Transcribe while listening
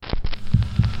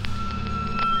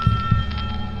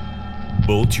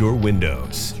Bolt your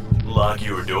windows. Lock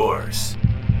your doors.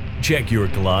 Check your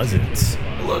closets.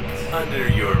 Look under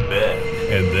your bed.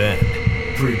 And then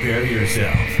prepare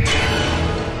yourself.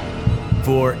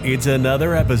 For it's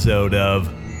another episode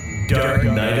of Dark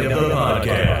Knight of the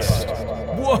Podcast.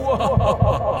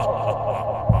 Whoa!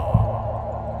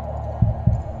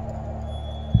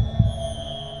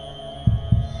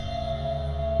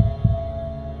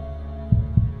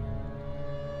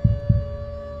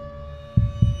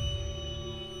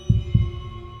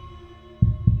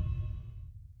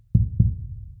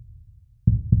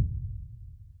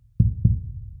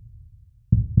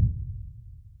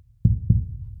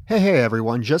 Hey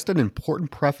everyone, just an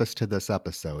important preface to this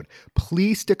episode.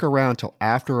 Please stick around till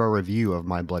after our review of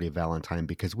My Bloody Valentine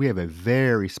because we have a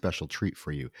very special treat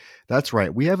for you. That's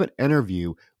right, we have an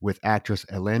interview with actress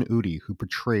Elaine Udy who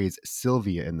portrays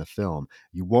Sylvia in the film.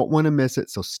 You won't want to miss it,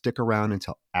 so stick around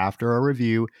until after our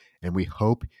review, and we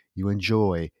hope you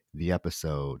enjoy the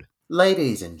episode.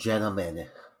 Ladies and gentlemen,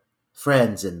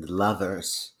 friends and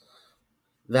lovers,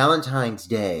 Valentine's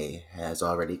Day has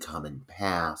already come and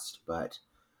passed, but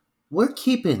we're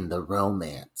keeping the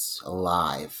romance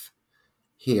alive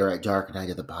here at Dark Knight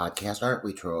of the Podcast, aren't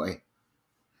we, Troy?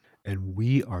 And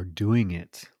we are doing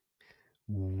it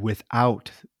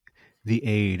without the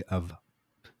aid of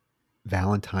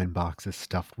Valentine boxes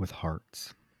stuffed with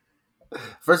hearts.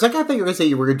 For a second, I thought you were going to say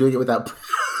you were doing it without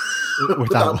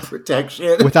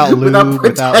protection, without lube,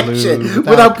 without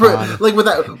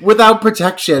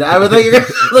protection. I was like, you're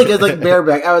it's like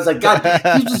bareback. I was like, God,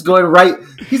 he's just going right.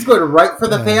 He's going right for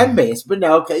the fan base. But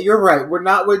no, okay, you're right.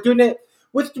 We're doing it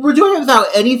without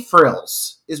any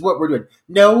frills. Is what we're doing.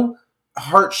 No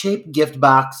heart-shaped gift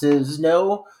boxes.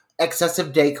 No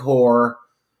excessive decor.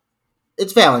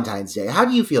 It's Valentine's Day. How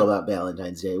do you feel about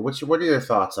Valentine's Day? What are your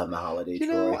thoughts on the holiday,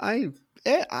 Troy?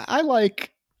 I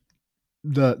like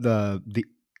the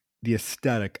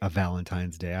aesthetic of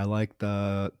Valentine's Day. I like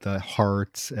the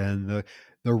hearts and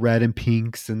the red and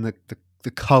pinks and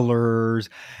the colors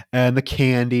and the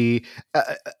candy.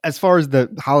 As far as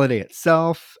the holiday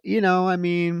itself, I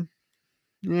mean,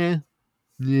 yeah.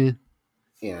 I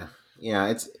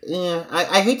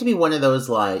hate to be one of those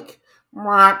like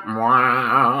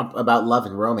about love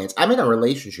and romance. I'm in a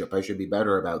relationship. I should be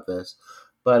better about this.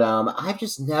 But I've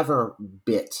just never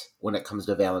bit when it comes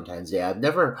to Valentine's Day. I've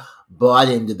never bought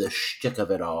into the shtick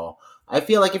of it all. I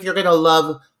feel like if you're going to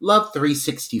love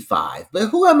 365. But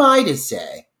who am I to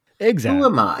say? Exactly. Who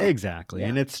am I? Exactly. Yeah.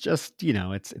 And it's just,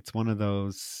 it's one of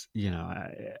those,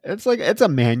 it's like, it's a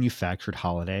manufactured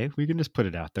holiday. We can just put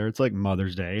it out there. It's like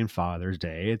Mother's Day and Father's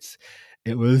Day.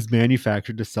 It was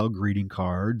manufactured to sell greeting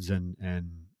cards and,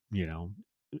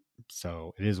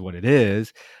 so it is what it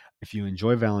is. If you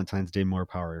enjoy Valentine's Day, more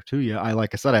power to you.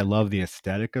 Like I said, I love the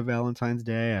aesthetic of Valentine's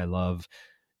Day. I love,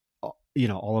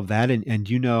 all of that.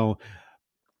 And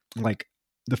like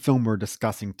the film we're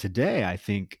discussing today, I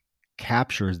think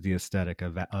captures the aesthetic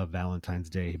of Valentine's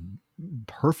Day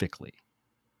perfectly.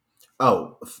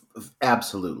 Oh,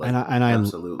 absolutely.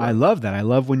 Absolutely. I love that. I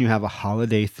love when you have a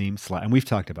holiday themed slash, and we've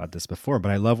talked about this before,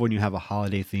 but I love when you have a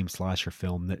holiday themed slasher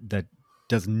film that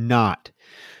does not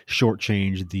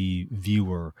shortchange the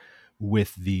viewer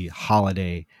with the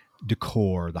holiday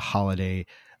decor, the holiday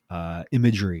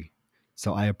imagery.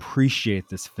 So I appreciate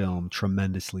this film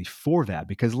tremendously for that,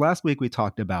 because last week we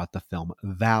talked about the film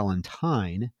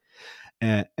Valentine,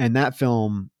 and that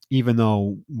film, even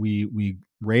though we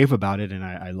rave about it, and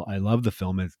I love the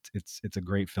film, it's a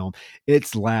great film,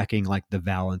 it's lacking like the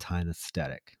Valentine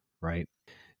aesthetic, right?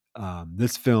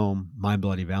 This film, My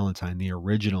Bloody Valentine, the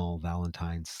original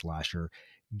Valentine slasher,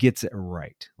 gets it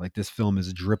right. Like, this film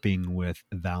is dripping with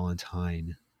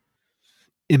Valentine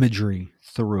imagery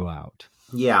throughout.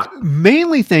 Yeah.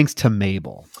 Mainly thanks to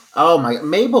Mabel. Oh my,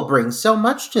 Mabel brings so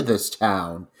much to this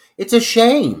town. It's a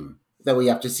shame that we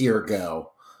have to see her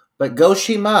go. But go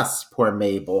she must, poor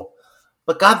Mabel.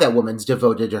 But God, that woman's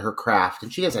devoted to her craft,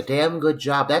 and she does a damn good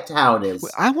job. That town is.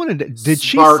 I wanted to. Did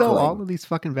she sew all of these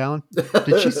fucking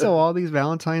Did she sew all these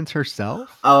Valentines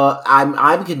herself?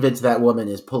 I'm convinced that woman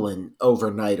is pulling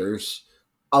overnighters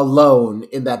alone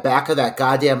in that back of that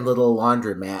goddamn little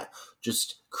laundromat,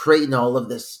 just creating all of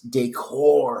this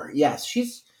decor. Yes,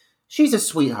 she's a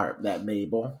sweetheart, that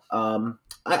Mabel.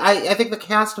 I think the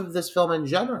cast of this film in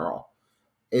general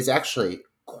is actually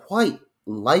quite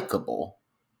likable.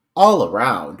 All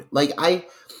around. Like, I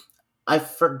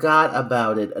forgot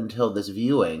about it until this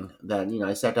viewing. That,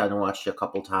 I sat down and watched it a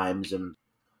couple times, and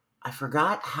I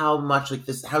forgot how much,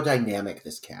 how dynamic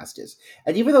this cast is.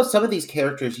 And even though some of these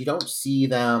characters, you don't see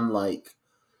them,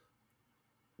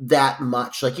 that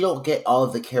much. Like, you don't get all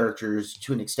of the characters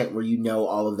to an extent where you know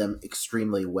all of them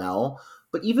extremely well.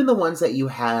 But even the ones that you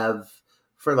have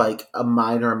for like a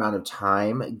minor amount of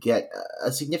time get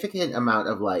a significant amount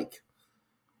of like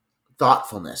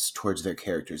thoughtfulness towards their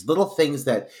characters. Little things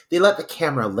that they let the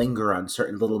camera linger on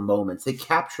certain little moments. They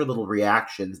capture little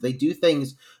reactions. They do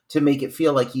things to make it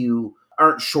feel like you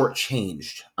aren't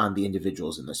shortchanged on the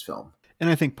individuals in this film. And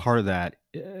I think part of that,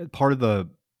 part of the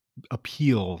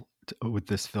appeal with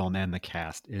this film and the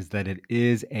cast is that it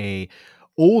is a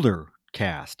older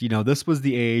cast. You know, this was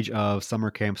the age of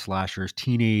summer camp slashers,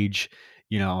 teenage,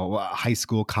 high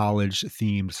school, college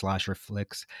themed slasher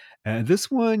flicks.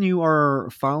 This one, you are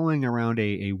following around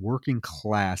a working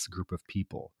class group of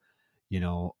people,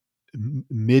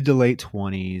 mid to late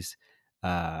 20s,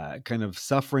 kind of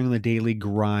suffering the daily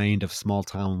grind of small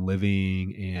town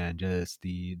living and just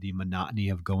the monotony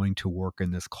of going to work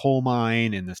in this coal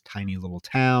mine in this tiny little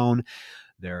town.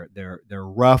 They're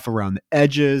rough around the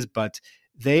edges, but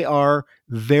they are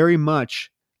very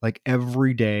much like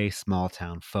everyday small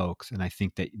town folks, and I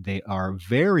think that they are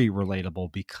very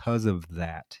relatable because of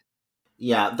that.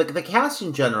 Yeah, the cast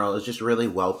in general is just really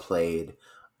well played.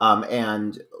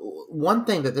 And one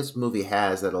thing that this movie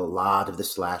has that a lot of the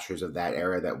slashers of that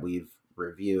era that we've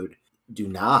reviewed do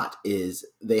not is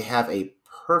they have a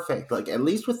perfect, like, at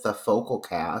least with the focal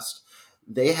cast,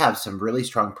 they have some really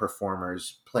strong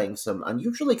performers playing some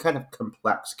unusually kind of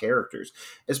complex characters,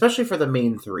 especially for the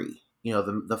main three. You know,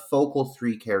 the focal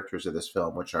three characters of this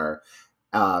film, which are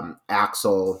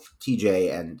Axel,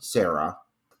 TJ, and Sarah.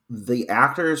 The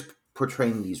actors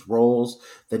portraying these roles,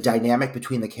 the dynamic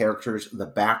between the characters, the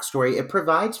backstory, it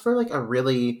provides for like a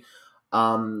really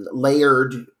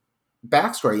layered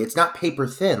backstory. It's not paper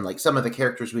thin like some of the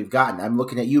characters we've gotten. I'm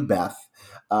looking at you, Beth.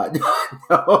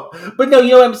 No, but no,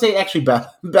 you know what I'm saying? Actually,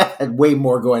 Beth had way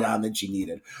more going on than she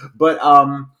needed. But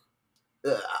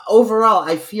overall,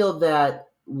 I feel that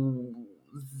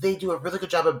they do a really good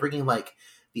job of bringing like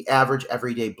the average,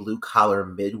 everyday, blue collar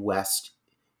Midwest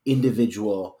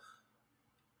individual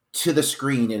to the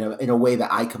screen in a way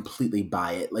that I completely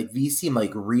buy it. Like, these seem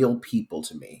like real people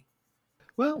to me.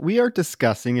 Well, we are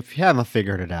discussing, if you haven't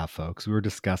figured it out, folks, we were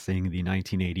discussing the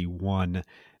 1981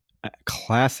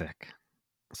 classic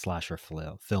slasher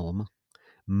film,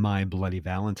 My Bloody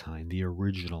Valentine, the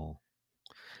original,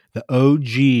 the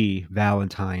OG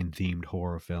Valentine themed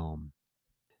horror film.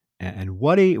 And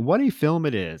what a film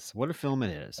it is. What a film it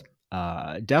is.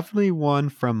 Definitely one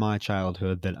from my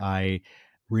childhood that I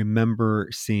remember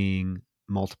seeing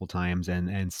multiple times,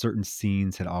 and certain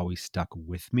scenes had always stuck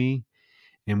with me.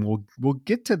 And we'll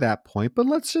get to that point, but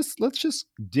let's just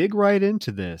dig right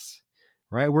into this.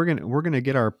 Right? We're gonna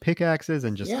get our pickaxes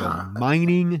and just go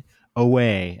mining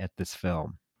away at this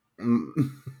film.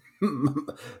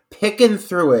 Picking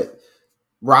through it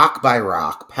rock by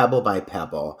rock, pebble by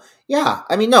pebble. Yeah,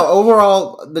 I mean, no,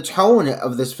 overall, the tone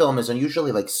of this film is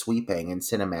unusually like sweeping and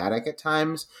cinematic at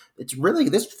times. It's really,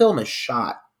 this film is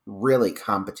shot really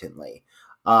competently.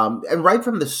 And right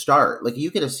from the start, like,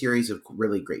 you get a series of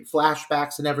really great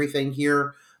flashbacks and everything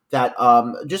here that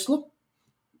just look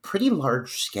pretty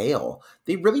large scale.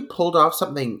 They really pulled off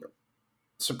something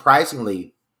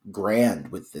surprisingly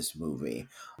grand with this movie.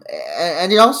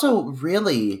 And it also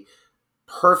really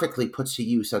perfectly puts to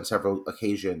use on several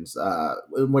occasions,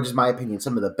 what is my opinion,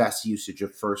 some of the best usage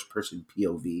of first-person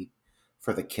POV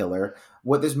for the killer.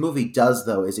 What this movie does,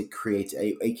 though, is it creates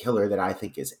a killer that I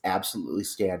think is absolutely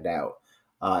stand out.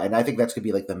 And I think that's going to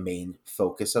be like the main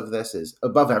focus of this is,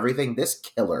 above everything, this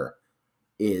killer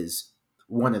is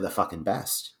one of the fucking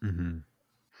best. Mm-hmm.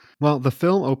 Well, the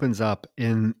film opens up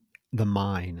in the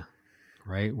mine,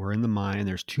 right? We're in the mine.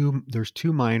 There's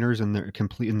two miners, and they're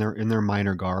complete in their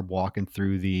miner garb, walking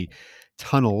through the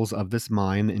tunnels of this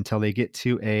mine until they get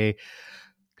to a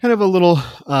kind of a little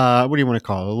what do you want to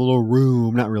call it? A little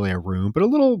room, not really a room, but a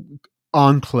little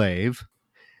enclave,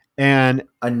 and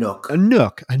a nook,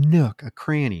 a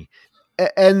cranny.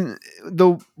 And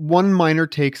the one miner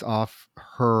takes off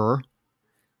her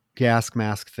gas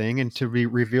mask thing, and to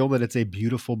reveal that it's a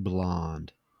beautiful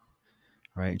blonde.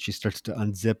 Right, and she starts to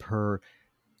unzip her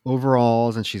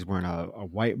overalls, and she's wearing a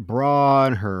white bra,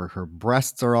 and her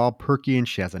breasts are all perky, and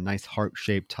she has a nice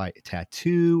heart-shaped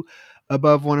tattoo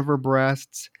above one of her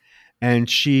breasts. And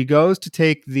she goes to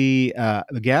take the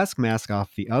gas mask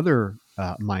off the other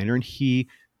miner, and he,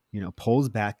 pulls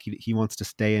back. He wants to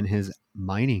stay in his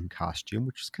mining costume,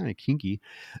 which is kind of kinky.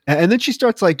 And then she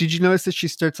starts like, did you notice that she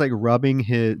starts like rubbing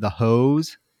the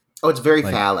hose? Oh, it's very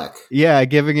phallic. Yeah,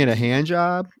 giving it a hand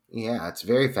job. Yeah, it's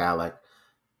very phallic.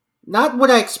 Not what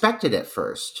I expected at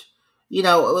first.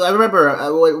 I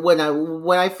remember when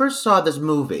I first saw this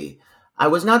movie, I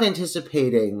was not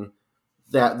anticipating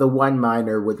that the one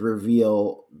miner would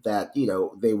reveal that,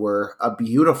 they were a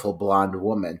beautiful blonde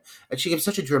woman. And she gives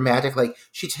such a dramatic, like,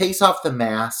 she takes off the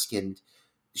mask and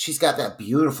she's got that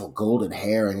beautiful golden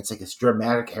hair and it's like this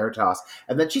dramatic hair toss.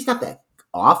 And then she's got that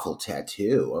awful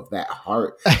tattoo of that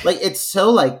heart. Like, it's so,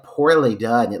 like, poorly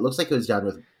done. It looks like it was done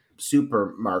with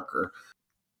super marker.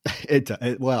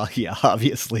 Well, yeah,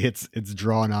 obviously it's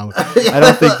drawn on. I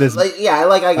don't think this.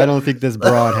 I don't think this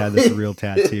broad had this real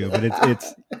tattoo, but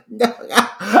it's.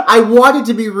 I want it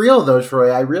to be real, though,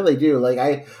 Troy. I really do.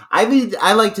 Like, I mean,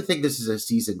 I like to think this is a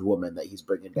seasoned woman that he's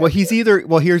bringing down. Well,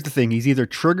 here's the thing: he's either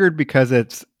triggered because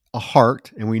it's a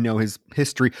heart, and we know his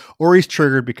history, or he's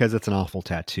triggered because it's an awful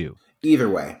tattoo. Either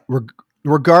way,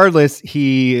 regardless,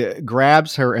 he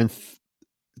grabs her and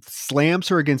slams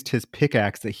her against his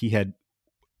pickaxe that he had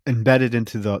embedded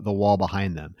into the wall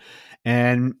behind them.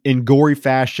 And in gory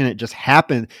fashion, it just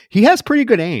happened. He has pretty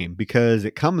good aim because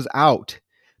it comes out.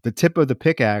 The tip of the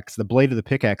pickaxe, the blade of the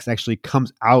pickaxe actually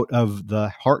comes out of the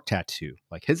heart tattoo.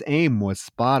 Like, his aim was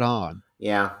spot on.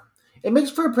 Yeah. It makes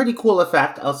for a pretty cool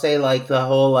effect. I'll say, like, the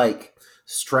whole, like,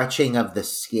 stretching of the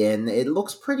skin. It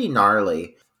looks pretty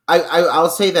gnarly. I'll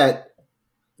say that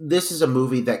this is a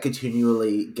movie that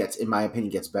continually gets, in my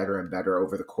opinion, gets better and better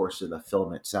over the course of the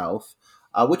film itself.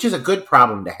 Which is a good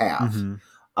problem to have.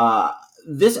 Mm-hmm.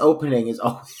 This opening is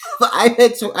always,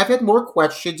 I've had more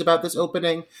questions about this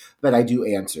opening than I do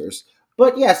answers.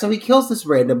 But yeah, so he kills this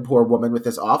random poor woman with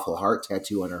this awful heart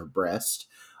tattoo on her breast,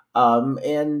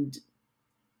 and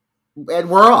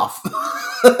we're off,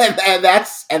 and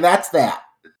that's that.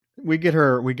 We get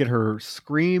her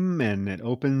scream, and it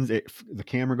opens. The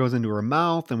camera goes into her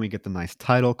mouth, and we get the nice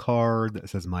title card that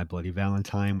says "My Bloody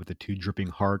Valentine" with the 2 dripping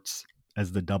hearts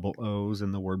as the double O's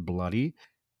and the word bloody.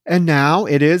 And now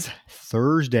it is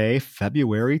Thursday,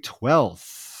 February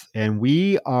 12th. And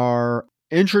we are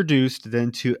introduced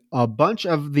then to a bunch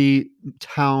of the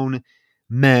town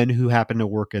men who happen to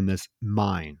work in this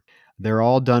mine. They're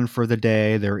all done for the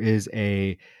day.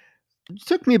 It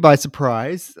took me by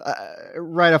surprise.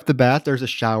 Right off the bat, there's a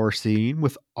shower scene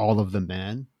with all of the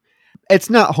men. It's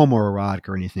not homoerotic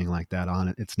or anything like that on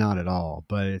it. It's not at all.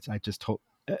 But I just hope...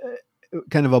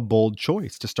 kind of a bold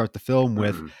choice to start the film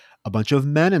with a bunch of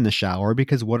men in the shower,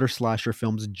 because what are slasher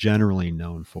films generally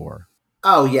known for?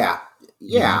 Oh, yeah.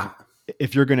 Yeah.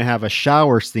 If you're going to have a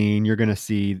shower scene, you're going to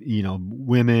see,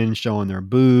 women showing their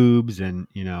boobs and,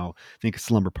 think of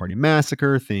Slumber Party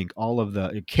Massacre, think all of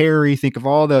the Carrie, think of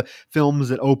all the films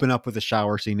that open up with a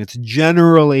shower scene. It's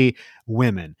generally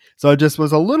women. So it just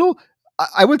was a little,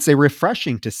 I would say,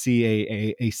 refreshing to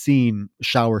see a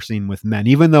shower scene with men,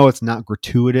 even though it's not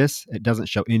gratuitous. It doesn't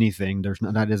show anything.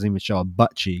 That doesn't even show a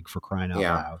butt cheek, for crying out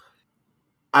loud.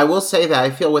 I will say that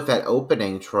I feel with that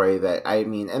opening, Troy, that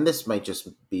and this might just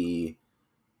be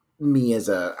me as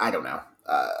trying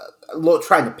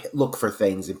to look for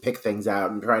things and pick things out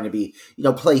and trying to be,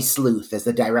 play sleuth as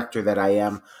the director that I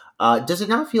am. Does it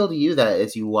not feel to you that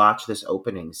as you watch this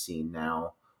opening scene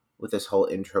now, with this whole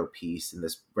intro piece and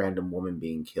this random woman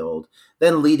being killed,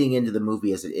 then leading into the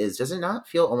movie as it is, does it not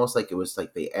feel almost like it was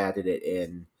like they added it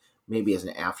in maybe as an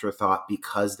afterthought,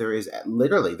 because there's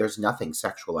nothing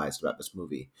sexualized about this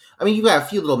movie? I mean, you got a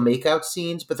few little makeout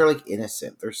scenes, but they're like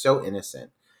innocent. They're so innocent.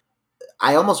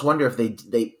 I almost wonder if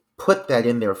they put that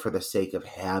in there for the sake of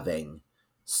having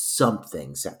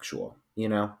something sexual,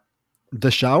 The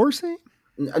shower scene?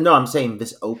 No, I'm saying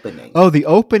this opening. Oh, the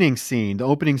opening scene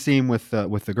with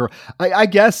the girl. I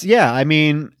guess, yeah. I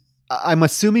mean, I'm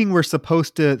assuming we're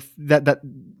supposed to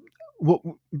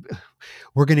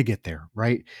we're going to get there,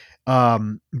 right?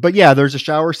 But yeah, there's a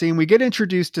shower scene. We get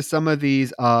introduced to some of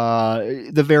these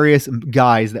the various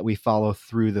guys that we follow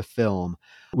through the film.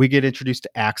 We get introduced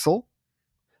to Axel,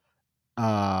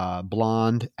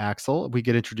 blonde Axel. We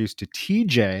get introduced to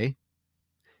TJ,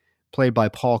 played by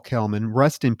Paul Kelman.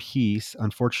 Rest in peace.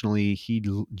 Unfortunately, he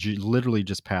literally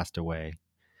just passed away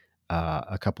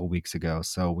a couple weeks ago.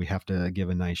 So we have to give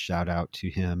a nice shout out to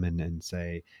him and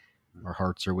say our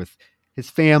hearts are with his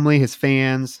family, his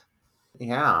fans.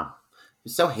 Yeah.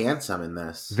 He's so handsome in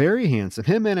this. Very handsome.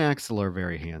 Him and Axel are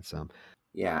very handsome.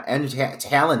 Yeah, and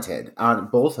talented on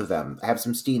both of them. Have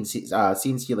some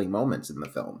scene-stealing moments in the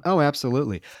film. Oh,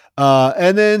 absolutely.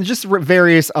 And then just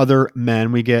various other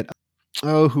men. We get,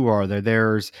 who are there?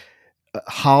 There's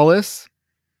Hollis.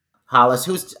 Hollis,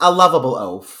 who's a lovable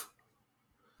oaf.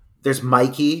 There's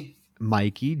Mikey.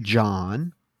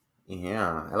 John.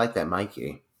 Yeah, I like that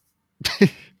Mikey.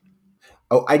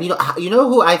 Oh, and you know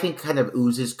who I think kind of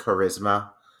oozes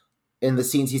charisma in the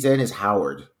scenes he's in is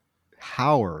Howard.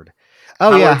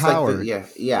 Oh yeah, Howard's like Howard.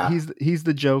 yeah. He's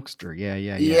the jokester. Yeah.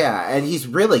 Yeah, and he's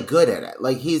really good at it.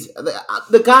 Like he's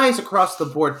the guys across the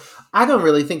board. I don't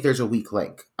really think there's a weak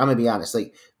link. I'm gonna be honest.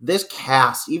 Like this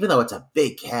cast, even though it's a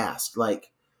big cast,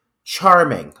 like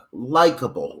charming,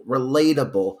 likable,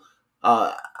 relatable,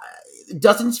 uh,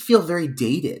 doesn't feel very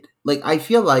dated. Like I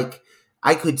feel like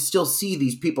I could still see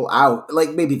these people out.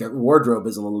 Like maybe their wardrobe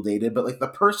is a little dated, but like the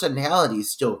personalities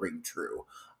still ring true.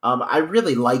 I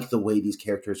really like the way these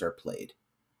characters are played.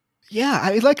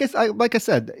 Yeah, like I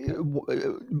said,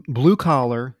 blue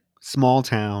collar, small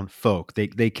town folk.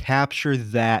 They capture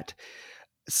that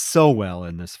so well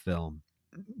in this film.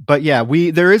 But yeah,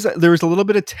 there is a little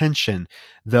bit of tension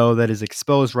though that is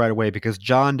exposed right away because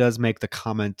John does make the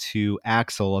comment to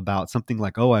Axel about something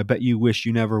like, "Oh, I bet you wish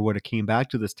you never would have came back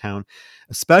to this town,"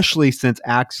 especially since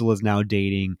Axel is now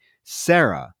dating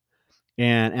Sarah,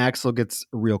 and Axel gets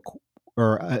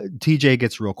TJ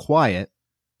gets real quiet.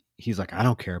 He's like, "I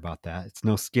don't care about that. It's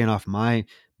no skin off my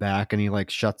back," and he like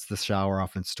shuts the shower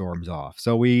off and storms off.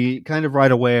 So we kind of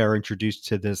right away are introduced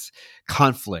to this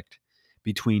conflict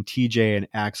between TJ and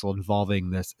Axel involving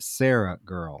this Sarah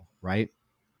girl, right?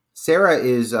 Sarah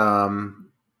is,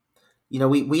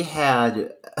 we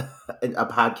had a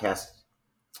podcast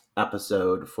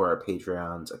episode for our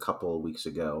Patreons a couple of weeks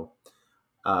ago,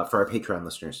 for our Patreon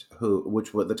listeners,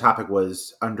 the topic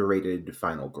was underrated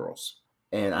final girls.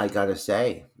 And I gotta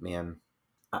say, man,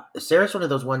 Sarah's one of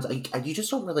those ones you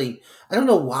just don't really, I don't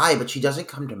know why, but she doesn't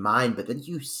come to mind. But then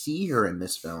you see her in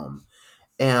this film,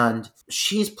 and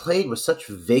she's played with such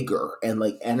vigor and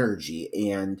like energy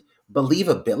and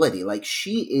believability. Like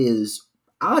she is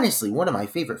honestly one of my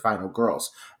favorite final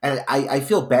girls, and I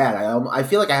feel bad. I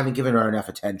feel like I haven't given her enough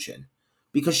attention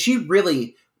because she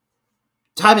really,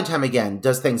 time and time again,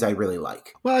 does things I really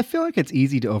like. Well, I feel like it's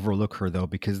easy to overlook her though,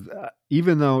 because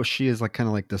even though she is like kind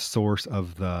of like the source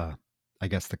of I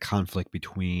guess the conflict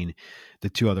between the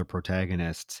two other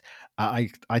protagonists, I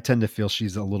tend to feel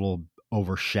she's a little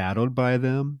overshadowed by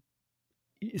them.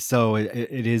 So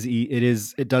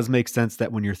it does make sense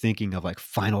that when you're thinking of like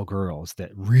final girls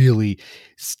that really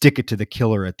stick it to the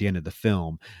killer at the end of the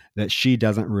film, that she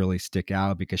doesn't really stick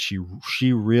out because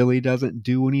she really doesn't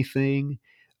do anything.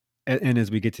 And as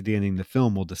we get to the ending of the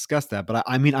film, we'll discuss that. But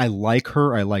I mean, I like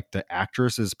her. I like the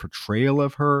actress's portrayal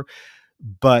of her,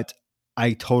 but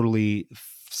I totally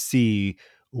see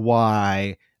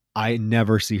why I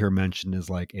never see her mentioned as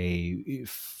like a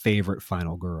favorite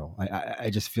final girl. I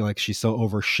just feel like she's so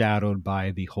overshadowed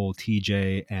by the whole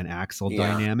TJ and Axel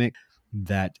dynamic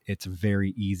that it's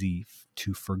very easy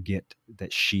to forget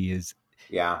that she is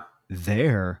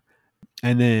there.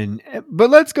 And then, but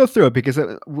let's go through it because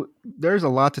there's a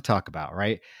lot to talk about,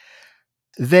 right?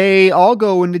 They all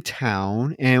go into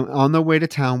town, and on the way to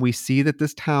town, we see that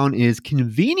this town is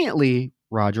conveniently,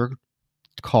 Roger,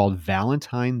 called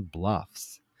Valentine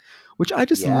Bluffs, which I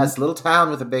just little town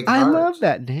with a big heart. I love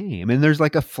that name, and there's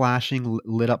like a flashing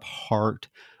lit up heart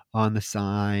on the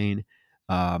sign.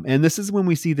 And this is when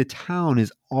we see the town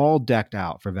is all decked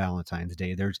out for Valentine's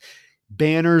Day. There's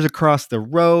banners across the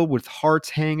road with hearts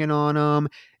hanging on them.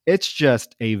 It's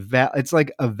just it's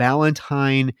like a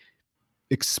Valentine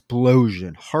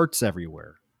explosion, hearts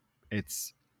everywhere.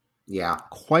 It's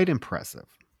quite impressive.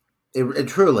 It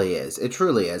truly is. It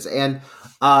truly is. And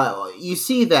you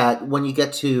see that when you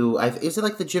get to, is it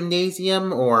like the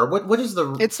gymnasium or what is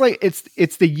the... It's like,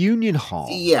 it's the Union Hall.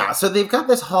 Yeah. So they've got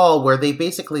this hall where they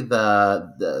basically,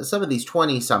 some of these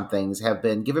 20 somethings have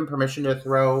been given permission to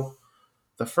throw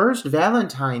the first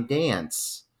Valentine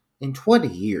dance in 20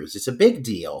 years. It's a big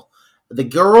deal. The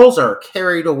girls are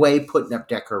carried away putting up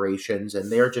decorations,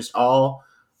 and they're just all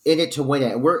in it to win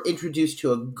it. And we're introduced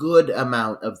to a good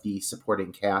amount of the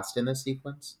supporting cast in this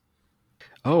sequence.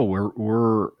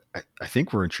 Oh, I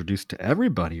think we're introduced to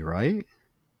everybody, right?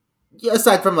 Yeah,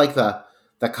 aside from like the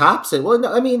cops and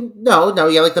no,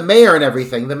 like the mayor and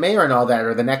everything. The mayor and all that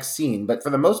are the next scene, but for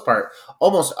the most part,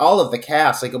 almost all of the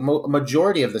cast, like a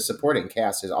majority of the supporting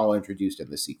cast, is all introduced in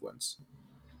this sequence.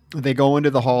 They go into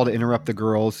the hall to interrupt the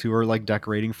girls who are like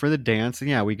decorating for the dance, and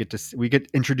yeah, we get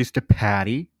introduced to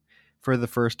Patty for the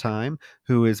first time,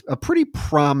 who is a pretty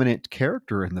prominent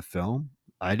character in the film.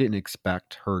 I didn't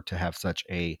expect her to have such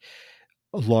a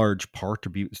large part to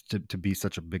be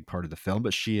such a big part of the film,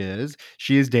 but she is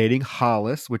dating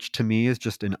Hollis, which to me is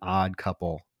just an odd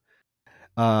couple.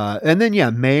 And then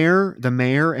the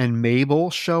mayor and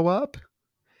Mabel show up,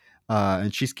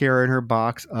 and she's carrying her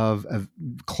box of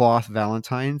cloth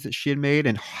valentines that she had made.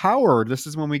 And Howard, this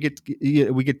is when we get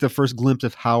the first glimpse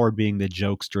of Howard being the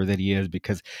jokester that he is,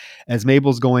 because as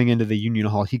Mabel's going into the Union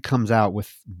Hall, he comes out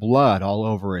with blood all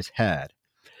over his head.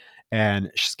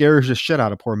 and scares the shit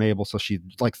out of poor Mabel. So she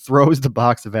like throws the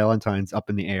box of Valentines up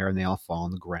in the air and they all fall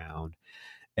on the ground.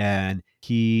 And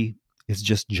he is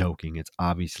just joking. It's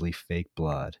obviously fake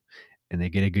blood. And they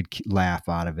get a good laugh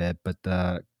out of it. But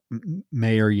the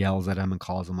mayor yells at him and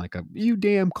calls him like you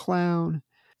damn clown.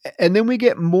 And then we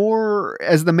get more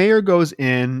as the mayor goes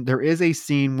in. There is a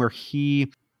scene where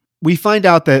we find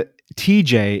out that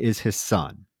TJ is his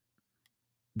son.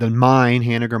 The mine,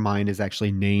 Haniger Mine, is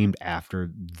actually named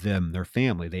after them, their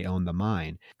family. They own the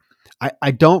mine.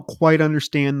 I don't quite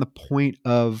understand the point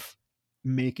of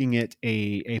making it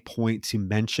a point to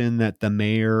mention that the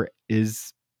mayor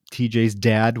is TJ's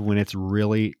dad when it's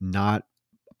really not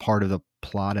part of the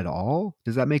plot at all.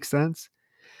 Does that make sense?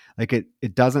 Like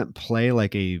it doesn't play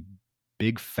like a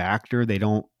big factor. They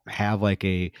don't have like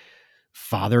a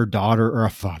father-daughter or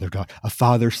a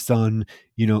father-son,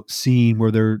 scene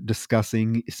where they're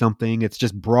discussing something. It's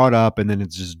just brought up and then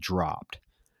it's just dropped.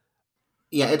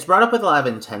 Yeah, it's brought up with a lot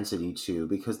of intensity too,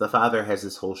 because the father has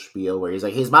this whole spiel where he's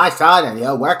like, "He's my son, and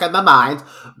he'll work in the mines."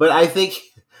 But I think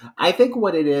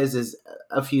what it is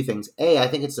a few things. A, I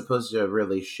think it's supposed to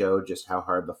really show just how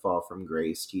hard the fall from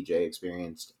grace TJ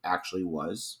experienced actually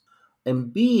was.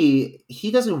 And B, he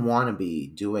doesn't want to be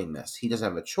doing this. He doesn't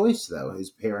have a choice, though.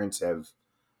 His parents have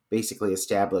basically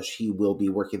established he will be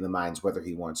working the mines whether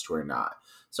he wants to or not.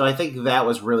 So I think that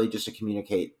was really just to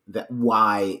communicate that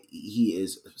why he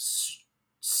is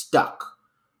stuck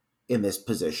in this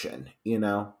position,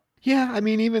 Yeah, I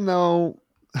mean, even though,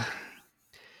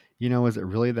 is it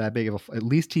really that big of at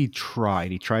least he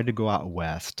tried to go out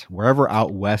west. Wherever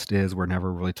out west is, we're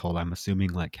never really told. I'm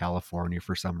assuming like California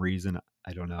for some reason.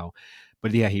 I don't know.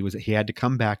 But yeah, he had to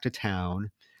come back to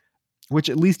town, which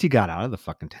at least he got out of the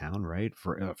fucking town, right?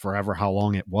 For forever, how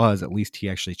long it was, at least he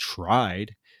actually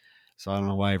tried. So I don't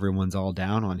know why everyone's all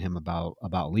down on him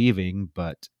about leaving,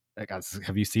 but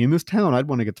have you seen this town? I'd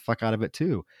want to get the fuck out of it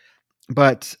too.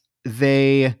 But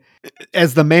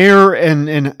as the mayor and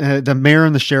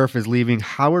the sheriff is leaving,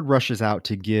 Howard rushes out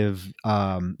to give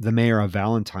the mayor a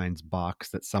Valentine's box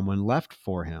that someone left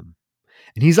for him,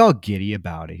 and he's all giddy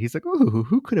about it. He's like, "Oh,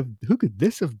 who could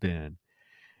this have been?"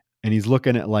 And he's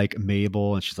looking at like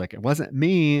Mabel, and she's like, "It wasn't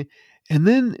me." And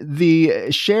then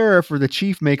the sheriff or the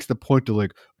chief makes the point to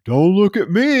like, "Don't look at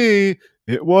me.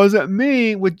 It wasn't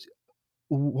me."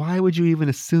 Why would you even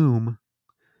assume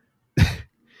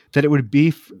that it would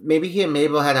be? Maybe he and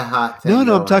Mabel had a hot thing.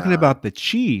 No, I'm talking about the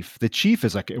chief. The chief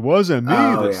is like, "It wasn't me."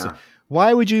 Oh, yeah.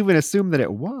 Why would you even assume that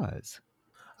it was?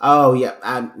 Oh, yeah.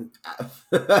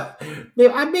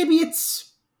 Maybe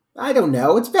it's, I don't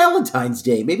know. It's Valentine's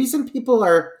Day. Maybe some people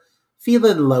are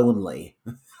feeling lonely.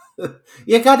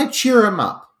 You got to cheer them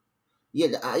up. You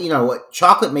know what?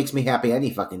 Chocolate makes me happy any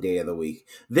fucking day of the week.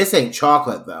 This ain't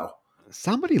chocolate, though.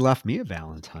 Somebody left me a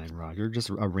Valentine, Roger, just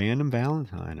a random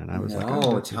Valentine, and I was like,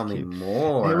 "Oh, tell me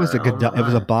more." It was it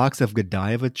was a box of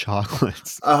Godiva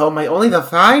chocolates. Oh my! Only the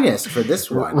finest for this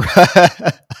one.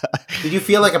 Did you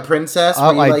feel like a princess?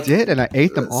 Oh, I did, and I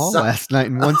ate them all last night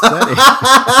in one setting.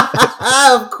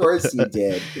 Of course you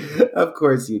did. Of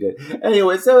course you did.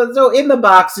 Anyway, so in the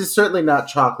box is certainly not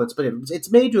chocolates, but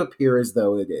it's made to appear as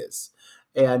though it is,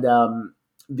 and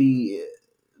the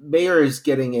mayor is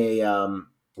getting a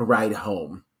ride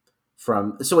home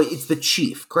from. So wait, it's the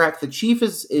chief, correct? The chief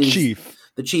is chief.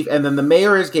 The chief, and then the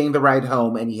mayor is getting the ride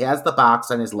home, and he has the box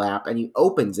on his lap, and he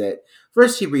opens it.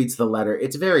 First, he reads the letter.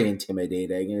 It's very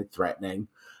intimidating and threatening,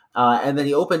 and then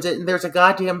he opens it, and there's a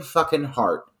goddamn fucking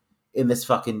heart in this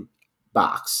fucking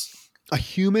box. A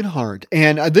human heart.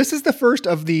 And this is the first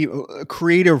of the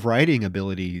creative writing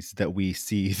abilities that we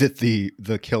see that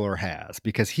the killer has,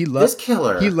 because he loves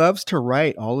to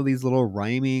write all of these little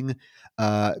rhyming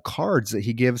cards that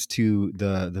he gives to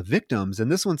the victims.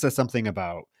 And this one says something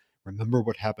about, remember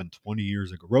what happened 20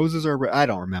 years ago. Roses are, I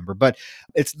don't remember, but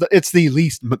it's the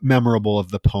least memorable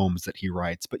of the poems that he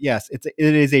writes. But yes, it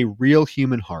is a real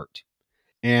human heart.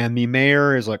 And the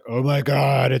mayor is like, "Oh my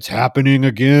God, it's happening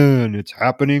again. It's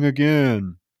happening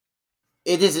again."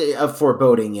 It is a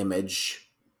foreboding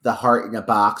image, the heart in a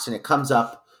box, and it comes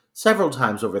up several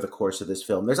times over the course of this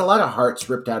film. There's a lot of hearts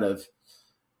ripped out of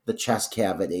the chest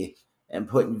cavity and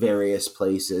put in various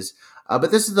places.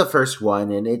 But this is the first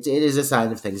one, and it is a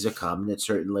sign of things to come, and it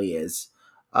certainly is.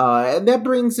 And that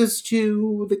brings us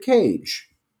to the Cage,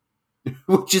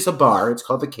 which is a bar. It's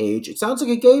called the Cage. It sounds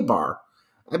like a gay bar.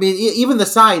 I mean, even the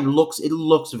sign looks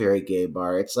very gay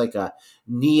bar. It's like a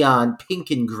neon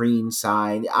pink and green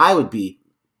sign. I would be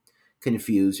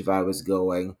confused if I was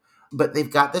going. But they've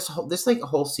got this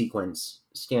whole sequence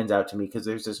stands out to me because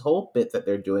there's this whole bit that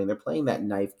they're doing. They're playing that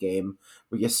knife game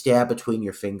where you stab between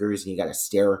your fingers and you got to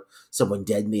stare someone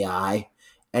dead in the eye.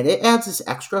 And it adds this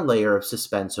extra layer of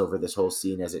suspense over this whole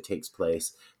scene as it takes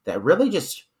place that really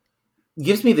just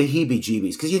gives me the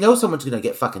heebie-jeebies, because you know someone's going to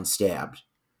get fucking stabbed.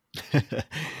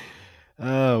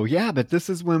 Oh yeah, but this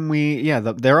is when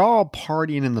they're all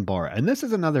partying in the bar, and this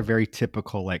is another very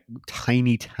typical like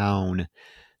tiny town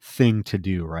thing to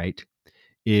do, right?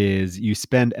 Is you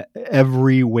spend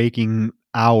every waking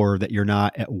hour that you're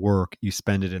not at work, you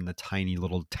spend it in the tiny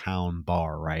little town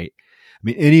bar, right? I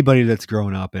mean, anybody that's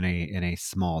grown up in a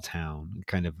small town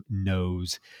kind of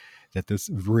knows that this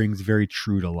rings very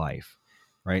true to life,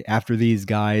 right? After these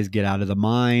guys get out of the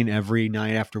mine, every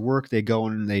night after work, they go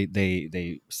and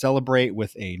they celebrate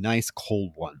with a nice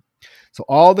cold one. So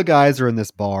all the guys are in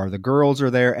this bar. The girls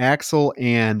are there. Axel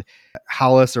and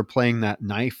Hollis are playing that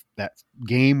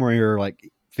game where your like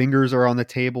fingers are on the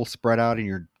table spread out and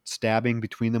you're stabbing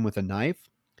between them with a knife.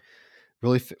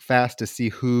 Really fast to see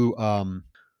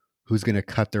who's going to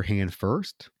cut their hand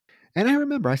first. And I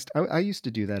remember I used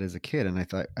to do that as a kid, and I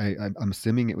thought I'm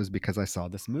assuming it was because I saw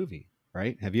this movie,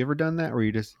 right? Have you ever done that, or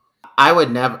you just? I would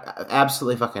never,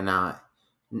 absolutely fucking not.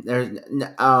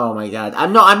 Oh my god,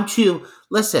 I'm too.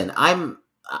 Listen, I'm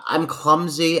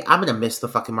clumsy. I'm gonna miss the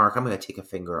fucking mark. I'm gonna take a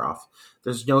finger off.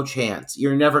 There's no chance.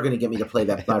 You're never gonna get me to play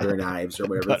that butter knives or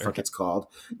whatever the fuck it's called.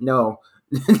 No.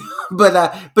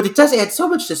 but it does add so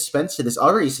much suspense to this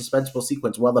already suspenseful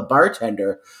sequence. While the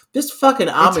bartender, this fucking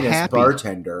ominous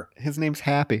bartender, his name's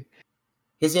Happy.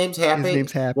 His name's Happy? His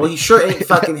name's Happy. Well, he sure ain't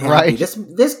fucking happy. Right.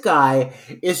 This guy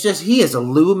is just, he is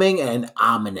looming and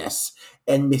ominous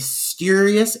and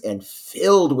mysterious and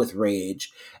filled with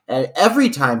rage. And every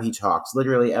time he talks,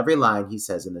 literally every line he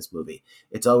says in this movie,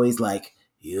 it's always like,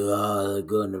 "You are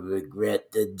gonna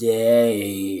regret the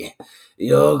day.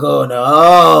 You're gonna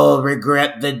all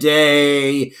regret the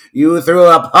day you threw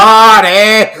a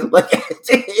party." Like,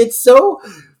 it's so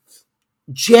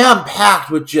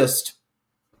jam-packed with just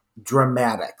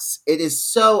dramatics. It is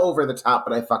so over the top,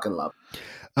 but I fucking love it.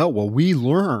 Oh, well, we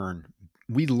learn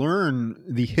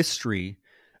the history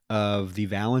of the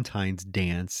Valentine's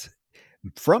dance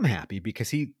from Happy,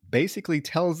 because he basically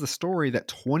tells the story that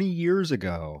 20 years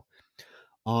ago,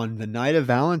 on the night of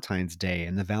Valentine's Day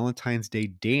and the Valentine's Day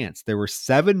dance, there were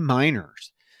 7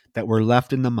 miners that were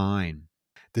left in the mine.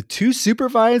 The 2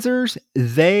 supervisors,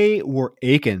 they were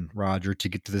aching, Roger, to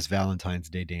get to this Valentine's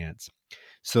Day dance.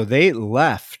 So they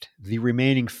left the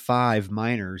remaining 5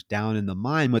 miners down in the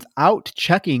mine without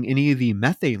checking any of the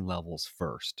methane levels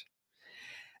first.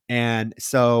 And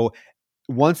so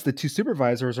once the 2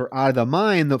 supervisors are out of the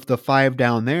mine, the 5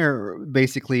 down there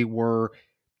basically were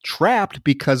trapped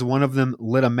because one of them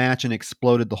lit a match and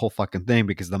exploded the whole fucking thing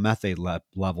because the methane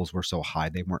levels were so high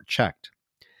they weren't checked.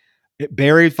 It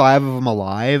buried 5 of them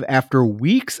alive after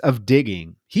weeks of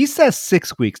digging. He says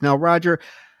 6 weeks. Now, Roger,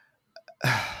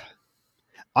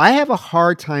 I have a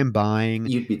hard time buying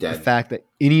You'd be dead. The fact that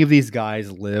any of these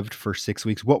guys lived for 6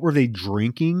 weeks. What were they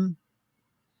drinking?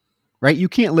 Right? You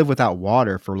can't live without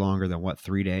water for longer than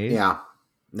 3 days? Yeah.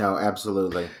 No,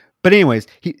 absolutely. But anyways,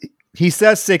 he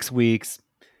says 6 weeks.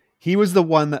 He was the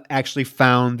one that actually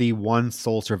found the one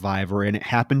sole survivor, and it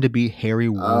happened to be Harry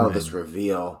Warden. Oh, this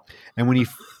reveal. And when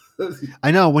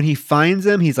when he finds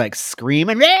him, he's like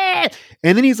screaming, "Rah!"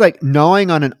 And then he's like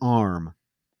gnawing on an arm.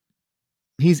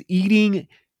 He's eating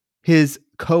his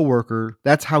coworker.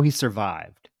 That's how he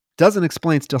survived. Doesn't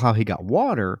explain still how he got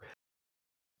water,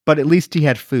 but at least he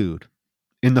had food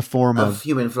in the form of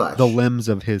human flesh. The limbs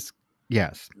of his,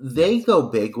 yes. They go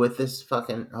big with this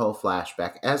fucking whole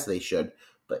flashback, as they should.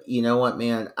 But you know what,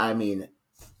 man? I mean,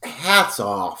 hats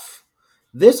off.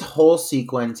 This whole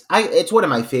sequence, it's one of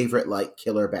my favorite like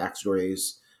killer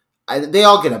backstories. They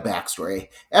all get a backstory.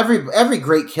 Every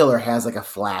great killer has like a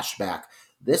flashback.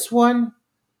 This one,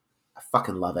 I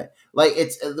fucking love it. Like,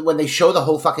 it's when they show the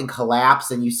whole fucking collapse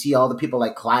and you see all the people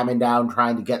like climbing down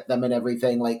trying to get them and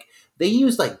everything. Like, they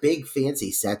use like big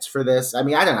fancy sets for this. I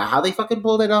mean, I don't know how they fucking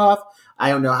pulled it off. I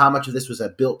don't know how much of this was a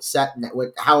built set and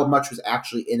how much was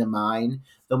actually in a mine,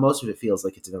 though most of it feels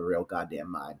like it's in a real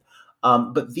goddamn mine.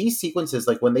 But these sequences,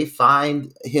 like when they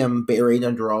find him buried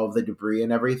under all of the debris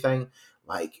and everything,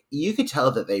 like you could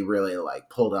tell that they really like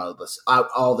pulled out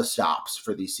all the stops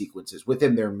for these sequences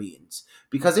within their means,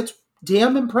 because it's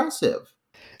damn impressive.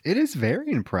 It is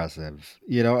very impressive.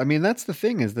 You know, I mean, that's the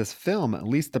thing, is this film, at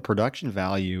least the production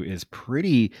value is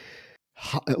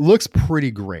it looks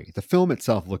pretty great. The film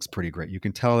itself looks pretty great. You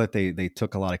can tell that they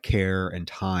took a lot of care and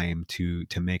time to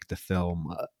make the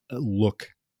film look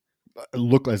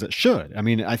as it should. I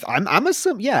mean, I'm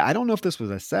assuming, I don't know if this was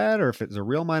a set or if it's a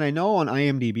real mine. I know on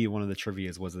IMDb, one of the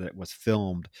trivias was that it was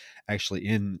filmed actually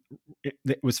in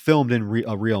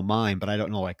a real mine, but I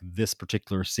don't know like this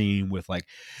particular scene with like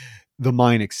the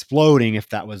mine exploding if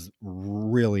that was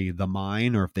really the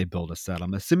mine or if they build a set.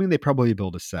 I'm assuming they probably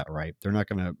build a set, right? They're not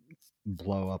going to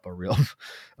blow up a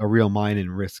real mine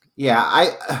and risk. Yeah,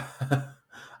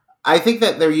 I think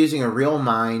that they're using a real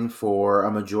mine for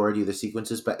a majority of the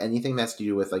sequences, but anything that's to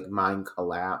do with like mine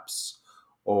collapse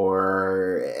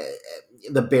or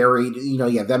the buried,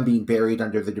 them being buried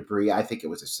under the debris, I think it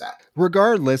was a set.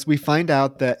 Regardless, we find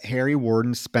out that Harry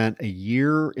Warden spent a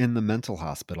year in the mental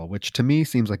hospital, which to me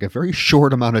seems like a very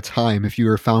short amount of time if you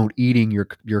were found eating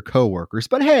your coworkers.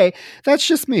 But hey, that's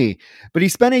just me. But he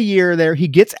spent a year there. He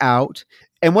gets out,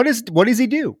 and what does he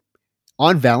do?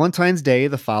 On Valentine's Day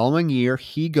the following year,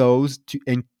 he goes to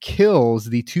and kills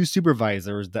the two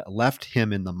supervisors that left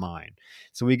him in the mine.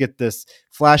 So we get this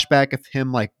flashback of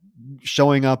him like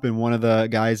showing up in one of the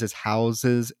guys'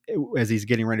 houses as he's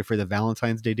getting ready for the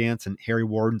Valentine's Day dance, and Harry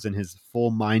Warden's in his full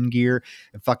mine gear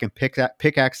and fucking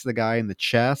pickaxe the guy in the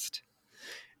chest,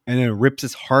 and then rips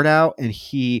his heart out, and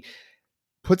he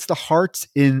puts the hearts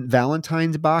in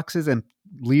Valentine's boxes and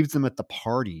leaves them at the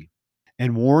party,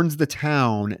 and warns the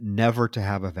town never to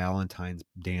have a Valentine's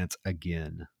dance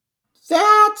again.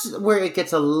 That's where it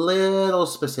gets a little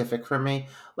specific for me.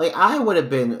 Like, I would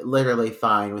have been literally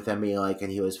fine with him being like,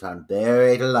 and he was found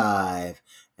buried alive,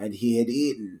 and he had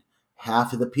eaten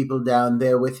half of the people down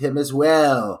there with him as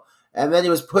well. And then he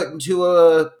was put into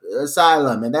a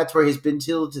asylum, and that's where he's been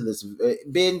till this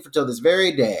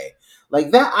very day.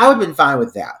 Like that, I would have been fine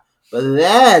with that. But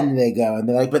then they go and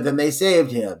they're like, but then they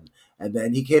saved him, and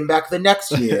then he came back the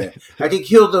next year, and he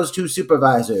killed those two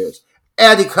supervisors.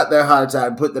 And he cut their hearts out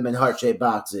and put them in heart-shaped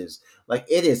boxes. Like,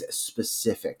 it is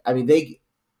specific. I mean,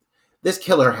 this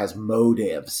killer has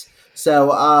motives. So,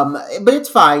 but it's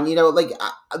fine.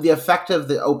 The effect of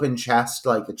the open chest,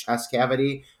 like the chest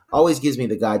cavity, always gives me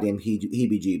the goddamn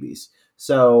heebie-jeebies.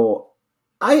 So,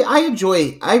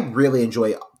 I really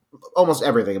enjoy almost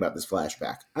everything about this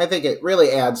flashback. I think it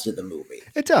really adds to the movie.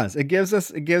 It does. It gives us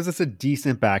a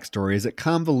decent backstory. Is it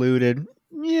convoluted?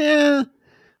 Yeah.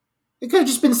 It could have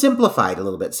just been simplified a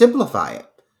little bit. Simplify it.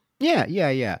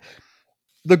 Yeah.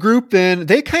 The group then,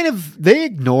 they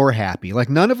ignore Happy. Like,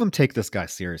 none of them take this guy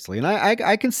seriously. And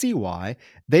I can see why.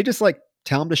 They just like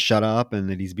tell him to shut up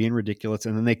and that he's being ridiculous.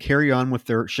 And then they carry on with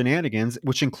their shenanigans,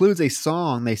 which includes a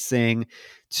song they sing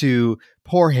to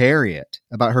poor Harriet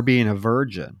about her being a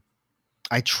virgin.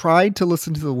 I tried to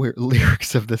listen to the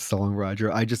lyrics of this song,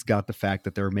 Roger. I just got the fact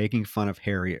that they're making fun of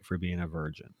Harriet for being a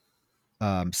virgin.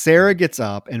 Sarah gets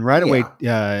up and right away,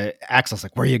 Axel's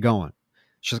like, "Where are you going?"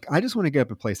 She's like, "I just want to get up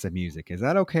and play some music. Is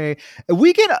that okay?"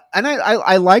 And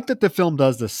I like that the film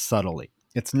does this subtly.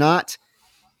 It's not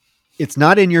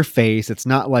in your face. It's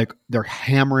not like they're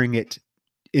hammering it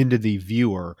into the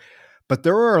viewer, but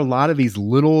there are a lot of these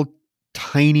little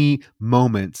tiny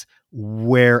moments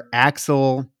where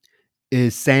Axel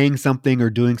is saying something or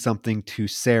doing something to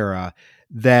Sarah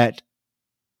that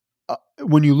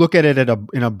when you look at it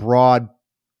in a broad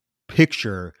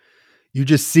picture, you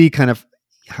just see kind of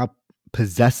how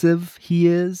possessive he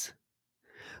is,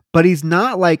 but he's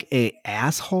not like a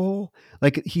asshole.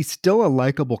 Like, he's still a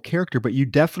likable character, but you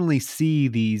definitely see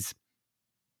these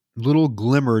little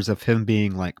glimmers of him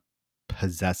being like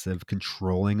possessive,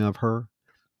 controlling of her.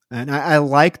 And I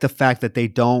like the fact that they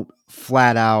don't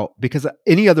flat out, because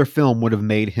any other film would have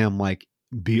made him like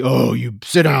you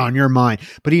sit down, you're mine.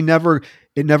 But it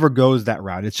never goes that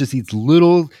route. It's just these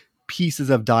little pieces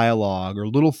of dialogue or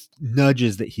little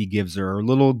nudges that he gives her or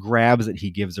little grabs that he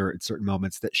gives her at certain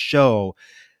moments that show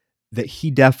that he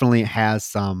definitely has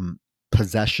some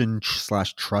possession /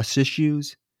 trust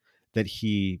issues that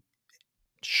he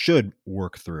should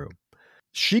work through.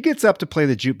 She gets up to play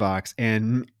the jukebox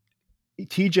and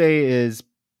TJ is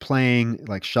playing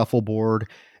like shuffleboard,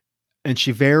 and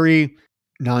she very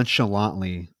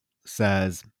nonchalantly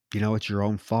says, "It's your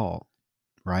own fault,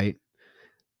 right?"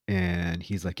 And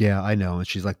he's like, "Yeah, I know." And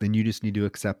she's like, "Then you just need to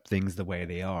accept things the way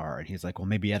they are." And he's like, "Well,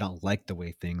 maybe I don't like the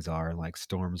way things are," and like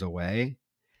storms away.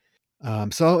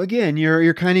 So again,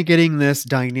 you're kind of getting this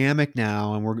dynamic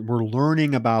now, and we're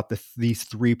learning about these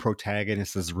three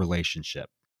protagonists' relationship.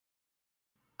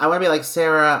 I want to be like,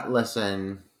 Sarah,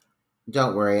 listen,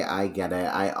 don't worry, I get it.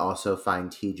 I also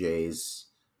find TJ's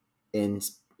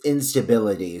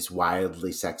instabilities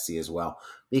wildly sexy as well.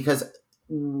 Because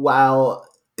while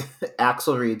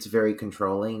Axel reads very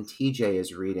controlling, TJ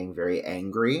is reading very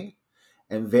angry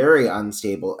and very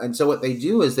unstable. And so what they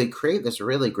do is they create this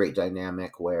really great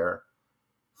dynamic where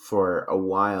for a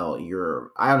while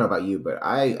I don't know about you, but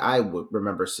I would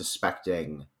remember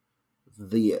suspecting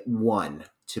the one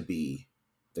to be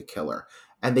the killer.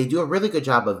 And they do a really good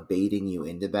job of baiting you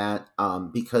into that,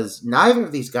 because neither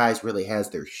of these guys really has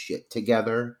their shit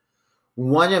together.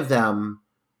 One of them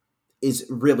is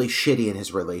really shitty in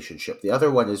his relationship. The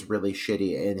other one is really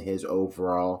shitty in his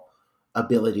overall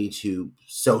ability to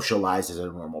socialize as a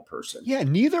normal person. Yeah,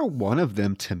 neither one of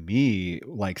them to me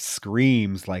like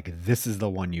screams like this is the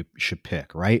one you should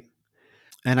pick, right?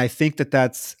 And I think that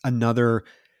that's another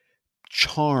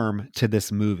charm to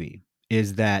this movie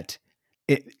is that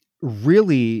it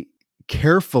really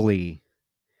carefully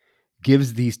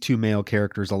gives these two male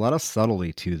characters a lot of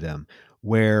subtlety to them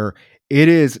where it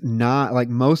is not like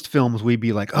most films we'd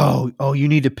be like, oh, you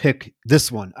need to pick this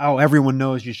one. Oh, everyone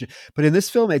knows you should. But in this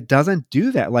film, it doesn't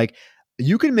do that. Like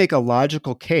you can make a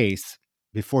logical case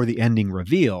before the ending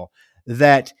reveal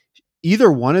that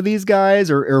either one of these guys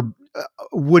or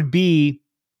would be,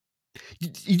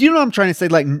 you know what I'm trying to say?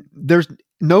 Like there's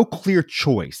no clear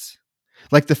choice.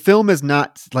 Like the film is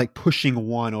not like pushing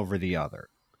one over the other.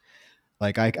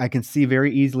 Like I can see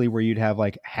very easily where you'd have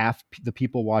like half the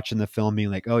people watching the film being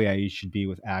like, "Oh yeah, you should be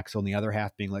with Axel," and the other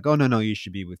half being like, "Oh no, you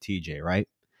should be with TJ." Right?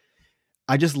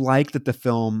 I just like that the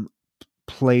film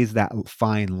plays that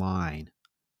fine line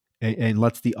and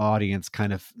lets the audience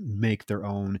kind of make their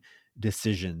own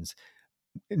decisions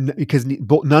because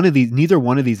neither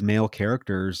one of these male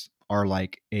characters are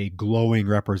like a glowing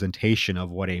representation of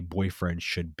what a boyfriend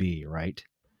should be. Right?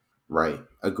 Right.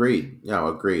 Agreed. No,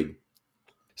 agreed.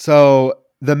 So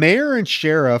the mayor and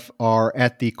sheriff are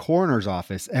at the coroner's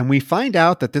office, and we find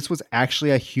out that this was actually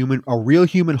a real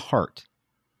human heart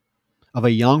of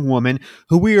a young woman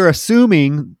who we are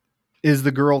assuming is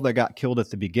the girl that got killed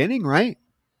at the beginning, right?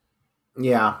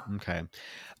 Yeah. Okay.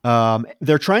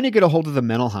 They're trying to get a hold of the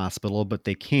mental hospital, but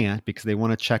they can't because they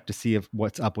want to check to see if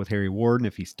what's up with Harry Warden,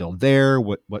 if he's still there,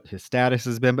 what his status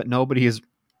has been, but nobody is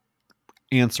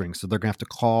answering. So they're gonna have to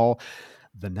call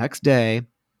the next day.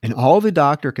 And all the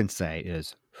doctor can say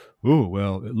is, "Oh,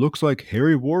 well, it looks like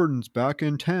Harry Warden's back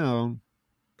in town."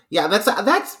 Yeah,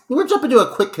 that's we're jumping to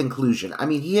a quick conclusion. I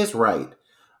mean, he is right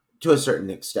to a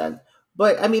certain extent.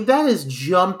 But I mean, that is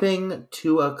jumping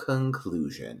to a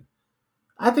conclusion.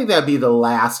 I think that'd be the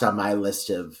last on my list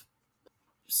of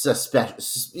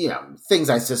things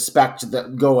I suspect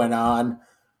that going on.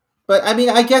 But I mean,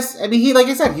 I guess he, like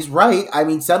I said, he's right. I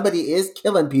mean, somebody is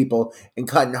killing people and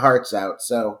cutting hearts out.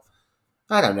 So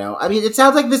I don't know. I mean, it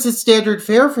sounds like this is standard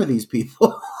fare for these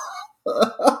people.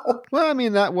 Well, I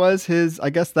mean, I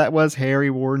guess that was Harry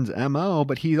Warden's MO,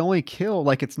 but he only killed,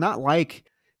 like, it's not like,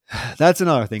 that's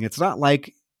another thing. It's not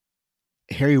like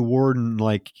Harry Warden,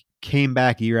 like, came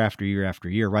back year after year after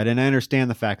year, right? And I understand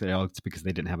the fact that it's because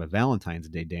they didn't have a Valentine's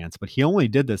Day dance, but he only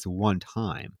did this one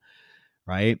time,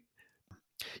 right?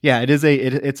 Yeah,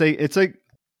 it's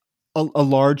a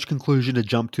large conclusion to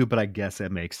jump to, but I guess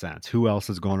it makes sense. Who else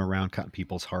is going around cutting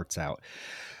people's hearts out?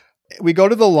 We go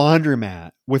to the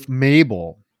laundromat with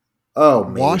Mabel. Oh,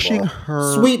 Mabel. Washing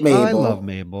her. Sweet Mabel. I love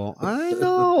Mabel. I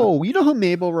know. You know who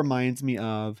Mabel reminds me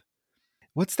of?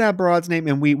 What's that broad's name?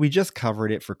 And we just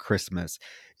covered it for Christmas.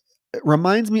 It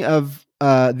reminds me of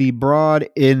the broad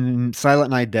in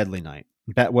Silent Night, Deadly Night.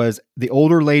 That was the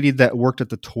older lady that worked at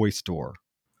the toy store.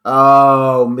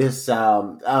 Oh, Miss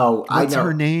What's I know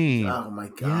her name? Oh my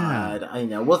god. Yeah. I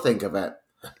know. We'll think of it.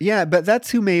 Yeah, but that's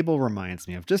who Mabel reminds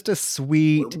me of. Just a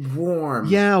sweet, warm.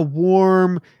 Yeah,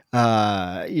 warm,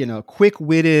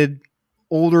 quick-witted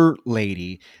older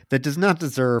lady that does not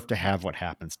deserve to have what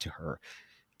happens to her.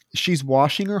 She's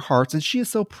washing her hearts, and she is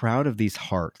so proud of these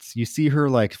hearts. You see her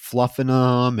like fluffing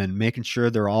them and making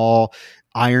sure they're all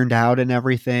ironed out and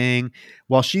everything.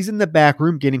 While she's in the back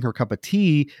room getting her cup of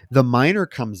tea, the miner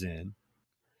comes in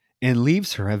and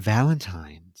leaves her a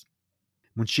Valentine's.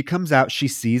 When she comes out, she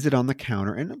sees it on the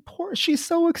counter, and she's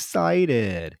so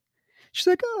excited. She's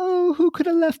like, "Oh, who could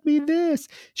have left me this?"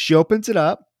 She opens it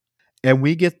up, and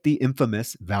we get the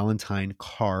infamous Valentine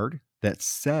card that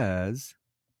says,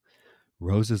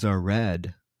 "Roses are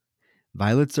red,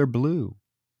 violets are blue.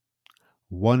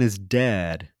 One is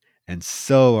dead, and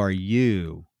so are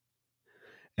you."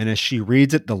 And as she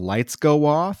reads it, the lights go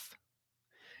off,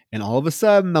 and all of a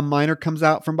sudden, the miner comes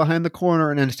out from behind the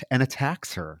corner and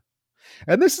attacks her.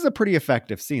 And this is a pretty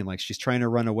effective scene. Like she's trying to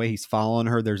run away. He's following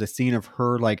her. There's a scene of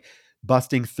her like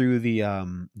busting through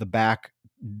the back,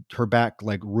 her back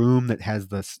like room that has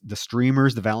the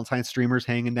streamers, the Valentine streamers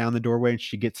hanging down the doorway. And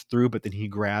she gets through, but then he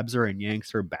grabs her and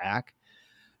yanks her back.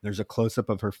 There's a close up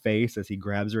of her face as he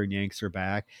grabs her and yanks her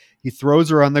back. He throws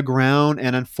her on the ground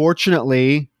and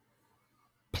unfortunately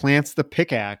plants the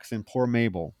pickaxe in poor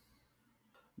Mabel.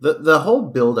 The whole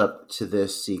build up to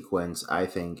this sequence, I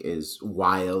think, is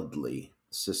wildly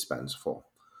suspenseful.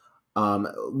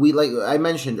 I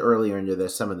mentioned earlier into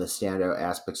this some of the standout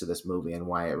aspects of this movie and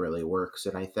why it really works,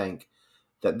 and I think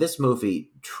that this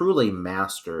movie truly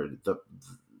mastered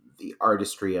the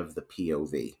artistry of the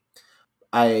POV.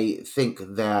 I think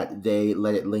that they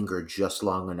let it linger just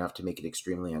long enough to make it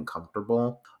extremely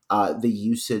uncomfortable. The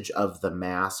usage of the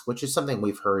mask, which is something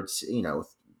we've heard,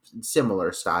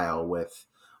 similar style with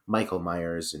Michael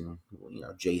Myers and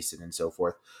Jason and so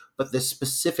forth, but this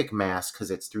specific mask,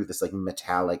 because it's through this like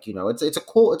metallic,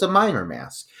 it's a minor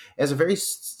mask. It has a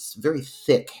very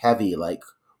thick, heavy like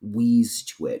wheeze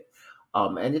to it,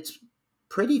 and it's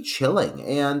pretty chilling.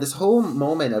 And this whole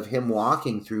moment of him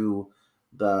walking through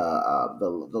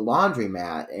the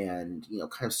laundromat and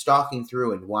kind of stalking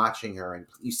through and watching her, and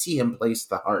you see him place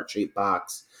the heart-shaped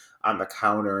box on the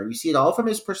counter, and you see it all from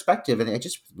his perspective, and I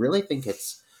just really think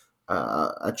it's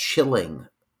a chilling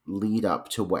lead up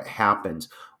to what happens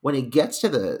when it gets to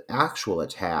the actual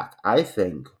attack. I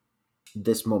think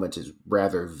this moment is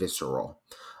rather visceral.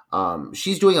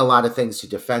 She's doing a lot of things to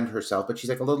defend herself, but she's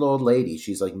like a little old lady.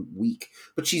 She's like weak,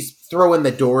 but she's throwing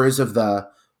the doors of the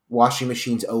washing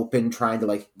machines open, trying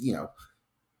to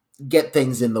get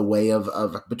things in the way of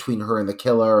between her and the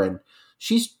killer. And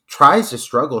she tries to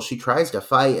struggle. She tries to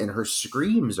fight, and her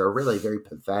screams are really very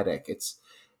pathetic. It's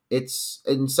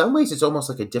in some ways, it's almost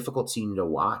like a difficult scene to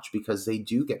watch because they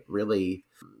do get really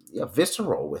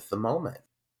visceral with the moment.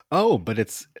 Oh, but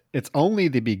it's only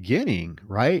the beginning,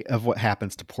 right, of what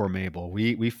happens to poor Mabel.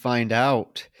 We find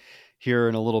out here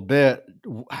in a little bit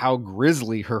how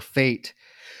grisly her fate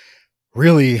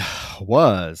really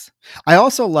was. I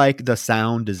also like the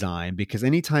sound design because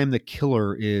anytime the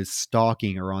killer is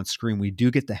stalking or on screen, we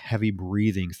do get the heavy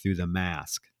breathing through the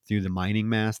mask, through the mining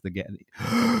mask.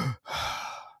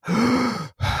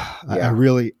 I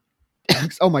really,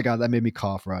 oh my God, that made me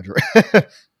cough, Roger.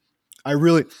 I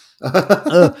really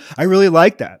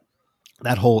like that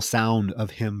whole sound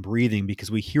of him breathing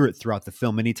because we hear it throughout the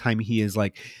film. Anytime he is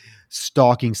like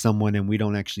stalking someone and we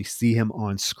don't actually see him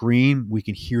on screen, we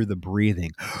can hear the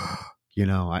breathing.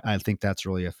 I think that's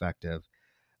really effective.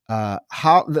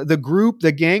 How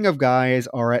the gang of guys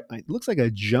are at, it looks like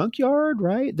a junkyard,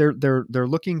 right? They're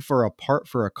looking for a part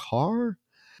for a car.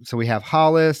 So we have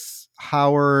Hollis,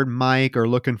 Howard, Mike are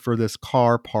looking for this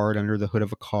car part under the hood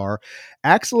of a car.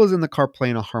 Axel is in the car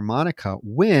playing a harmonica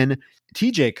when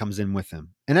TJ comes in with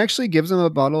him and actually gives him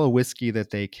a bottle of whiskey that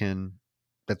they kind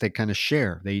of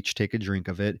share. They each take a drink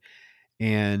of it.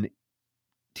 And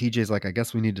TJ's like, I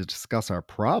guess we need to discuss our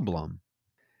problem.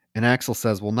 And Axel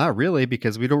says, well, not really,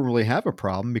 because we don't really have a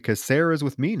problem because Sarah's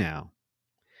with me now.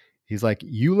 He's like,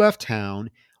 you left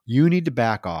town. You need to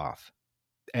back off.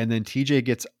 And then TJ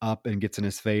gets up and gets in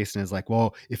his face and is like,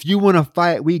 well, if you want to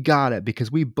fight, we got it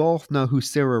because we both know who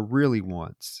Sarah really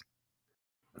wants.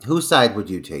 Whose side would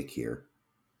you take here?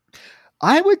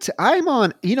 I'm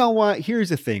on, you know what? Here's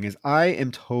the thing is I am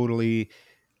totally,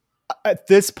 at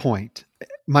this point,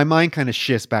 my mind kind of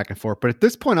shifts back and forth, but at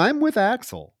this point I'm with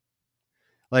Axel.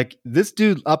 Like this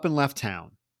dude up and left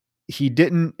town. He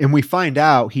didn't, and we find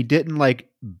out he didn't like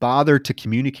bother to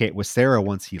communicate with Sarah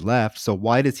once he left. So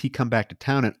why does he come back to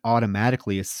town and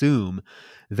automatically assume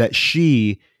that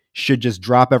she should just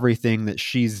drop everything that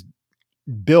she's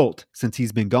built since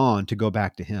he's been gone to go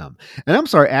back to him? And I'm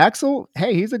sorry, Axel,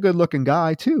 hey, he's a good looking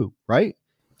guy too, right?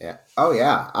 Yeah. Oh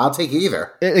yeah. I'll take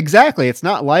either. Exactly. It's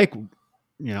not like,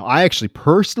 I actually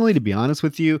personally, to be honest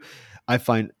with you, I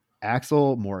find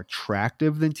Axel more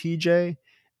attractive than TJ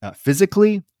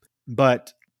physically,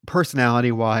 but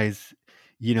personality wise,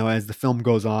 as the film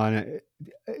goes on,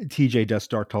 TJ does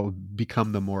start to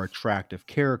become the more attractive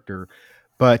character.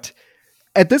 But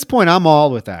at this point, I'm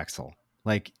all with Axel.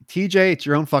 Like, TJ, it's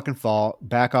your own fucking fault.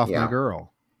 Back off my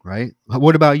girl, right?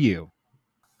 What about you?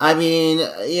 I mean,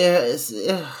 but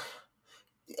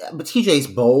TJ's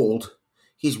bold.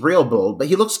 He's real bold, but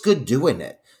he looks good doing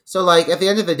it. So, like, at the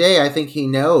end of the day, I think he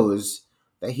knows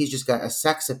that he's just got a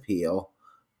sex appeal,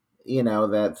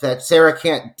 that Sarah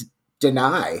can't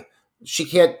deny. She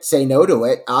can't say no to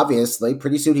it, obviously.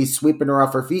 Pretty soon he's sweeping her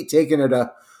off her feet, taking her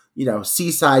to,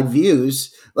 seaside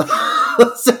views.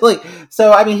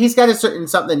 So, I mean, he's got a certain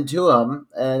something to him,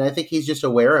 and I think he's just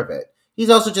aware of it.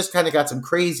 He's also just kind of got some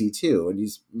crazy, too, and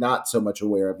he's not so much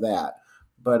aware of that.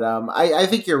 But I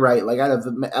think you're right. Like, out of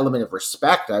the element of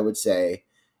respect, I would say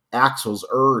Axel's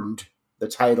earned the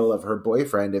title of her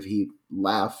boyfriend if he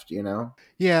left,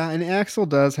 Yeah, and Axel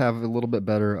does have a little bit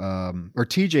better, or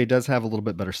TJ does have a little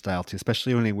bit better style too,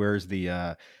 especially when he wears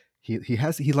the,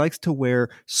 he likes to wear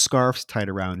scarves tied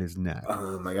around his neck.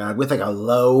 Oh my God, with like a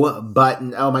low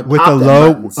button. Oh my, with a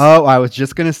low. Buttons. Oh, I was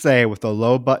just gonna say with a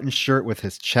low button shirt with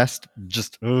his chest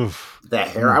just. Oof. That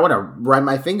hair, I want to run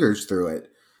my fingers through it.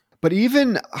 But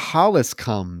even Hollis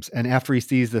comes, and after he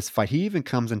sees this fight, he even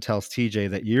comes and tells TJ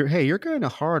that you're kind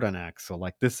of hard on Axel.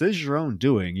 Like, this is your own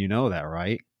doing. You know that,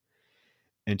 right?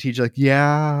 And TJ like,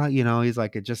 yeah, he's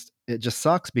like, it just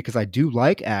sucks because I do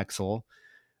like Axel.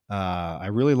 I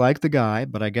really like the guy,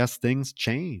 but I guess things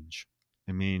change.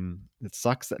 I mean, it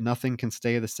sucks that nothing can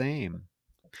stay the same.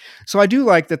 So I do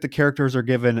like that the characters are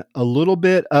given a little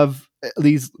bit of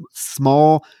these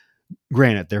small,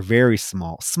 granted, they're very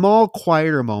small,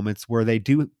 quieter moments where they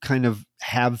do kind of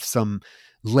have some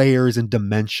layers and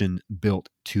dimension built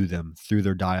to them through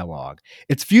their dialogue.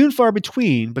 It's few and far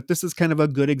between, but this is kind of a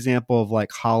good example of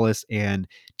like Hollis and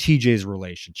TJ's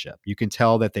relationship. You can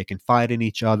tell that they can fight in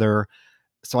each other.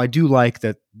 So I do like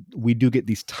that we do get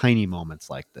these tiny moments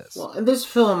like this. Well, and this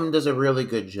film does a really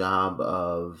good job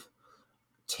of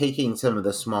taking some of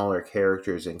the smaller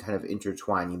characters and kind of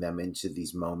intertwining them into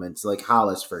these moments. Like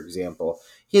Hollis, for example,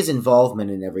 his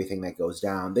involvement in everything that goes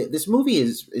down. This movie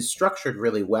is structured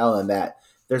really well in that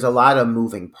there's a lot of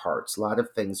moving parts, a lot of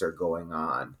things are going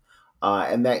on.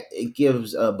 And that it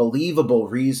gives a believable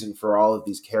reason for all of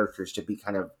these characters to be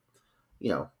kind of,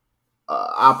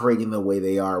 operating the way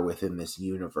they are within this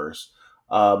universe.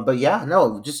 But yeah,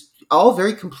 no, just all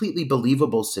very completely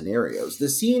believable scenarios. The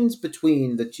scenes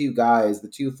between the two guys, the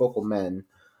two focal men,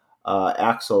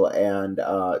 Axel and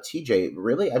TJ,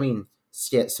 really, I mean,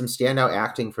 some standout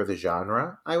acting for the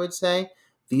genre, I would say.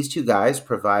 These two guys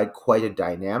provide quite a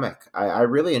dynamic. I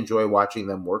really enjoy watching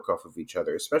them work off of each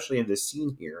other, especially in this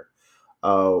scene here,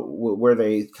 where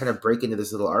they kind of break into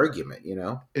this little argument,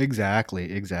 Exactly.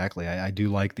 I do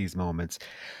like these moments.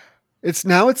 It's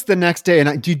the next day,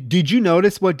 and did you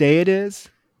notice what day it is?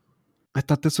 I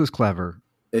thought this was clever.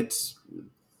 It's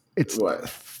what?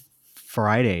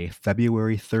 Friday,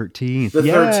 February 13th. The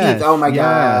 13th. Oh my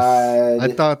God. I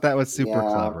thought that was super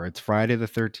clever. It's Friday the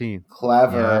 13th.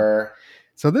 Clever. Yeah.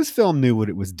 So this film knew what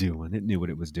it was doing. It knew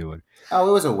what it was doing. Oh,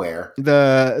 it was aware.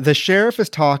 The sheriff is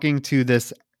talking to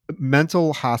this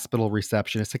mental hospital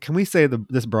receptionist. Can we say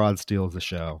this broad steals the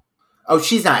show? Oh,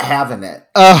 she's not having it.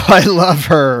 Oh, I love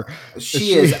her.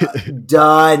 She is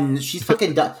done. She's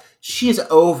fucking done. She is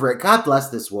over it. God bless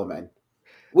this woman.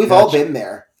 We've all been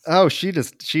there. Oh,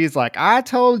 she's like, I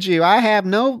told you, I have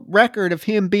no record of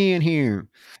him being here.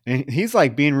 And he's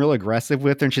like being real aggressive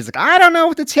with her. And she's like, I don't know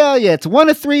what to tell you. It's one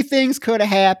of three things could have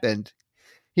happened.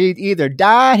 He either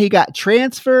died, he got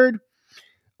transferred,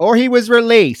 or he was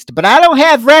released. But I don't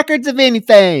have records of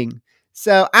anything.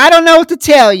 So I don't know what to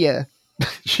tell you.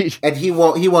 And he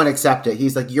won't accept it.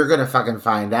 He's like, you're gonna fucking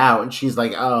find out. And she's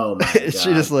like, oh my God.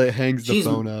 She just like hangs the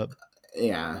phone up.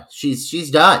 Yeah, she's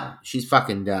done. She's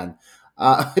fucking done.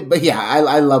 But yeah,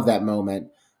 I love that moment.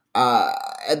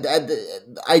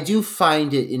 I do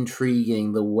find it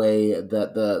intriguing the way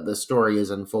that the story is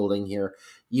unfolding here.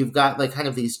 You've got like kind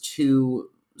of these two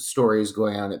stories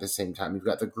going on at the same time. You've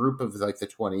got the group of like the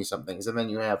 20 somethings, and then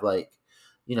you have like,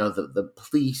 the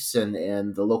police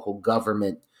and the local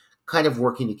government kind of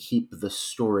working to keep the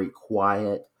story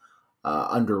quiet,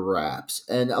 under wraps.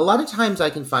 And a lot of times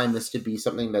I can find this to be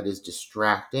something that is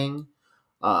distracting,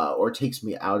 or takes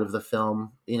me out of the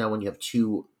film, when you have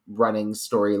two running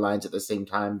storylines at the same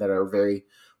time that are very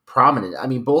prominent. I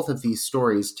mean, both of these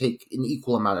stories take an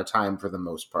equal amount of time for the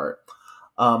most part.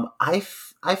 I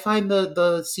find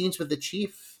the scenes with the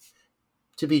chief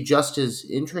to be just as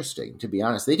interesting, to be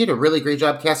honest. They did a really great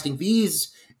job casting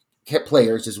these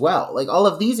players as well. Like, all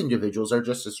of these individuals are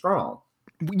just as strong.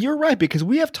 You're right, because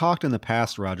we have talked in the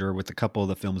past, Roger, with a couple of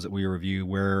the films that we review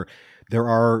where there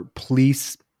are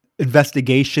police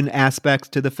investigation aspects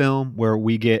to the film where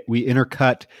we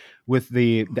intercut with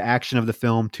the action of the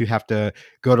film to have to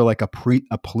go to like a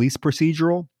police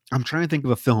procedural. I'm trying to think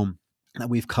of a film that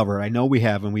we've covered. I know we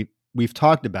have, and we've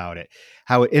talked about it,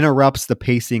 how it interrupts the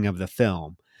pacing of the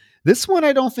film. This one,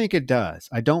 I don't think it does.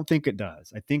 I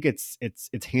think it's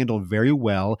handled very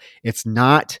well. It's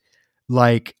not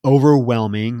like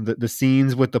overwhelming. The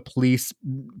scenes with the police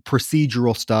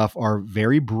procedural stuff are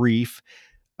very brief,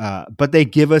 but they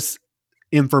give us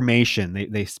information.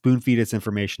 They spoon feed us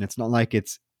information. It's not like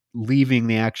it's leaving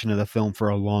the action of the film for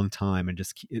a long time, and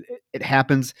just it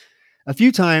happens a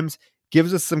few times,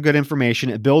 gives us some good information.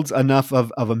 It builds enough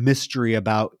of a mystery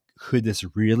about, could this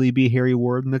really be Harry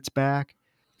Warden that's back?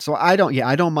 So I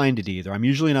don't mind it either. I'm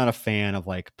usually not a fan of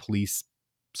like police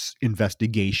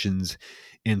investigations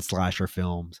in slasher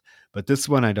films, but this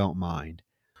one I don't mind.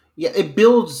 Yeah, it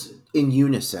builds in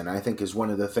unison, I think, is one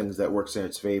of the things that works in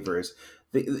its favor. Is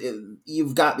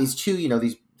you've got these two,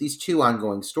 these two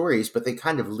ongoing stories, but they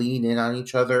kind of lean in on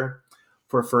each other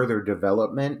for further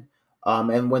development.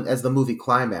 And as the movie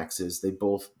climaxes, they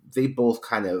both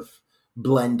kind of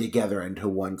blend together into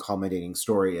one culminating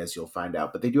story, as you'll find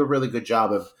out. But they do a really good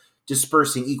job of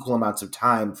dispersing equal amounts of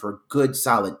time for a good,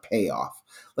 solid payoff.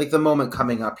 Like the moment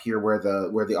coming up here where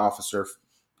the officer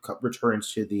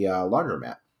returns to the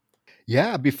laundromat.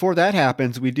 Yeah, before that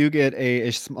happens, we do get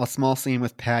a small scene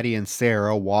with Patty and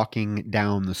Sarah walking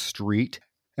down the street.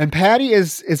 And Patty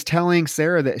is telling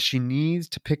Sarah that she needs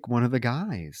to pick one of the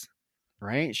guys,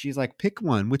 right? She's like, pick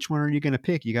one. Which one are you going to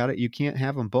pick? You can't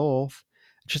have them both.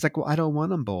 She's like, well, I don't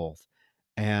want them both.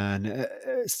 And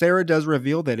Sarah does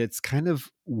reveal that it's kind of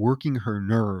working her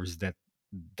nerves that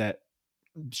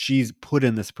she's put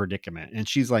in this predicament. And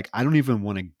she's like, I don't even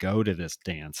want to go to this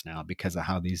dance now because of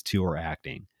how these two are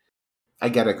acting. I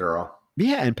get it, girl.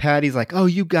 Yeah, and Patty's like, oh,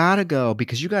 you gotta go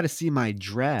because you gotta see my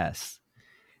dress.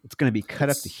 It's gonna be cut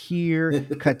up to here,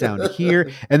 cut down to here.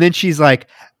 And then she's like,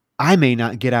 I may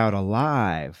not get out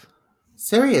alive.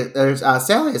 Sally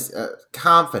is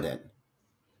confident.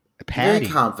 Patty.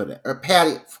 Very confident. Or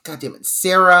Patty, God damn it.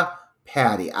 Sarah,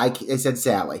 Patty. I said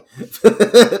Sally.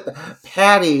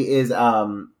 Patty is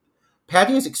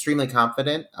extremely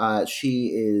confident. She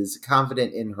is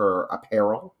confident in her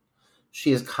apparel.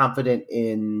 She is confident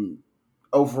in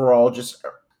overall just...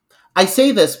 I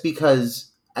say this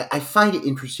because I find it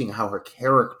interesting how her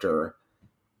character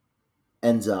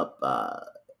ends up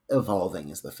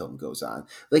evolving as the film goes on.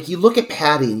 Like, you look at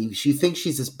Patty and you think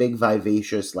she's this big,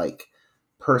 vivacious, like,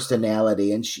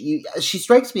 personality, and she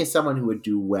strikes me as someone who would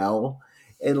do well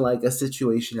in, like, a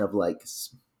situation of, like,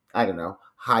 I don't know,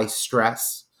 high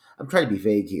stress. I'm trying to be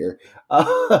vague here.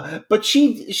 But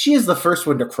she is the first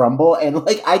one to crumble, and,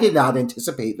 like, I did not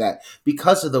anticipate that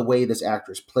because of the way this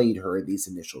actress played her in these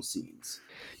initial scenes.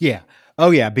 Yeah. Oh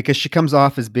yeah, because she comes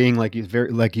off as being like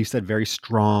you said, very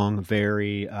strong,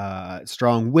 very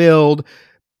strong-willed,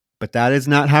 but that is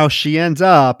not how she ends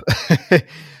up.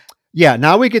 Yeah,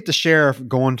 now we get the sheriff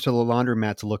going to the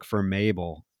laundromat to look for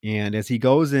Mabel. And as he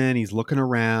goes in, he's looking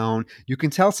around. You can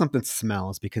tell something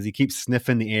smells because he keeps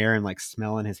sniffing the air and like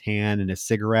smelling his hand and his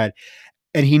cigarette.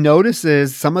 And he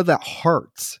notices some of the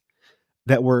hearts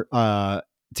that were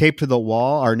taped to the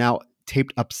wall are now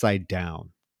taped upside down.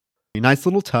 A nice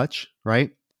little touch,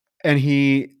 right? And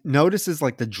he notices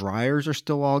like the dryers are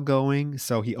still all going.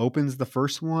 So he opens the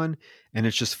first one and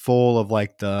it's just full of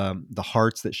like the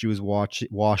hearts that she was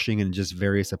washing and just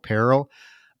various apparel.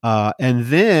 And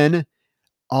then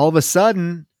all of a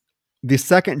sudden, the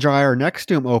second dryer next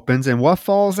to him opens, and what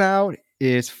falls out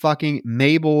is fucking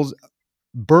Mabel's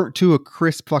burnt to a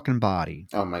crisp fucking body.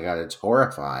 Oh my God, it's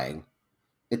horrifying.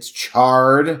 It's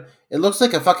charred. It looks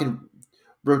like a fucking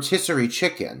rotisserie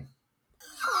chicken.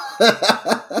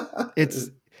 It's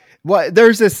well,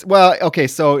 there's this. Well, okay,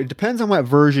 so it depends on what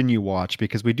version you watch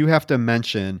because we do have to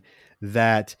mention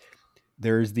that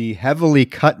there's the heavily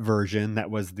cut version that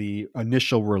was the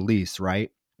initial release, right?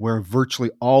 Where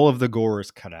virtually all of the gore is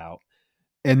cut out.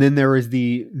 And then there is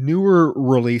the newer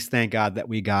release, thank God, that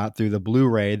we got through the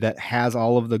Blu-ray that has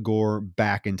all of the gore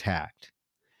back intact.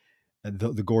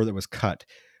 The gore that was cut.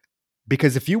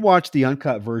 Because if you watch the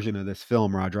uncut version of this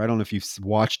film, Roger, I don't know if you've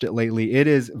watched it lately, it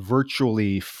is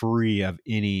virtually free of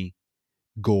any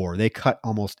gore. They cut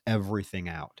almost everything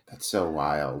out. That's so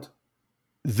wild.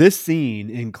 This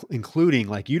scene, including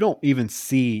like you don't even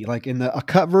see like in a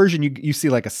cut version, you see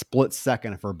like a split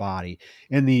second of her body.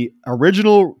 In the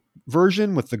original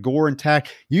version with the gore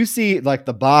intact, you see like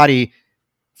the body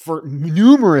for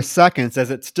numerous seconds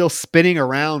as it's still spinning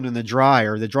around in the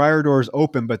dryer. The dryer door is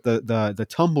open, but the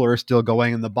tumbler is still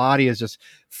going, and the body is just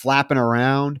flapping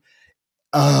around.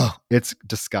 Oh, it's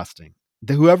disgusting.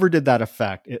 Whoever did that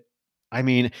effect,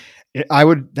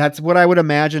 that's what I would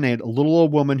imagine a little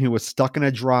old woman who was stuck in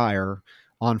a dryer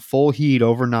on full heat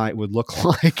overnight would look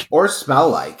like. Or smell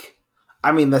like.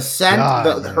 I mean, the scent,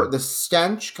 the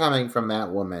stench coming from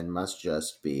that woman must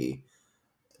just be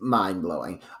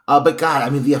mind-blowing. But God, I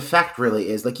mean, the effect really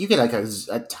is, like, you get like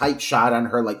a tight shot on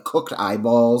her, like, cooked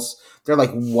eyeballs. They're,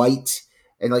 like, white,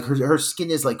 and, like, her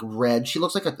skin is, like, red. She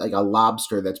looks like a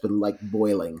lobster that's been, like,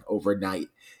 boiling overnight.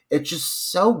 It's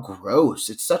just so gross.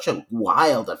 It's such a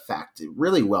wild effect.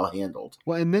 Really well handled.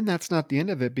 Well, and then that's not the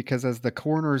end of it, because as the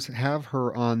coroners have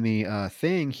her on the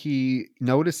thing, he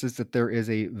notices that there is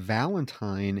a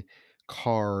Valentine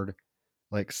card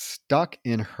like stuck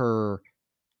in her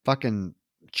fucking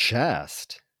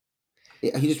chest.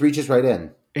 Yeah, he just reaches right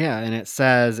in. Yeah, and it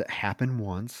says, it happened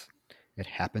once, it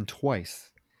happened twice.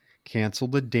 Cancel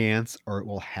the dance or it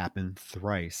will happen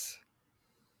thrice.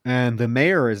 And the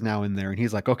mayor is now in there, and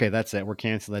he's like, okay, that's it. We're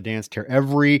canceling the dance. Tear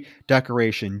every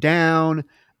decoration down.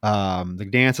 The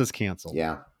dance is canceled.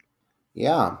 Yeah.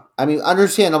 Yeah. I mean,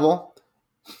 understandable.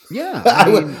 Yeah.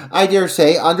 I dare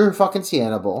say,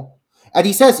 under-fucking-standable. And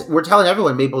he says, we're telling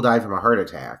everyone Mabel died from a heart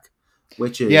attack,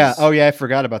 which Yeah. is... Oh, yeah. I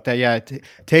forgot about that. Yeah.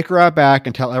 Take her out back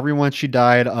and tell everyone she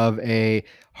died of a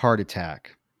heart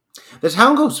attack. The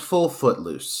town goes full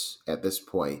footloose at this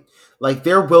point. Like,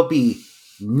 there will be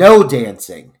no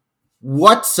dancing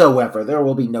whatsoever. There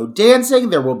will be no dancing.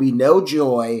 There will be no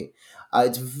joy.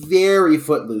 It's very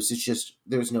footloose. It's just,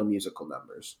 there's no musical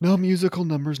numbers. No musical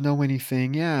numbers, no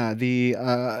anything. Yeah. The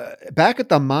back at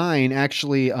the mine,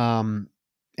 actually,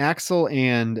 Axel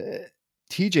and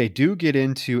TJ do get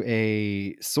into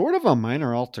a sort of a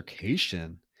minor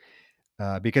altercation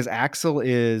because Axel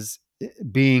is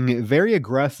being very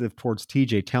aggressive towards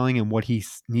TJ, telling him what he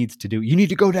needs to do. You need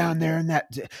to go down there and that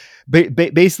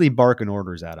basically barking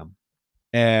orders at him.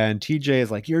 And TJ is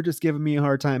like, you're just giving me a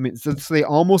hard time. So they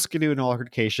almost get into an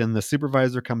altercation. The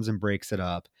supervisor comes and breaks it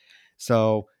up.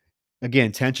 So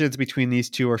again, tensions between these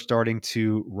two are starting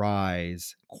to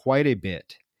rise quite a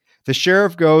bit. The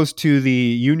sheriff goes to the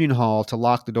union hall to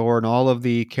lock the door, and all of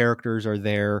the characters are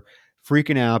there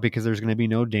freaking out because there's going to be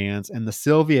no dance. And the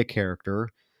Sylvia character,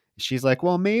 she's like,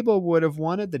 well, Mabel would have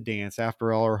wanted the dance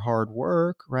after all her hard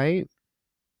work, right?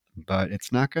 But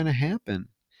it's not going to happen.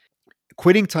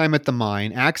 Quitting time at the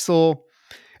mine, Axel,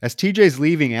 as TJ's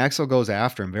leaving, Axel goes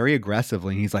after him very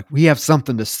aggressively. And he's like, we have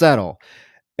something to settle.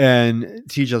 And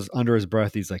TJ's under his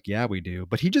breath. He's like, yeah, we do.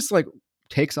 But he just like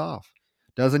takes off,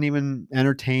 doesn't even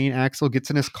entertain Axel, gets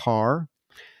in his car,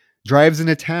 drives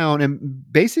into town. And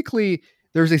basically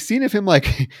there's a scene of him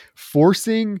like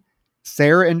forcing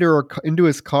Sarah into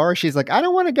his car. She's like, I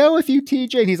don't want to go with you,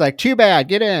 TJ. And he's like, too bad,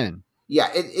 get in. Yeah,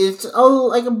 it's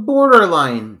like a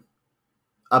borderline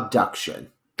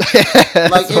abduction.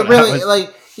 Like, it really,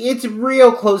 like, it's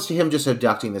real close to him just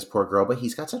abducting this poor girl, but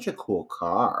he's got such a cool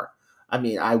car. I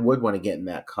mean, I would want to get in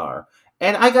that car.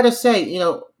 And I gotta say,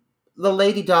 the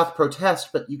lady doth protest,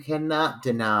 but you cannot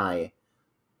deny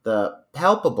the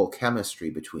palpable chemistry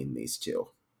between these two.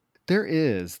 There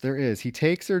is. He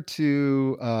takes her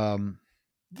to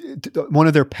one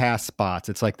of their past spots.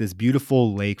 It's like this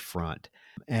beautiful lakefront.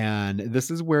 And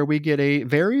this is where we get a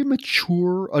very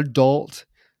mature adult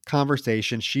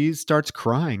conversation. She starts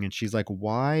crying and she's like,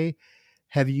 why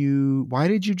did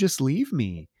you just leave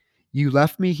me? You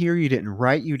left me here. You didn't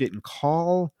write. You didn't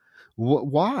call.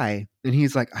 Why? And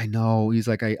he's like, I know. He's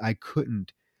like, I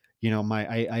couldn't,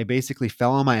 I basically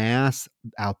fell on my ass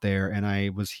out there and I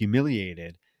was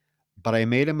humiliated, but I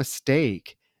made a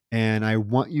mistake and I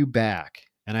want you back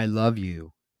and I love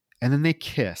you. And then they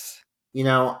kiss.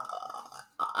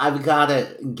 I've got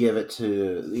to give it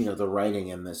to, the writing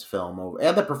in this film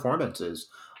and the performances.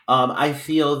 I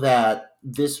feel that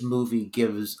this movie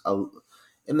gives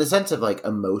in the sense of like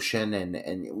emotion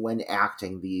and when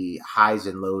acting, the highs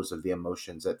and lows of the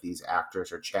emotions that these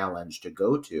actors are challenged to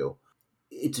go to.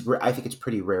 I think it's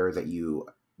pretty rare that you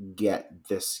get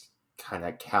this kind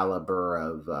of caliber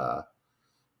of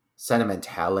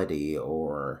sentimentality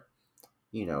or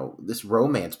this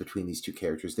romance between these two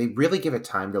characters. They really give it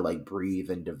time to like breathe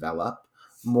and develop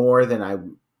more than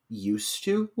I'm used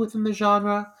to within the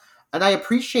genre. And I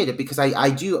appreciate it because I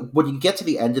do, when you get to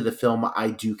the end of the film, I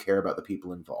do care about the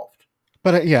people involved.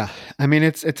 But yeah, I mean,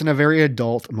 it's in a very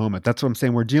adult moment. That's what I'm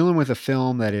saying. We're dealing with a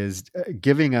film that is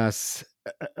giving us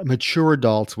mature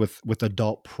adults with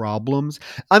adult problems.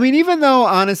 I mean, even though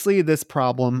honestly, this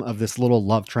problem of this little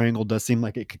love triangle does seem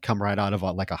like it could come right out of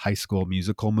like a high school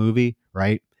musical movie,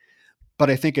 right? But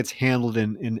I think it's handled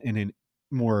in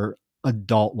a more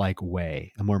adult-like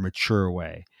way, a more mature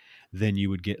way than you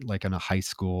would get like on a high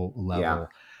school level.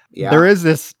 Yeah. There is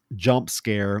this jump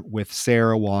scare with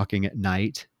Sarah walking at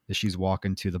night as she's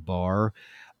walking to the bar,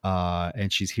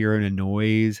 and she's hearing a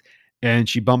noise. And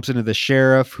she bumps into the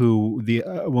sheriff who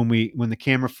when the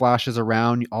camera flashes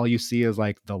around, all you see is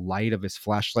like the light of his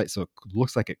flashlight. So it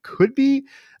looks like it could be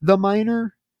the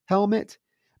miner helmet,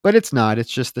 but it's not.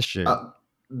 It's just the sheriff.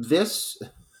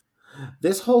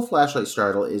 This whole flashlight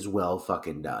startle is well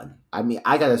fucking done. I mean,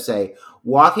 I gotta say,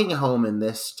 walking home in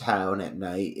this town at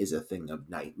night is a thing of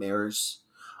nightmares.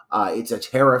 It's a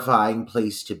terrifying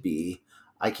place to be.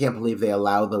 I can't believe they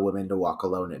allow the women to walk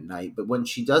alone at night. But when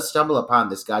she does stumble upon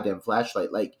this goddamn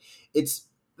flashlight, like,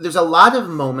 there's a lot of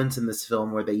moments in this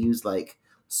film where they use like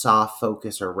soft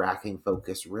focus or racking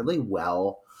focus really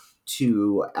well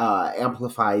to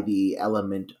amplify the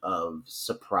element of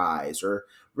surprise or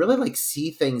really like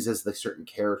see things as the certain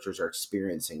characters are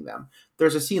experiencing them.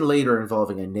 There's a scene later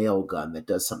involving a nail gun that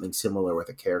does something similar with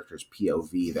a character's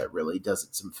POV that really does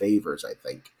it some favors, I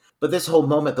think. But this whole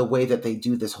moment, the way that they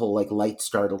do this whole like light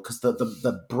startle, because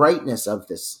the brightness of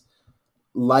this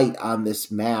light on this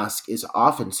mask is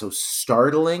often so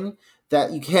startling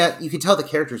that you can tell the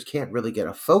characters can't really get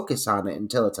a focus on it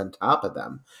until it's on top of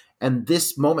them. And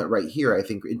this moment right here, I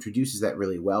think, introduces that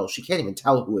really well. She can't even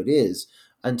tell who it is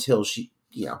until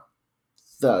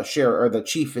the sheriff or the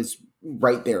chief is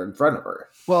right there in front of her.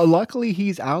 Well, luckily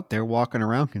he's out there walking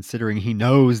around, considering he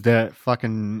knows that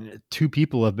fucking 2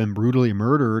 people have been brutally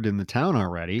murdered in the town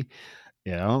already.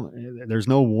 There's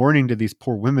no warning to these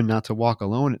poor women not to walk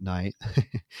alone at night.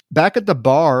 Back at the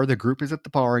bar, the group is at the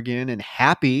bar again, and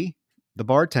Happy, the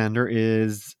bartender,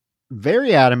 is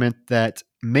very adamant that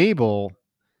Mabel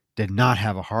did not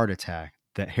have a heart attack,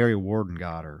 that Harry Warden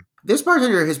got her. This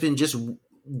bartender has been just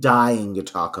dying to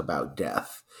talk about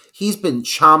death. He's been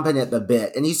chomping at the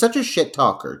bit, and he's such a shit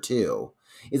talker too.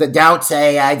 He's like, "Don't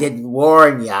say I didn't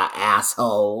warn ya,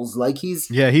 assholes!" Like he's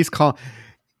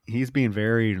being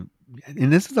very.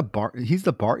 And this is a bar. He's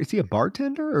the bar. Is he a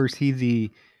bartender or is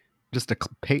he just a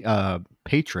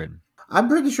patron? I'm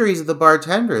pretty sure he's the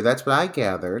bartender. That's what I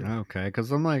gathered. Okay,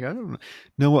 because I'm like, I don't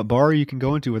know what bar you can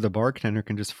go into where the bartender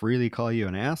can just freely call you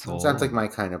an asshole. It sounds like my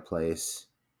kind of place.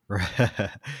 But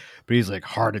he's like,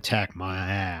 heart attack my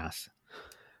ass.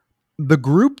 The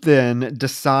group then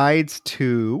decides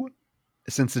to,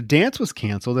 since the dance was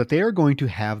canceled, that they are going to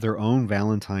have their own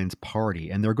Valentine's party,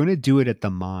 and they're going to do it at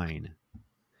the mine.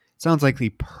 Sounds like the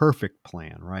perfect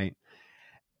plan, right?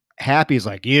 Happy's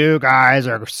like, you guys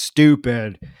are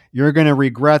stupid. You're going to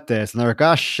regret this. And they're like,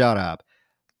 oh, shut up.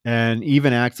 And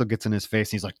even Axel gets in his face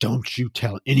and he's like, don't you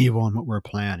tell anyone what we're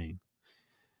planning.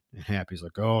 And Happy's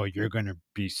like, oh, you're going to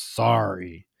be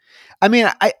sorry. I mean,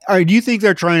 do you think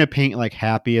they're trying to paint like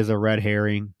Happy as a red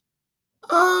herring?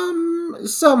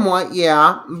 Somewhat,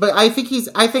 yeah. But I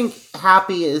think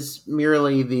Happy is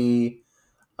merely the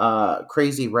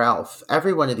Crazy Ralph.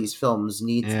 Every one of these films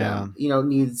needs them.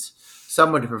 Needs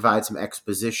someone to provide some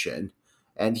exposition.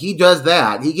 And he does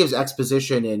that. He gives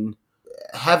exposition in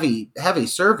heavy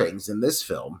servings in this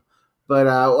film. But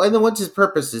and then once his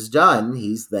purpose is done,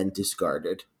 he's then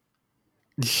discarded.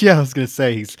 Yeah, I was gonna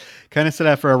say he's kind of set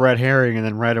up for a red herring, and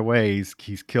then right away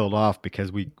he's killed off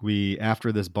because we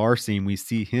after this bar scene we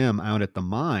see him out at the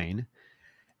mine,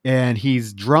 and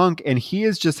he's drunk and he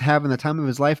is just having the time of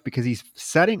his life because he's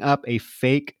setting up a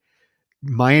fake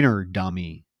miner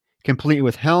dummy, complete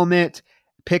with helmet,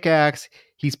 pickaxe.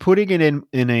 He's putting it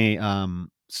in a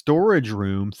storage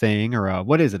room thing, or a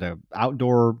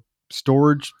outdoor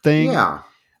storage thing. Yeah.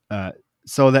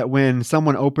 So that when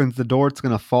someone opens the door, it's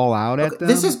going to fall out at them.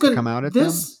 Come out at them.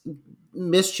 This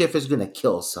mischief is going to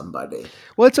kill somebody.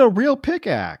 Well, it's a real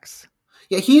pickaxe.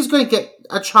 Yeah, he's going to get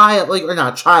a child, or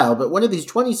not a child, but one of these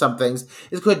 20-somethings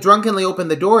is going to drunkenly open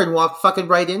the door and walk fucking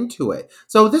right into it.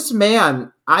 So this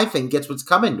man, I think, gets what's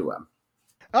coming to him.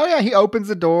 Oh yeah, he opens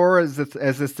the door as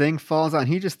this thing falls on.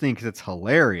 He just thinks it's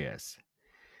hilarious,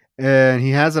 and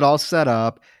he has it all set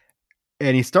up.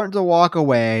 And he's starting to walk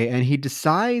away, and he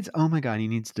decides, oh my God, he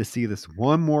needs to see this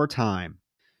one more time.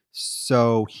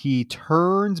 So he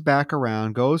turns back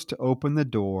around, goes to open the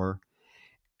door,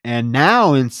 and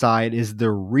now inside is the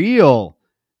real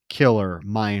killer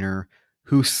miner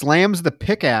who slams the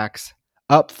pickaxe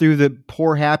up through the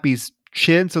poor Happy's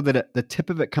chin so that the tip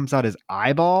of it comes out his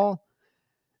eyeball.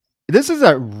 This is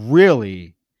a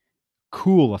really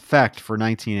cool effect for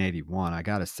 1981, I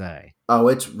gotta say. Oh,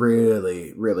 it's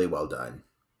really, really well done.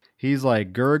 He's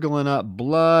like gurgling up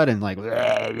blood and like,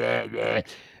 bleh, bleh, bleh.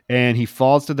 And he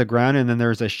falls to the ground. And then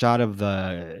there's a shot of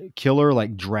the killer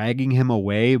like dragging him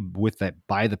away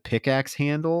by the pickaxe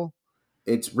handle.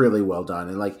 It's really well done.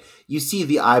 And like you see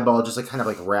the eyeball just like kind of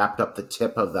like wrapped up the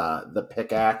tip of the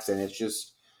pickaxe, and it's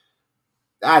just,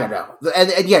 I don't know.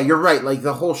 And yeah, you're right. Like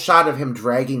the whole shot of him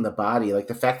dragging the body, like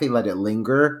the fact they let it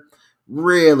linger,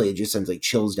 really just sends like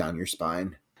chills down your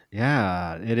spine.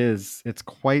 Yeah, it is. It's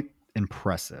quite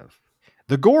impressive.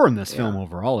 The gore in this film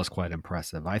overall is quite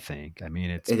impressive, I think. I mean,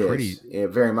 it's pretty. Yeah,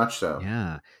 very much so.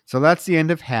 Yeah. So that's the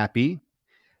end of Happy.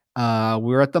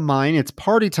 We're at the mine. It's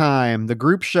party time. The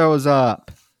group shows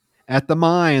up at the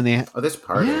mine. This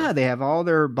party. Yeah, they have all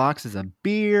their boxes of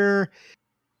beer.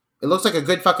 It looks like a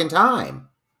good fucking time.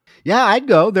 Yeah, I'd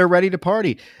go. They're ready to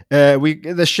party.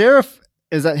 The sheriff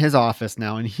is at his office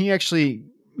now, and he actually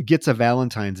gets a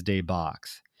Valentine's Day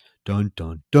box. Dun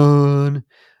dun dun.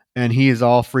 And he is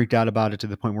all freaked out about it to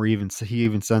the point where he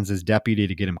even sends his deputy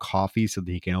to get him coffee so that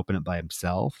he can open it by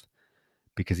himself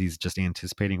because he's just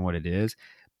anticipating what it is.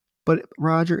 But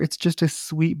Roger, it's just a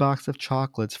sweet box of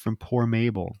chocolates from poor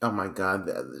Mabel. Oh my God.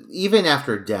 Even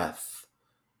after death,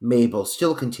 Mabel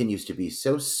still continues to be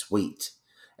so sweet.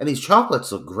 And these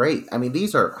chocolates look great. I mean,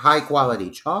 these are high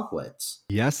quality chocolates.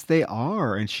 Yes, they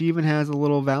are. And she even has a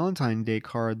little Valentine's Day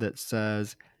card that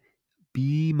says,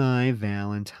 Be my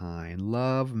Valentine.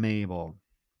 Love, Mabel.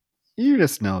 You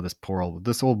just know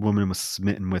this old woman was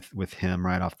smitten with him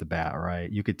right off the bat,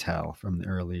 right? You could tell from the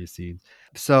early scenes.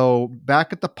 So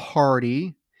back at the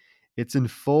party, it's in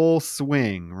full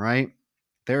swing, right?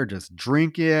 They're just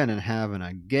drinking and having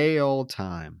a gay old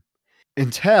time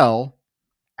until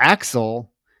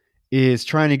Axel is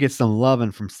trying to get some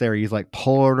loving from Sarah. He's like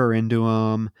pulling her into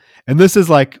him. And this is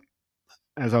like,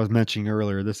 as I was mentioning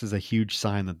earlier, this is a huge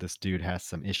sign that this dude has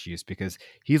some issues because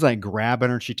he's like grabbing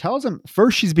her. And she tells him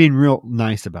first she's being real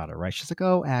nice about it, right? She's like,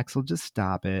 "Oh, Axel, just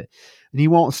stop it." And he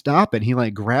won't stop it. He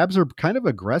like grabs her kind of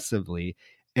aggressively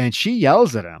and she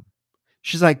yells at him.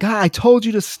 She's like, "God, I told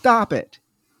you to stop it."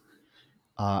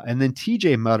 And then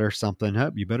TJ mutters something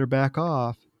up. "You better back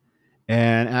off."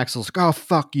 And Axel's like, "Oh,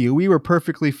 fuck you. We were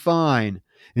perfectly fine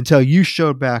until you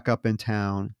showed back up in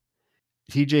town."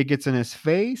 TJ gets in his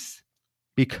face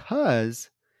because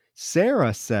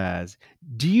Sarah says,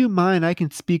 "Do you mind? I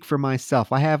can speak for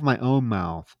myself. I have my own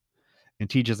mouth." And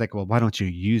TJ's like, "Well, why don't you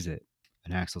use it?"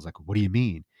 And Axel's like, "What do you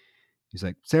mean?" He's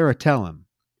like, "Sarah, tell him."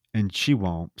 And she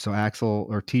won't. So Axel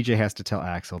or TJ has to tell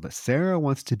Axel that Sarah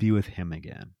wants to be with him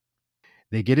again.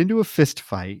 They get into a fist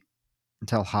fight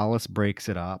until Hollis breaks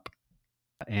it up.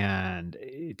 And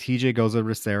TJ goes over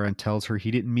to Sarah and tells her he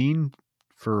didn't mean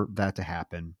for that to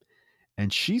happen.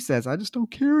 And she says, "I just don't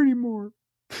care anymore.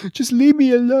 Just leave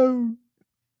me alone."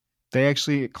 They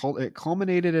actually, it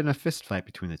culminated in a fist fight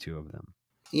between the two of them.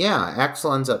 Yeah,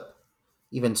 Axel ends up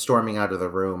even storming out of the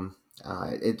room.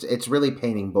 It's really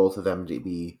painting both of them to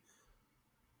be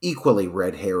equally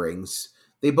red herrings.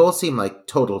 They both seem like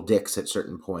total dicks at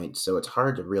certain points, so it's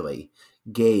hard to really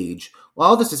gauge.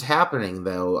 While this is happening,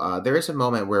 though, there is a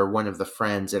moment where one of the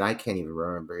friends, and I can't even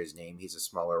remember his name, he's a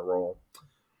smaller role,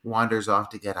 wanders off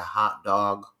to get a hot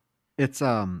dog. It's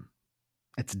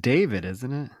David,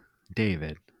 isn't it?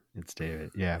 David. It's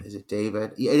David. Yeah. Is it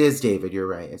David? Yeah, it is David. You're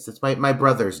right. It's my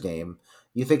brother's name.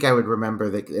 You think I would remember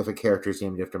that if a character's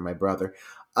named after my brother?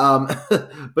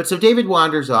 But so David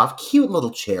wanders off. Cute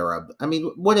little cherub. I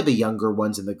mean, one of the younger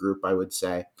ones in the group, I would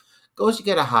say. Goes to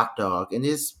get a hot dog and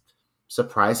is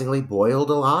surprisingly boiled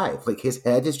alive. Like his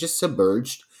head is just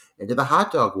submerged into the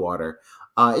hot dog water.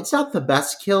 It's not the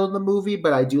best kill in the movie,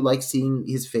 but I do like seeing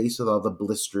his face with all the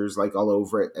blisters like all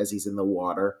over it as he's in the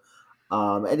water.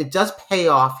 And it does pay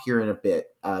off here in a bit.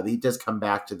 He does come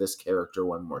back to this character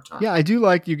one more time. Yeah, I do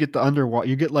like you get the underwater.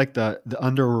 You get like the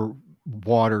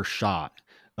underwater shot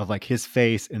of like his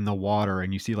face in the water,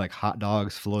 and you see like hot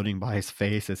dogs floating by his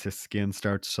face as his skin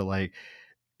starts to like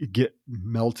get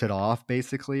melted off,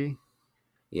 basically.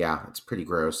 Yeah, it's pretty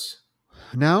gross.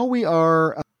 Now we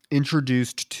are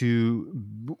introduced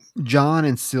to John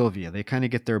and Sylvia. They kind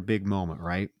of get their big moment,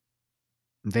 right?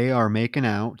 They are making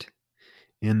out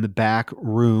in the back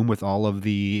room with all of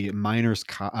the miners'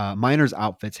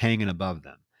 outfits hanging above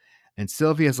them. And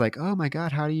Sylvia's like, "Oh my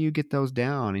God, how do you get those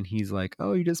down?" And he's like,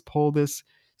 "Oh, you just pull this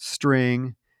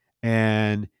string."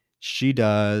 And she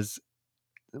does.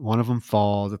 One of them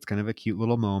falls. It's kind of a cute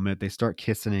little moment. They start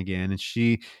kissing again. And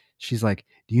she's like,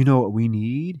 "Do you know what we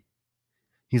need?"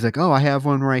 He's like, "Oh, I have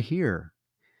one right here."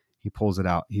 He pulls it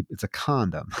out. It's a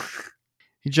condom.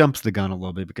 He jumps the gun a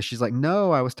little bit because she's like,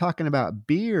 "No, I was talking about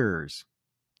beers."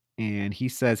 And he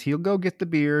says he'll go get the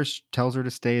beers, tells her to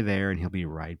stay there, and he'll be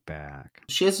right back.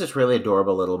 She has this really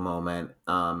adorable little moment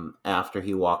after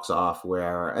he walks off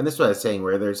where, and this is what I was saying,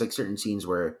 where there's like certain scenes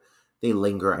where they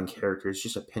linger on characters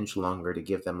just a pinch longer to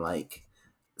give them like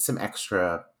some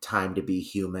extra time to be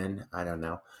human. I don't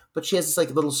know. But she has this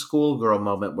like little schoolgirl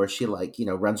moment where she like,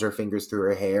 runs her fingers through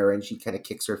her hair and she kind of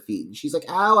kicks her feet and she's like,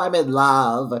 "Oh, I'm in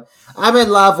love. I'm in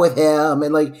love with him."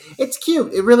 And like, it's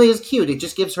cute. It really is cute. It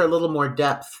just gives her a little more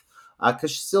depth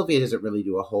because Sylvia doesn't really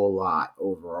do a whole lot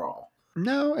overall.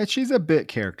 No, and she's a bit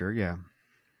character, yeah.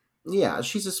 Yeah,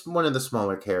 she's just one of the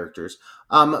smaller characters.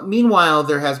 Meanwhile,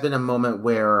 there has been a moment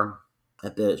where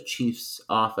at the chief's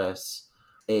office,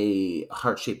 a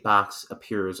heart-shaped box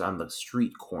appears on the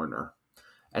street corner,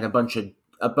 and a bunch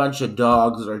of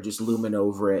dogs are just looming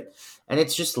over it, and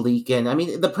it's just leaking. I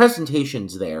mean, the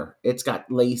presentation's there. It's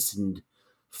got lace and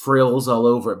frills all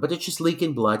over it, but it's just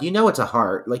leaking blood. You know it's a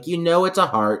heart. Like, it's a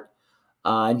heart.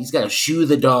 And he's got to shoo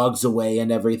the dogs away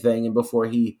and everything. And before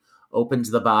he opens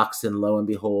the box, and lo and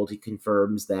behold, he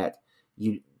confirms that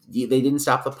they didn't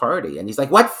stop the party. And he's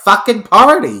like, "What fucking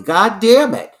party? God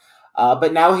damn it."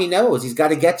 But now he knows he's got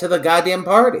to get to the goddamn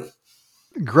party.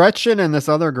 Gretchen and this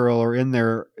other girl are in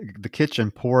the kitchen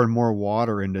pouring more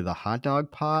water into the hot dog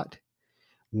pot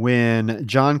when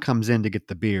John comes in to get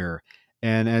the beer.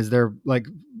 And as they're like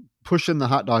pushing the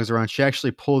hot dogs around, she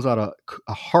actually pulls out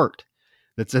a heart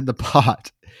that's in the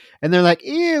pot. And they're like,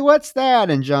 ew, what's that?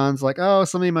 And John's like, oh,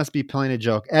 somebody must be playing a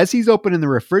joke. As he's opening the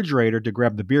refrigerator to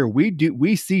grab the beer,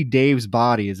 we see Dave's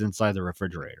body is inside the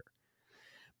refrigerator.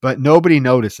 But nobody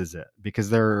notices it because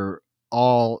they're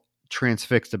all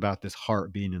transfixed about this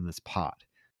heart being in this pot.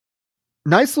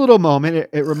 Nice little moment.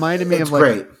 It reminded me of like,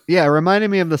 great. Yeah, it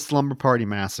reminded me of the Slumber Party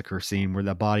Massacre scene where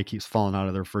the body keeps falling out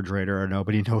of the refrigerator and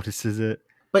nobody notices it.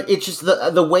 But it's just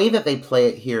the way that they play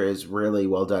it here is really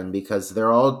well done because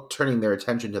they're all turning their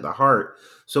attention to the heart.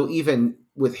 So even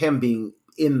with him being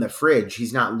in the fridge,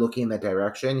 he's not looking in that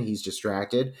direction. He's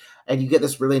distracted. And you get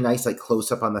this really nice like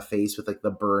close up on the face with like the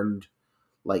burned,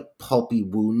 like pulpy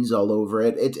wounds all over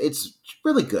it. It's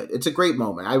really good. It's a great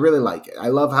moment. I really like it. I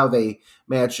love how they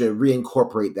managed to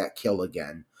reincorporate that kill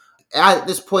again. At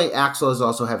this point, Axel is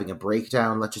also having a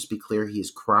breakdown. Let's just be clear, he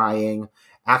is crying.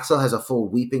 Axel has a full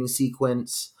weeping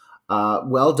sequence.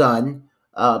 Well done,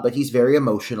 but he's very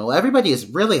emotional. Everybody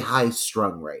is really high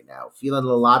strung right now, feeling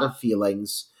a lot of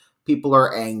feelings. People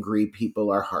are angry.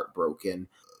 People are heartbroken.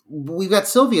 We've got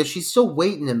Sylvia. She's still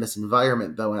waiting in this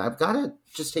environment, though, and I've got to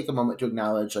just take a moment to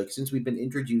acknowledge, like, since we've been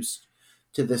introduced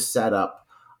to this setup,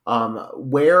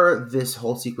 where this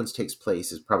whole sequence takes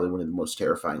place is probably one of the most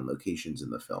terrifying locations in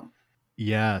the film.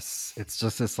 Yes, it's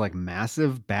just this like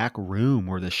massive back room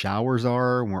where the showers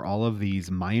are, where all of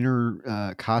these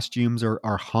minor costumes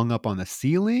are hung up on the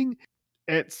ceiling.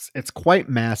 It's quite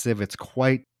massive. It's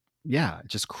quite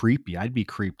just creepy. I'd be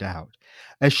creeped out.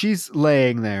 As she's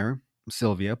laying there,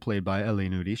 Sylvia, played by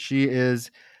Elaine Udy,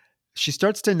 she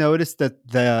starts to notice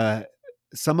that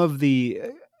some of the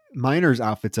miners'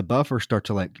 outfits above her start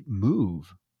to like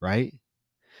move, right?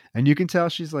 And you can tell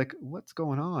she's like, what's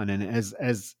going on? And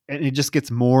and it just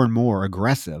gets more and more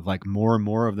aggressive, like more and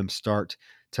more of them start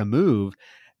to move.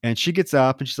 And she gets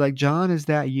up and she's like, John, is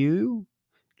that you?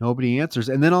 Nobody answers.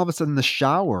 And then all of a sudden the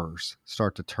showers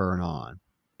start to turn on.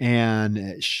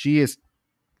 And she is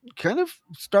kind of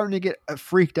starting to get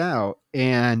freaked out.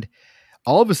 And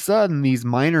all of a sudden these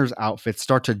miners' outfits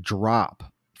start to drop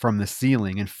from the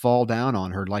ceiling and fall down on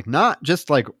her, like not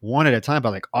just like one at a time, but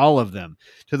like all of them,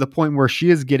 to the point where she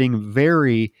is getting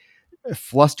very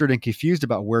flustered and confused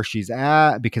about where she's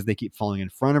at because they keep falling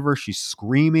in front of her. She's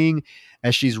screaming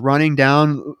as she's running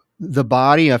down. The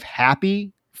body of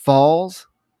Happy falls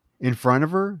in front of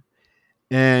her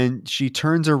and she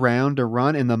turns around to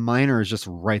run, and the miner is just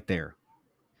right there.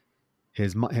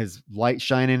 His light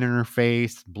shining in her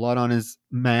face, blood on his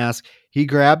mask. He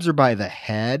grabs her by the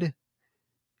head,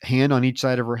 hand on each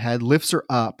side of her head, lifts her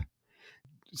up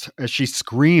as she's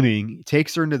screaming,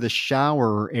 takes her into the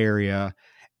shower area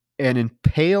and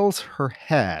impales her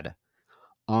head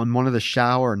on one of the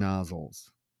shower nozzles.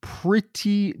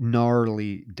 Pretty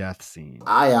gnarly death scene.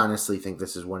 I honestly think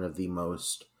this is one of the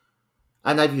most,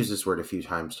 and I've used this word a few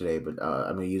times today, but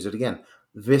I'm going to use it again,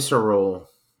 visceral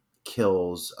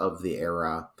kills of the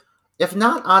era. If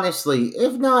not, honestly,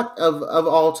 if not of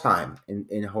all time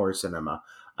in horror cinema.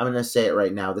 I'm going to say it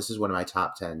right now. This is one of my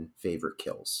top 10 favorite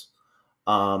kills.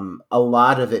 A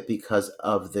lot of it because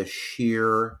of the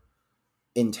sheer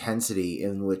intensity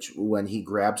in which when he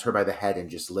grabs her by the head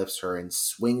and just lifts her and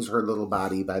swings her little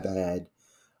body by the head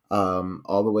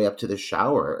all the way up to the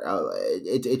shower.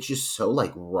 It's just so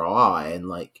like raw and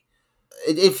like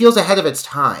it feels ahead of its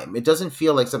time. It doesn't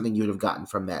feel like something you would have gotten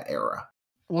from that era.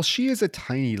 Well, she is a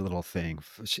tiny little thing.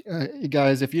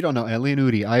 Guys, if you don't know Elaine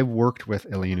Udy, I've worked with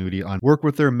Elaine Udy worked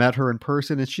with her, met her in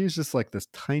person, and she's just like this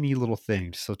tiny little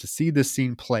thing. So to see this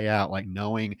scene play out, like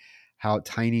knowing how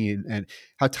tiny and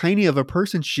how tiny of a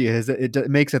person she is, it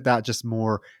makes it that just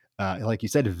more, like you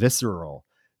said, visceral,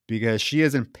 because she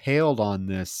is impaled on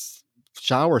this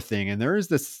shower thing, and there is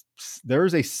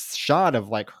a shot of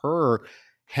like her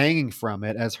hanging from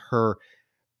it as her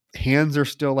hands are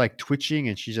still like twitching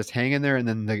and she's just hanging there, and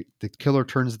then the killer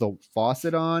turns the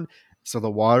faucet on, so the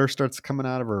water starts coming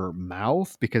out of her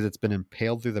mouth because it's been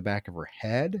impaled through the back of her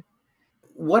head.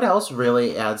 What else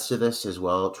really adds to this as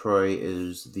well, Troy,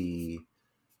 is the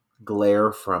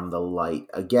glare from the light.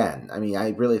 Again, I mean, I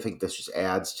really think this just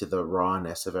adds to the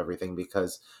rawness of everything,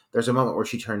 because there's a moment where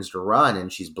she turns to run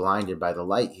and she's blinded by the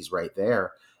light. He's right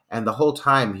there. And the whole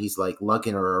time he's like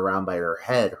lugging her around by her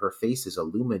head. Her face is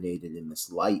illuminated in this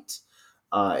light.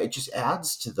 It just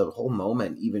adds to the whole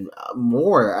moment even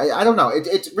more. I don't know.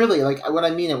 It's really like what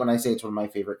I mean it when I say it's one of my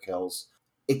favorite kills.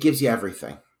 It gives you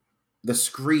everything. The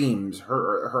screams,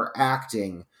 her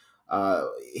acting,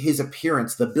 his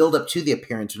appearance, the build up to the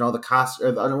appearance, when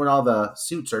all when all the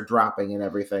suits are dropping and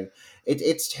everything.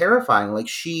 It's terrifying. Like,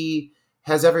 she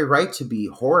has every right to be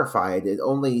horrified,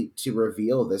 only to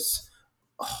reveal this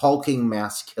hulking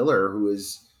mass killer who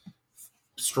is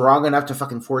strong enough to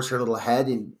fucking force her little head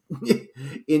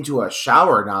into a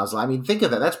shower nozzle. I mean, think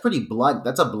of that. That's pretty blunt.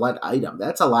 That's a blunt item.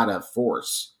 That's a lot of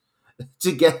force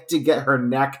to get her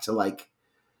neck to like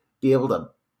be able to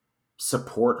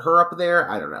support her up there.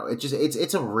 I don't know.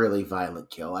 It's a really violent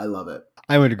kill. I love it.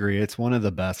 I would agree. It's one of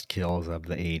the best kills of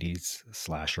the '80s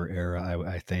slasher era.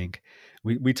 I think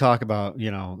we talk about,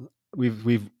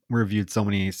 we've reviewed so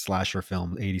many slasher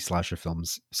films, '80s slasher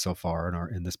films so far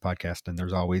in this podcast, and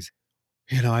there's always,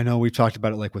 I know we've talked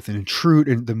about it like with in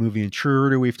the movie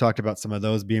Intruder. We've talked about some of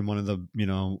those being one of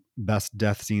the, best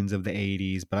death scenes of the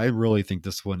 '80s, but I really think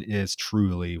this one is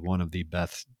truly one of the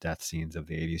best death scenes of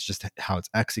the '80s, just how it's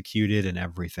executed and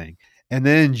everything. And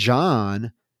then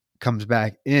John comes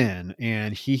back in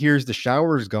and he hears the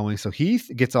showers going. So he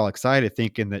gets all excited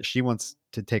thinking that she wants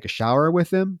to take a shower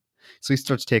with him. So he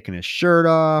starts taking his shirt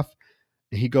off.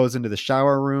 He goes into the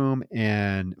shower room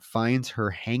and finds her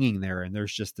hanging there. And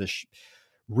there's just this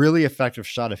really effective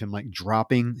shot of him like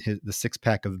dropping the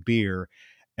 6-pack of beer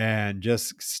and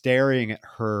just staring at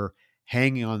her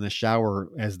hanging on the shower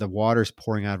as the water's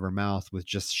pouring out of her mouth with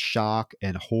just shock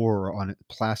and horror on it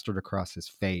plastered across his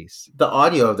face. The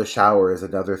audio of the shower is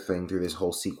another thing through this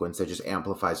whole sequence that just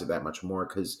amplifies it that much more,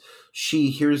 because she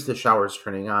hears the showers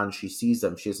turning on, she sees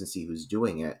them, she doesn't see who's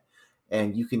doing it,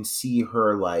 and you can see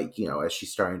her like, as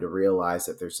she's starting to realize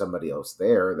that there's somebody else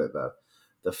there, that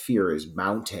the fear is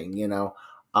mounting,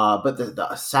 but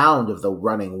the sound of the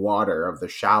running water of the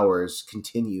showers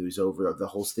continues over the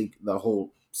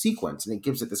whole sequence, and it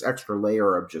gives it this extra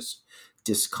layer of just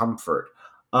discomfort.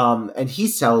 And he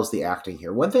sells the acting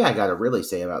here. One thing I got to really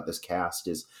say about this cast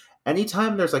is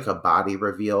anytime there's like a body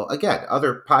reveal, again,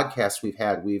 other podcasts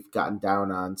we've gotten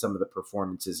down on some of the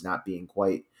performances not being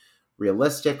quite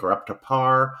realistic or up to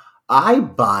par. I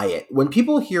buy it. When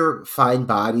people hear find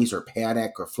bodies or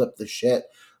panic or flip the shit,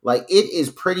 like, it is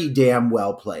pretty damn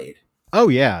well played. Oh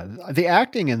yeah. The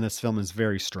acting in this film is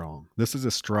very strong. This is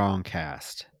a strong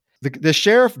cast. The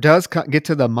sheriff does get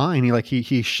to the mine.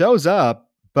 He shows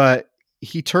up, but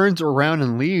he turns around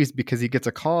and leaves because he gets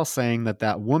a call saying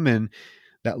that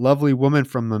lovely woman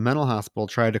from the mental hospital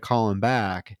tried to call him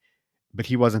back, but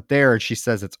he wasn't there. And she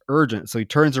says it's urgent. So he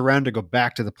turns around to go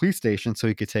back to the police station so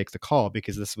he could take the call,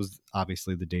 because this was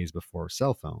obviously the days before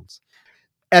cell phones.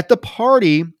 At the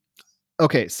party,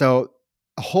 okay, so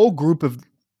a whole group of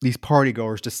these party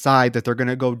goers decide that they're going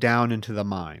to go down into the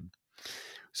mine.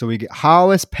 So we get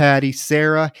Hollis, Patty,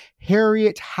 Sarah,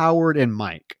 Harriet, Howard, and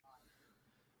Mike.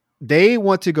 They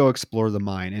want to go explore the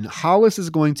mine, and Hollis is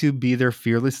going to be their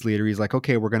fearless leader. He's like,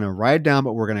 okay, we're going to ride down,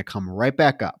 but we're going to come right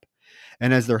back up.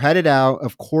 And as they're headed out,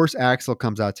 of course, Axel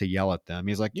comes out to yell at them.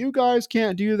 He's like, you guys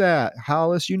can't do that.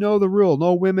 Hollis, you know the rule.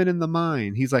 No women in the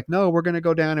mine. He's like, no, we're going to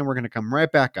go down and we're going to come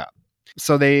right back up.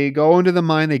 So they go into the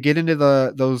mine. They get into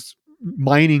those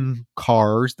mining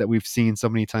cars that we've seen so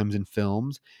many times in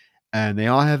films, and they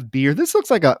all have beer. This looks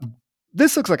like a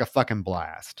fucking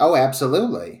blast. Oh,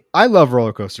 absolutely. I love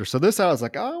roller coasters. So I was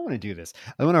like, oh, I want to do this.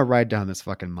 I want to ride down this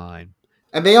fucking mine.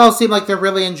 And they all seem like they're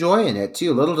really enjoying it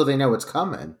too. Little do they know what's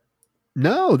coming.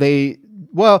 No,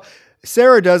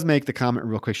 Sarah does make the comment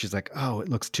real quick. She's like, oh, it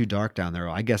looks too dark down there.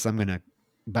 I guess I'm going to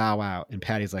bow out. And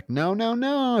Patty's like, no.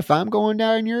 If I'm going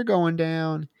down, you're going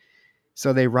down.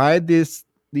 So they ride these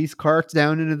carts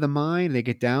down into the mine. They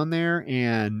get down there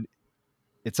and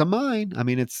it's a mine. I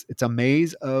mean, it's a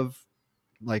maze of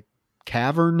like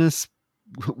cavernous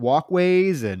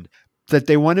walkways and that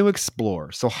they want to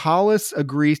explore. So Hollis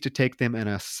agrees to take them in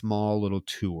a small little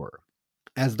tour.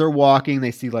 As they're walking,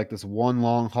 they see like this one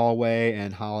long hallway,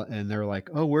 and they're like,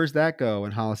 "Oh, where's that go?"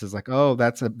 And Hollis is like, "Oh,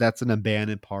 that's an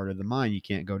abandoned part of the mine. You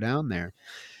can't go down there."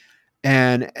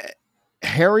 And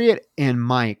Harriet and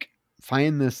Mike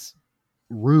find this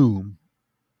room.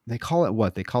 They call it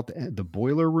what? They call it the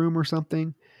boiler room or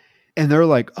something. And they're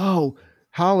like, "Oh,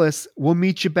 Hollis, we'll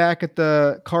meet you back at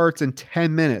the carts in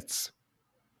 10 minutes."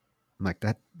 I'm like,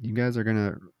 that you guys are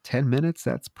gonna 10 minutes?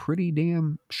 That's pretty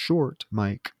damn short,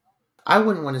 Mike. I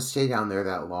wouldn't want to stay down there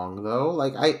that long, though.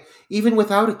 Like, even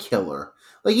without a killer,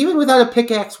 like even without a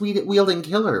pickaxe wielding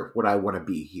killer, would I want to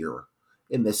be here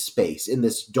in this space, in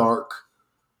this dark,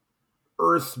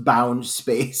 earthbound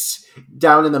space,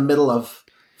 down in the middle of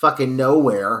fucking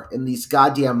nowhere in these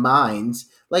goddamn mines?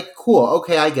 Like, cool,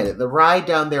 okay, I get it. The ride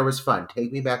down there was fun.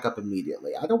 Take me back up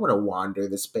immediately. I don't want to wander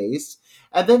the space.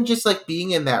 And then just like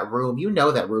being in that room,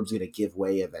 that room's going to give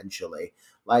way eventually.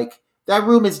 Like, that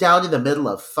room is down in the middle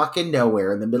of fucking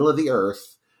nowhere, in the middle of the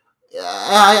earth.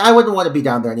 I wouldn't want to be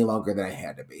down there any longer than I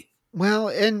had to be. Well,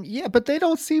 and yeah, but they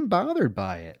don't seem bothered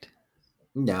by it.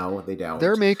 No, they don't.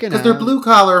 They're making because they're out. blue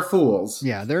collar fools.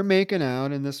 Yeah, they're making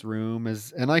out in this room.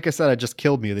 And like I said, it just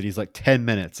killed me that he's like 10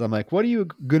 minutes. I'm like, what are you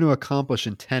going to accomplish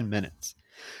in 10 minutes?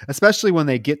 Especially when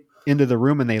they get into the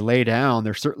room and they lay down.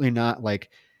 They're certainly not like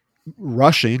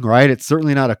rushing, right? It's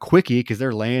certainly not a quickie because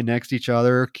they're laying next to each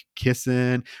other,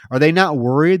 kissing. Are they not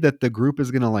worried that the group is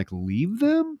going to like leave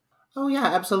them? Oh yeah,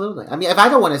 absolutely. I mean, if I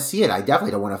don't want to see it, I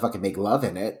definitely don't want to fucking make love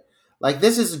in it. Like,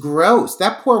 this is gross.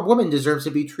 That poor woman deserves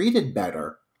to be treated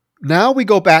better. Now we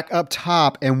go back up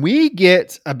top and we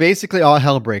get basically all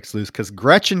hell breaks loose because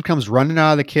Gretchen comes running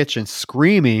out of the kitchen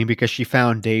screaming because she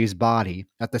found Dave's body.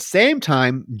 At the same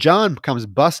time, John comes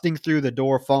busting through the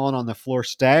door, falling on the floor,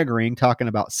 staggering, talking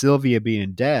about Sylvia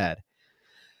being dead.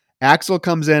 Axel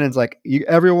comes in and is like,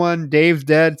 everyone, Dave's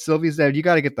dead, Sylvia's dead. You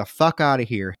got to get the fuck out of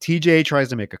here. TJ tries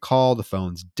to make a call. The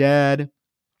phone's dead.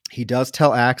 He does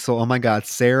tell Axel, oh my God,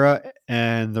 Sarah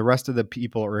and the rest of the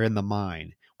people are in the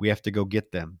mine. We have to go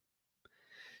get them.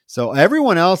 So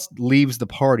everyone else leaves the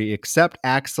party except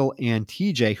Axel and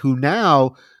TJ, who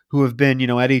have been,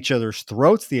 at each other's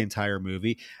throats the entire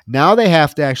movie. Now they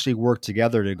have to actually work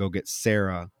together to go get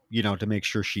Sarah, to make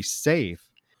sure she's safe.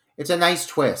 It's a nice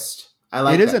twist. I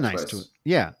like it. It is that a nice twist.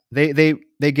 Yeah. They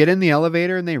get in the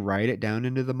elevator and they ride it down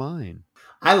into the mine.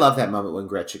 I love that moment when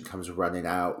Gretchen comes running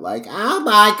out, like, oh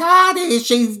my God,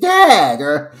 she's dead,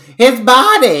 or his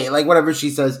body, like whatever she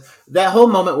says. That whole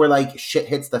moment where like shit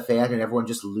hits the fan and everyone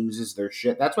just loses their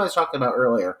shit. That's what I was talking about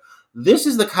earlier. This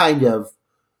is the kind of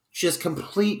just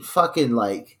complete fucking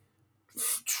like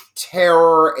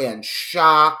terror and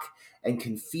shock and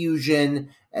confusion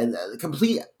and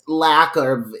complete lack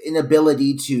of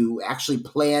inability to actually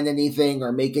plan anything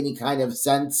or make any kind of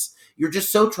sense. You're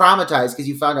just so traumatized because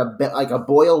you found a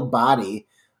boiled body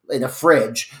in a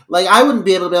fridge. Like, I wouldn't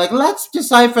be able to be like, let's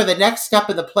decide for the next step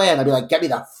in the plan. I'd be like, get me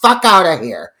the fuck out of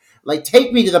here. Like,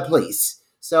 take me to the police.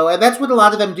 So, and that's what a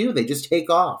lot of them do. They just take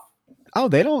off. Oh,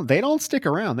 they don't stick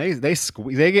around. They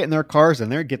get in their cars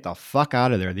and they get the fuck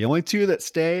out of there. The only two that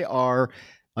stay are,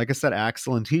 like I said,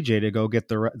 Axel and TJ to go get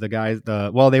the guys.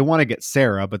 They want to get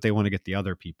Sarah, but they want to get the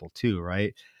other people too,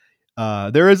 right?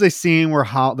 There is a scene where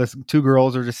the two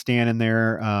girls are just standing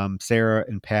there, Sarah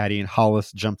and Patty, and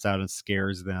Hollis jumps out and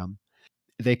scares them.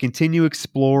 They continue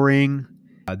exploring.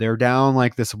 They're down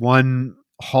like this one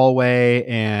hallway,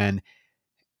 and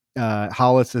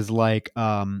Hollis is like,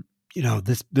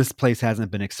 this place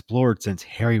hasn't been explored since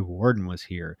Harry Warden was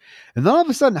here. And then all of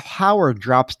a sudden, Howard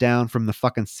drops down from the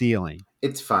fucking ceiling.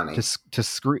 It's funny to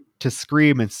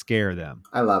scream and scare them.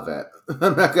 I love it.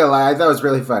 I'm not gonna lie, I thought it was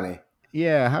really funny.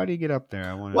 Yeah, how do you get up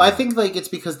there? I think like it's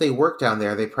because they work down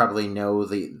there. They probably know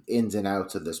the ins and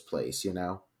outs of this place,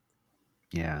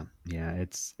 Yeah.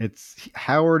 It's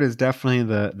Howard is definitely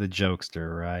the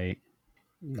jokester, right?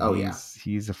 Oh,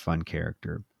 he's a fun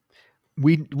character.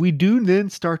 We do then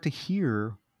start to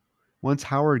hear, once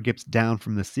Howard gets down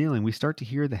from the ceiling, we start to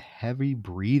hear the heavy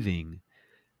breathing,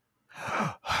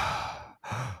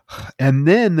 and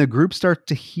then the group starts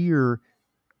to hear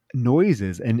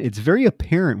noises, and it's very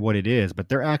apparent what it is, but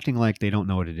they're acting like they don't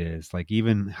know what it is. Like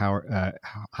even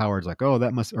Howard's like, oh,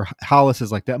 that must, or Hollis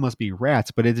is like, that must be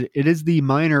rats, but it is the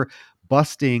miner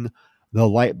busting the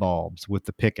light bulbs with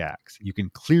the pickaxe. You can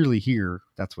clearly hear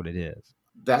that's what it is.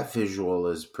 That visual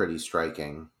is pretty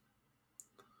striking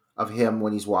of him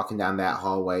when he's walking down that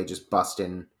hallway, just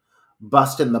busting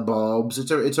the bulbs.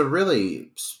 It's a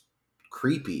really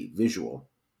creepy visual.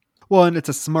 Well, and it's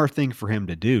a smart thing for him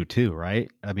to do too,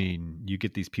 right? I mean, you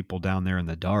get these people down there in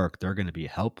the dark, they're going to be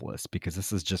helpless because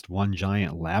this is just one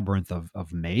giant labyrinth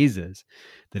of mazes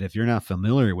that if you're not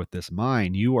familiar with this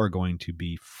mine, you are going to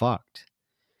be fucked,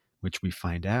 which we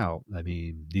find out. I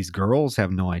mean, these girls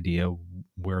have no idea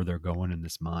where they're going in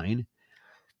this mine.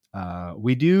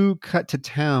 We do cut to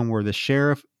town where the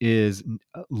sheriff is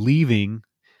leaving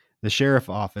the sheriff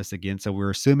office again. So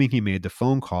we're assuming he made the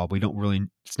phone call.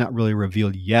 It's not really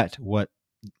revealed yet what,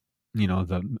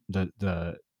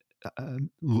 the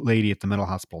lady at the mental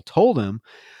hospital told him.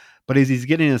 But as he's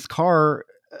getting in his car,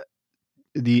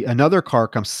 another car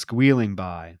comes squealing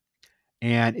by,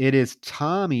 and it is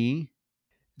Tommy.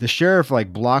 The sheriff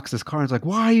like blocks his car and is like,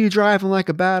 why are you driving like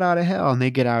a bat out of hell? And they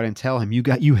get out and tell him,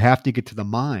 you have to get to the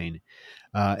mine.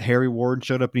 Harry Warden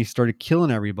showed up and he started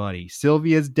killing everybody.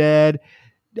 Sylvia's dead.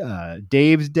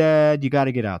 Dave's dead. You got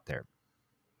to get out there.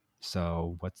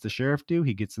 So what's the sheriff do?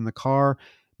 He gets in the car,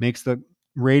 makes the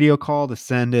radio call to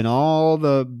send in all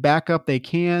the backup they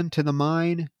can to the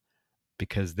mine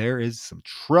because there is some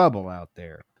trouble out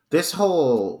there. This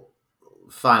whole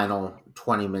final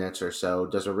 20 minutes or so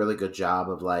does a really good job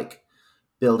of like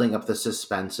building up the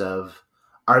suspense of,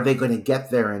 are they going to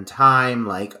get there in time?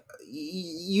 Like,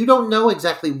 you don't know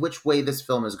exactly which way this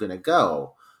film is going to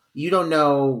go. You don't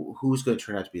know who's going to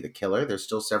turn out to be the killer. There's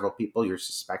still several people you're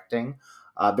suspecting.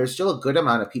 There's still a good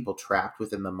amount of people trapped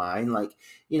within the mine. Like,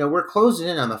 we're closing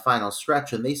in on the final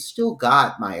stretch, and they still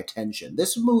got my attention.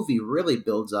 This movie really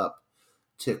builds up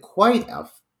to quite a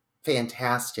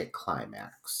fantastic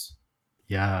climax.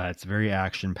 Yeah, it's very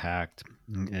action packed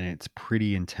and it's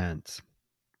pretty intense.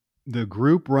 The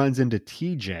group runs into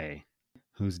TJ,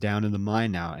 who's down in the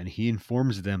mine now, and he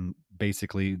informs them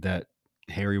basically that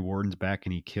Harry Warden's back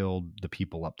and he killed the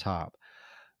people up top.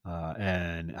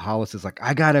 And Hollis is like,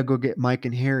 I gotta go get Mike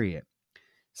and Harriet.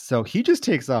 So he just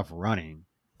takes off running,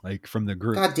 like from the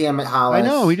group. God damn it, Hollis. I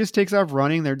know, he just takes off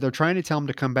running. They're trying to tell him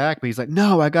to come back, but he's like,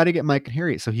 no, I gotta get Mike and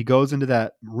Harriet. So he goes into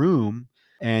that room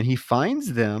and he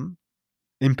finds them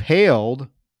impaled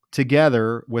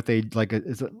together with it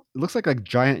looks like a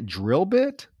giant drill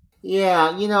bit.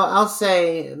 Yeah, I'll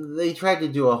say they tried to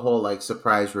do a whole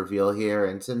surprise reveal here,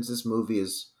 and since this movie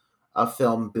is a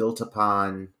film built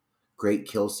upon great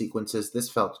kill sequences, this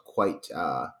felt quite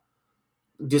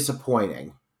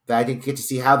disappointing that I didn't get to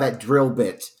see how that drill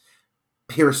bit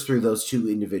pierced through those two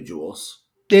individuals.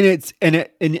 And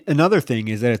another thing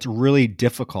is that it's really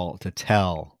difficult to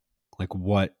tell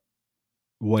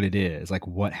what it is,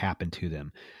 what happened to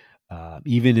them.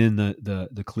 Even in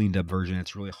the cleaned up version,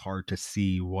 it's really hard to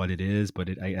see what it is, but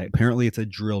apparently it's a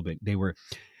drill bit. They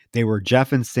were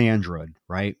Jeff and Sandra,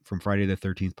 right, from Friday the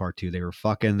 13th Part 2. They were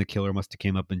fucking. The killer must have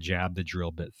came up and jabbed the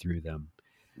drill bit through them.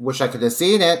 Wish I could have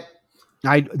seen it.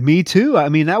 Me too. I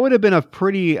mean, that would have been a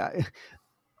pretty.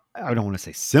 I don't want to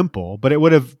say simple, but it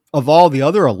would have, of all the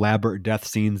other elaborate death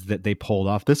scenes that they pulled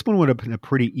off, this one would have been a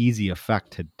pretty easy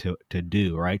effect to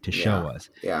do, right? To show us.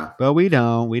 Yeah. But we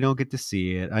don't get to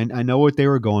see it. I know what they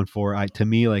were going for. To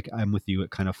me, I'm with you,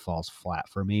 it kind of falls flat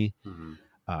for me. Mm-hmm.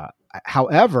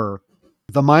 However,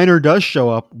 the miner does show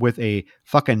up with a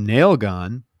fucking nail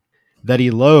gun that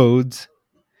he loads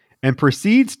and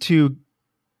proceeds to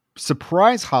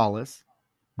surprise Hollis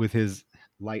with his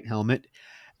light helmet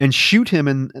and shoot him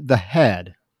in the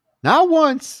head. Not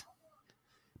once,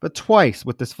 but twice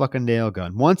with this fucking nail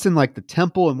gun. Once in the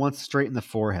temple and once straight in the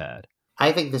forehead.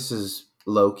 I think this is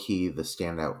low-key the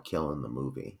standout kill in the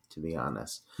movie, to be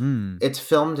honest. It's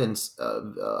filmed in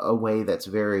a way that's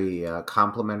very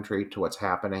complimentary to what's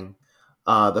happening.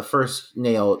 The first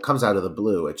nail, it comes out of the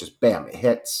blue. It just, bam, it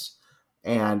hits.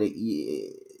 And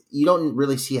you don't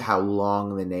really see how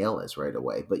long the nail is right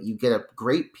away, but you get a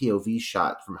great POV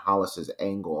shot from Hollis's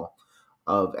angle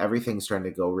of everything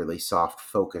starting to go really soft,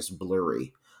 focus,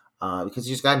 blurry, because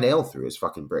he's got a nail through his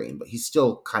fucking brain, but he's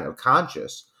still kind of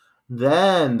conscious.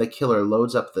 Then the killer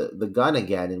loads up the gun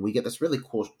again, and we get this really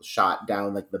cool shot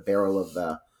down the barrel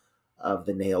of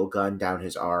the nail gun down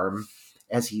his arm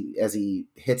as he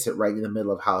hits it right in the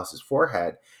middle of Hollis's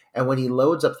forehead. And when he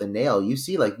loads up the nail, you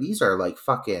see these are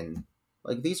fucking.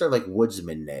 These are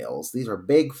woodsman nails. These are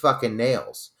big fucking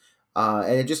nails.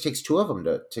 And it just takes two of them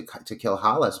to kill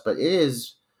Hollis. But it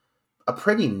is a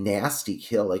pretty nasty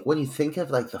kill. When you think of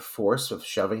the force of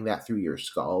shoving that through your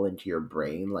skull into your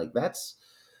brain, that's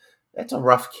a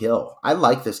rough kill. I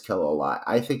like this kill a lot.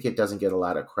 I think it doesn't get a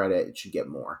lot of credit. It should get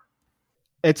more.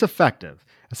 It's effective,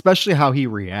 especially how he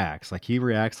reacts. He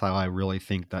reacts how I really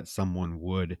think that someone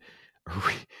would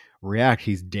react.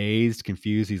 He's dazed,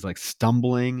 confused. He's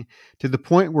stumbling to the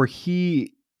point where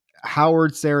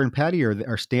Howard, Sarah, and Patty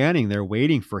are standing there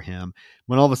waiting for him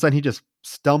when all of a sudden he just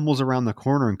stumbles around the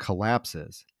corner and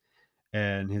collapses.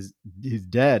 And he's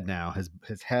dead now.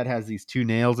 His head has these two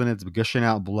nails in it. It's gushing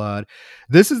out blood.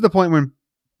 This is the point when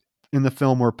in the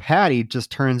film where Patty just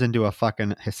turns into a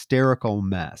fucking hysterical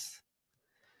mess.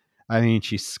 I mean,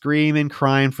 she's screaming,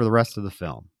 crying for the rest of the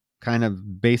film, kind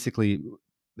of basically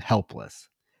helpless.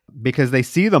 Because they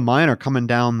see the miner coming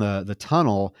down the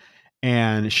tunnel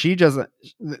and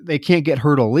they can't get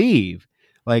her to leave.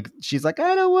 She's like,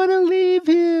 I don't want to leave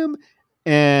him.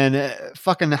 And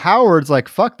fucking Howard's like,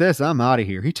 fuck this, I'm out of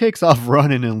here. He takes off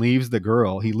running and leaves the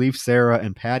girl. He leaves Sarah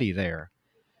and Patty there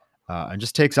and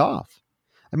just takes off.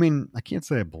 I mean, I can't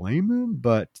say I blame him,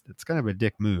 but it's kind of a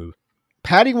dick move.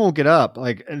 Patty won't get up.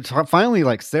 And finally,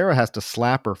 Sarah has to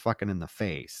slap her fucking in the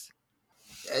face.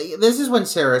 This is when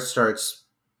Sarah starts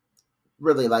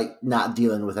really not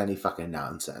dealing with any fucking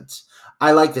nonsense.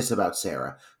 I like this about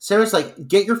Sarah. Sarah's like,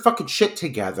 get your fucking shit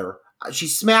together. She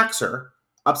smacks her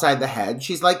upside the head.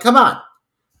 She's like, come on,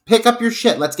 pick up your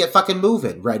shit. Let's get fucking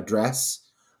moving, red dress.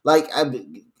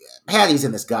 Patty's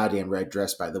in this goddamn red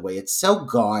dress, by the way. It's so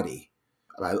gaudy.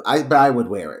 But I would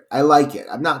wear it. I like it.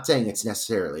 I'm not saying it's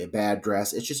necessarily a bad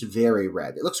dress. It's just very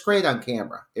red. It looks great on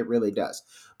camera. It really does.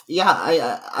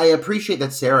 Yeah, I appreciate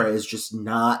that Sarah is just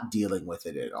not dealing with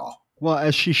it at all. Well,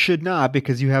 as she should not,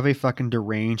 because you have a fucking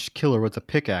deranged killer with a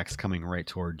pickaxe coming right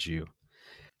towards you.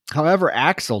 However,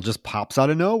 Axel just pops out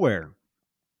of nowhere.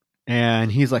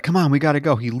 And he's like, come on, we got to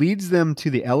go. He leads them to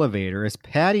the elevator as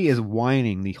Patty is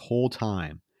whining the whole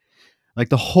time. Like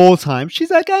the whole time.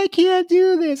 She's like, I can't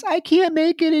do this. I can't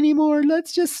make it anymore.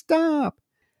 Let's just stop.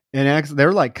 And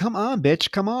they're like, come on,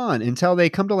 bitch, come on. Until they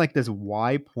come to like this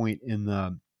Y point in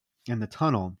the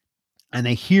tunnel. And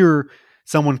they hear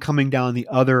someone coming down the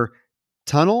other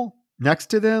tunnel next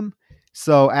to them.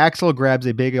 So Axel grabs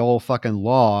a big old fucking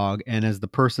log, and as the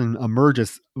person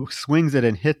emerges, swings it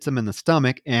and hits him in the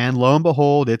stomach. And lo and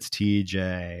behold, it's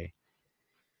TJ.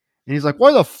 And he's like,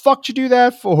 "Why the fuck did you do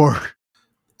that for?"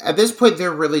 At this point,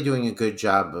 they're really doing a good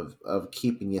job of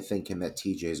keeping you thinking that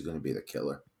TJ is going to be the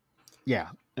killer.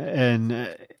 Yeah.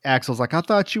 And Axel's like, "I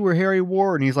thought you were Harry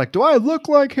Warden." He's like, "Do I look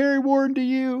like Harry Warden to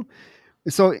you?"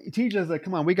 So TJ's like,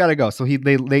 "Come on, we got to go." So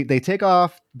they take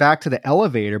off back to the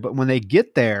elevator, but when they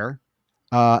get there,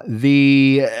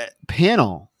 the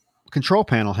control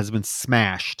panel has been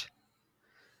smashed.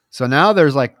 So now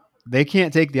there's like, they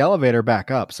can't take the elevator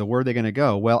back up. So where are they going to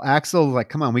go? Well, Axel's like,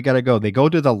 come on, we got to go. They go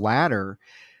to the ladder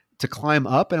to climb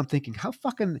up. And I'm thinking, how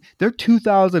fucking, they're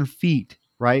 2,000 feet,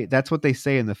 right? That's what they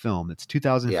say in the film. It's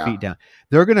 2,000 feet down.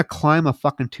 They're going to climb a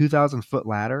fucking 2,000 foot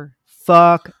ladder.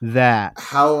 Fuck that.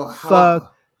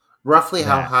 Roughly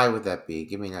how high would that be?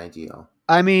 Give me an idea.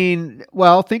 I mean,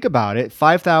 well, think about it.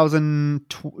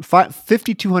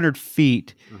 5,200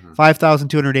 feet,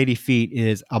 5,280 feet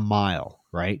is a mile,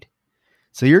 right?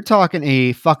 So you're talking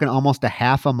a fucking almost a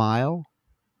half a mile.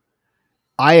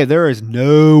 There is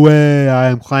no way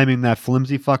I am climbing that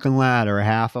flimsy fucking ladder a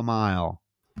half a mile.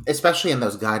 Especially in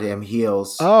those goddamn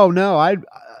heels. Oh, no.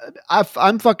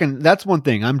 I'm fucking, that's one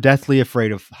thing. I'm deathly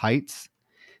afraid of heights.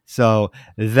 So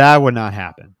that would not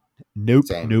happen. Nope.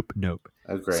 Same. Nope.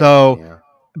 Agreed. So, yeah.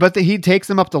 But he takes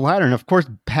them up the ladder. And of course,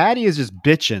 Patty is just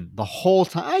bitching the whole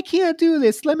time. I can't do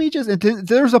this. Let me just, and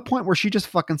there's a point where she just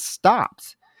fucking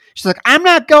stops. She's like, I'm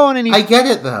not going anywhere. I get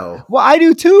it though. Well, I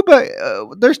do too, but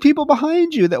there's people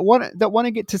behind you that want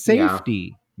to get to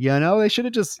safety. Yeah. You know, they should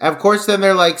have just. Of course, then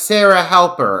they're like, Sarah,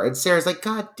 help her. And Sarah's like,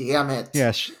 God damn it.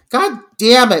 Yeah. God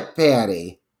damn it,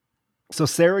 Patty. So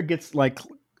Sarah gets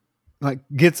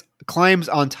climbs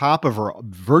on top of her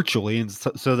virtually. And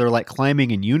so they're like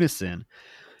climbing in unison.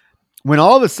 When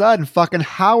all of a sudden, fucking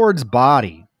Howard's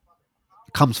body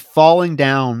comes falling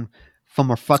down from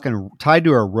a fucking tied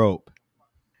to a rope.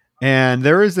 And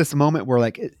there is this moment where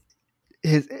like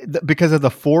because of the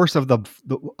force of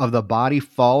the body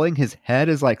falling, his head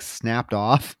is like snapped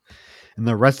off and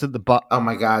the rest of the body. Oh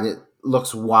my God. It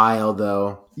looks wild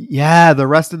though. Yeah. The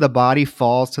rest of the body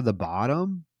falls to the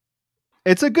bottom.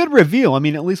 It's a good reveal. I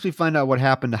mean, at least we find out what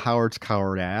happened to Howard's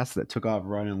coward ass that took off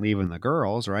running, leaving the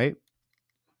girls, right?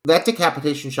 That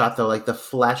decapitation shot, though, like the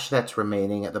flesh that's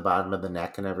remaining at the bottom of the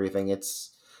neck and everything,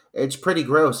 it's pretty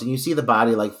gross. And you see the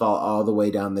body like fall all the way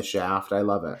down the shaft. I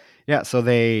love it. Yeah. So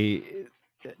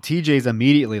TJ's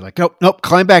immediately like, nope,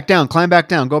 climb back down,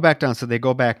 go back down. So they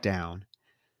go back down,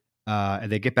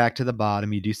 and they get back to the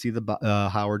bottom. You do see the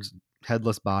Howard's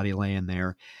headless body laying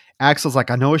there. Axel's like,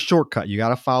 I know a shortcut. You got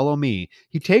to follow me.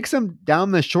 He takes him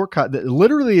down the shortcut that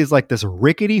literally is like this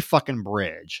rickety fucking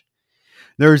bridge.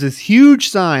 There's this huge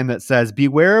sign that says,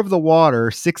 beware of the water,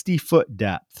 60-foot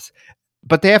depths.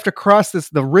 But they have to cross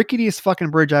the ricketiest fucking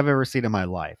bridge I've ever seen in my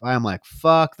life. I'm like,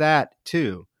 fuck that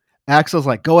too. Axel's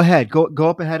like, go ahead, go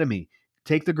up ahead of me.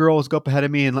 Take the girls, go up ahead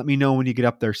of me and let me know when you get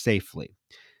up there safely.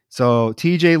 So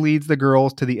TJ leads the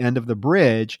girls to the end of the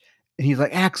bridge and he's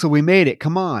like, Axel, we made it.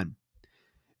 Come on.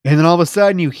 And then all of a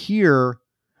sudden you hear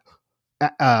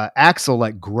Axel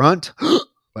like grunt,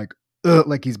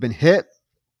 like he's been hit.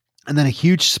 And then a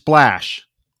huge splash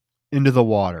into the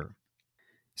water.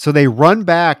 So they run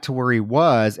back to where he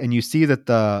was, and you see that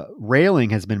the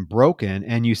railing has been broken,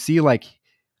 and you see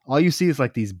all you see is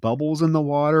like these bubbles in the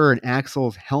water and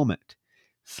Axel's helmet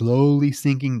slowly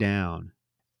sinking down.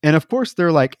 And of course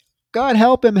they're like, God,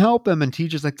 help him. And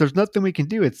TJ's like, there's nothing we can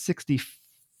do. It's 60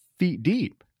 feet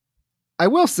deep. I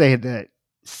will say that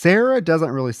Sarah doesn't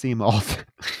really seem all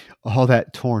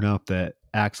that torn up that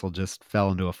Axel just fell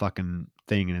into a fucking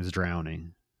thing and is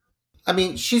drowning. I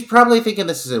mean, she's probably thinking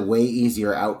this is a way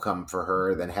easier outcome for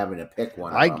her than having to pick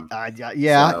one of them.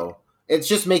 Yeah. So it's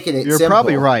just making it You're simple.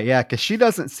 Probably right, yeah, because she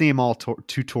doesn't seem all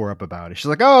too tore up about it. She's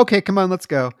like, oh, okay, come on, let's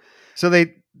go. So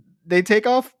they take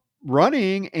off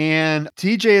running, and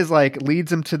TJ is like,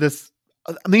 leads him to this.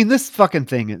 I mean, this fucking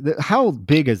thing, how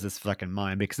big is this fucking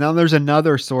mine? Because now there's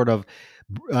another sort of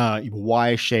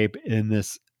Y shape in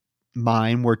this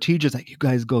mine where TJ's like, you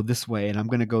guys go this way and I'm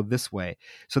going to go this way.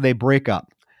 So they break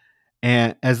up.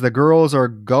 And as the girls are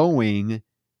going,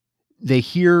 they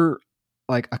hear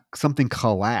like something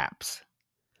collapse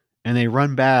and they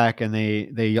run back and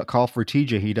they call for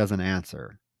TJ. He doesn't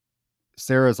answer.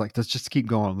 Sarah's like, let's just keep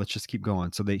going. Let's just keep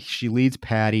going. So she leads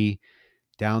Patty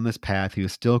down this path. He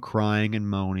was still crying and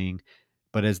moaning.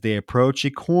 But as they approach a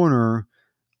corner,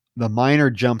 the miner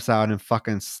jumps out and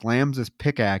fucking slams his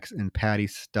pickaxe in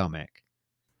Patty's stomach.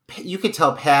 You could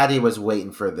tell Patty was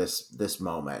waiting for this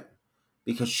moment,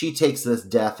 because she takes this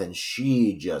death and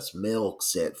she just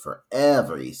milks it for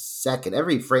every second,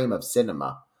 every frame of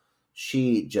cinema.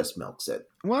 She just milks it.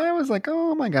 Well, I was like,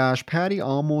 oh my gosh, Patty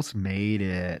almost made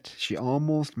it. She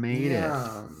almost made it.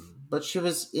 But she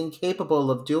was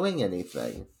incapable of doing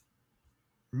anything.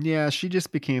 Yeah, she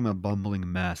just became a bumbling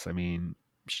mess. I mean,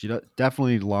 she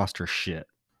definitely lost her shit.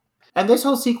 And this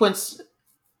whole sequence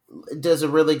does a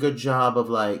really good job of,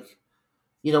 like,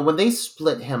 you know, when they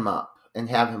split him up and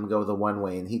have him go the one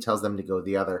way and he tells them to go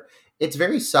the other, it's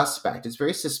very suspect. It's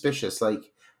very suspicious.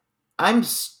 Like, I'm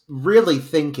really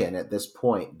thinking at this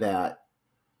point that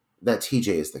TJ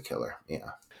is the killer.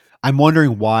 Yeah. I'm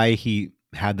wondering why he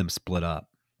had them split up.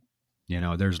 You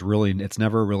know, it's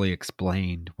never really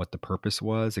explained what the purpose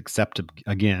was, except to,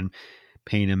 again,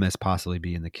 paint him as possibly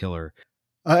being the killer.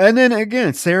 And then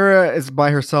again, Sarah is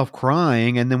by herself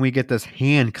crying, and then we get this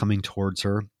hand coming towards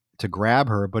her to grab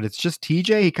her, but it's just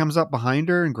TJ. He comes up behind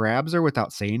her and grabs her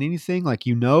without saying anything. Like,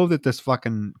 you know that this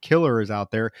fucking killer is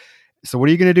out there. So what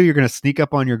are you going to do? You're going to sneak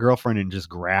up on your girlfriend and just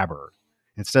grab her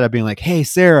instead of being like, hey,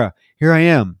 Sarah, here I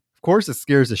am. Of course, it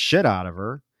scares the shit out of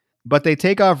her. But they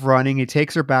take off running. He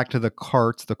takes her back to the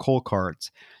carts, the coal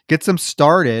carts, gets them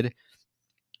started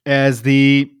as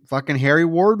the fucking Harry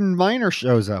Warden miner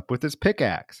shows up with his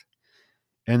pickaxe.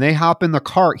 And they hop in the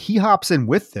cart. He hops in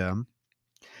with them.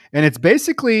 And it's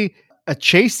basically a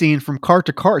chase scene from cart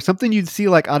to cart, something you'd see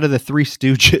like out of the Three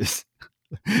Stooges.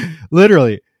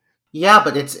 Literally. Yeah,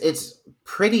 but it's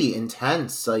pretty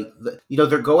intense. Like,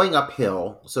 they're going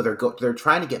uphill, so they're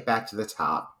trying to get back to the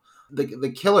top.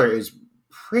 The killer is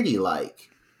pretty, like,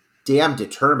 damn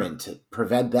determined to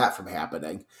prevent that from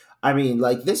happening. I mean,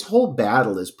 like, this whole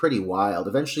battle is pretty wild.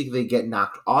 Eventually they get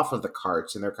knocked off of the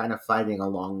carts and they're kind of fighting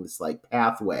along this, like,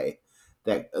 pathway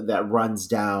that runs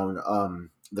down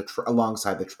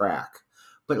alongside the track.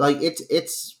 But, like,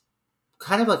 it's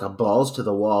kind of like a balls to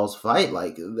the walls fight.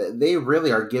 Like, they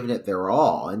really are giving it their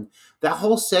all. And that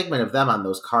whole segment of them on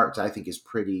those carts, I think, is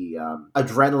pretty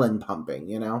adrenaline pumping,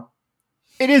 you know?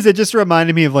 It is. It just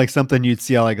reminded me of like something you'd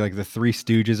see like the Three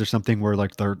Stooges or something, where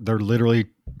like they're literally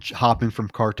hopping from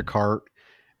cart to cart,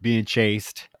 being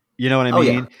chased. You know what I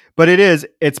mean? Yeah. But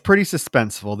it's pretty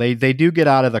suspenseful. They do get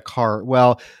out of the cart.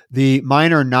 Well, the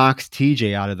miner knocks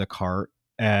TJ out of the cart,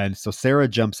 and so Sarah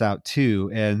jumps out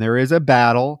too. And there is a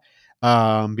battle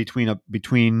between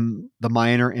the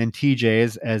miner and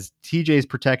TJ as TJ is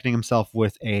protecting himself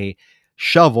with a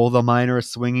shovel. The miner is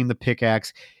swinging the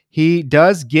pickaxe. He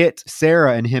does get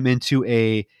Sarah and him into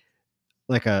a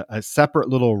separate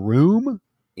little room.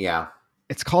 Yeah.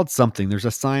 It's called something. There's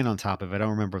a sign on top of it. I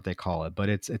don't remember what they call it, but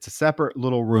it's a separate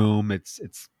little room. It's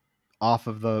off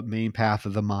of the main path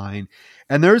of the mine.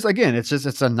 And there's, again,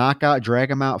 it's a knockout,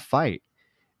 drag 'em out fight.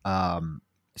 To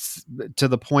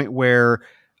the point where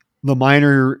the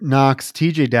miner knocks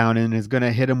TJ down and is going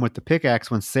to hit him with the pickaxe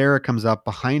when Sarah comes up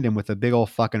behind him with a big old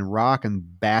fucking rock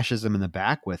and bashes him in the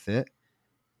back with it.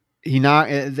 He knocks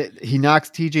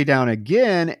TJ down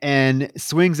again and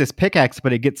swings his pickaxe,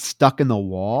 but it gets stuck in the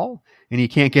wall and he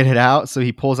can't get it out. So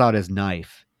he pulls out his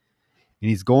knife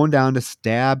and he's going down to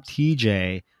stab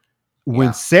TJ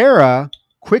when Sarah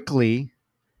quickly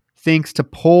thinks to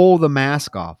pull the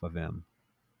mask off of him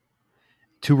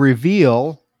to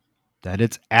reveal that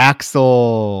it's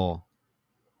Axel.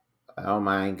 Oh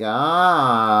my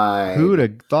God. Who'd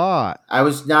have thought? I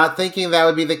was not thinking that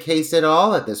would be the case at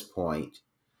all at this point.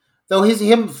 Though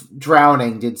him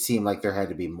drowning did seem like there had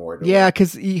to be more to it. Yeah,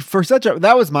 because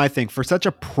that was my thing. For such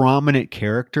a prominent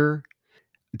character,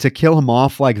 to kill him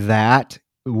off like that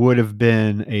would have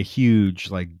been a huge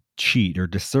like cheat or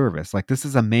disservice. Like, this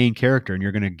is a main character and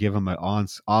you're going to give him an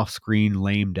off-screen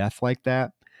lame death like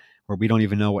that, where we don't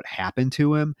even know what happened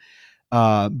to him.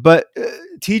 But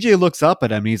TJ looks up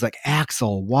at him and he's like,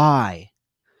 Axel, why?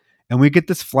 And we get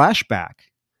this flashback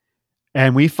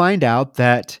and we find out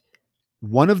that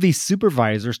one of these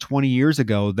supervisors 20 years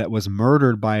ago that was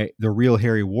murdered by the real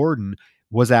Harry Warden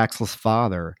was Axel's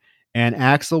father. And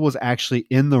Axel was actually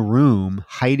in the room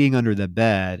hiding under the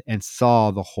bed and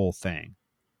saw the whole thing.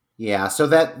 Yeah, so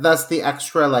that's the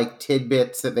extra like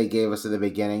tidbits that they gave us at the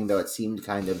beginning, though it seemed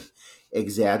kind of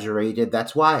exaggerated.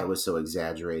 That's why it was so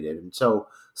exaggerated and so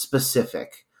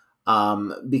specific,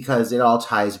 because it all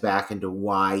ties back into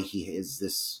why he is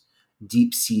this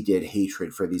deep-seated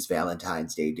hatred for these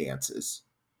Valentine's Day dances.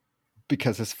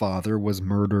 Because his father was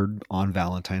murdered on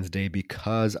Valentine's Day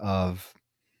because of,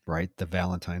 right, the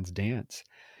Valentine's dance.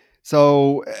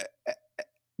 So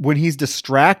when he's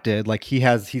distracted, like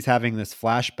he's having this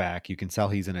flashback, you can tell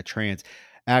he's in a trance.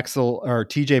 Axel or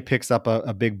TJ picks up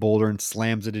a big boulder and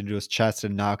slams it into his chest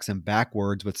and knocks him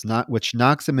backwards, which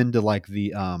knocks him into like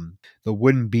the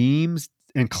wooden beams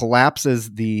and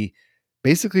collapses that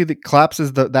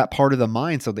part of the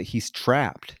mine so that he's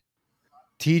trapped.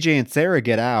 TJ and Sarah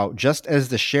get out just as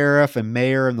the sheriff and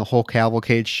mayor and the whole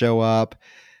cavalcade show up.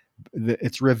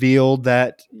 It's revealed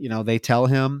that, they tell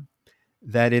him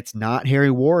that it's not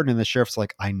Harry Warden, and the sheriff's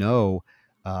like, I know.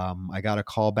 I got a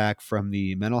call back from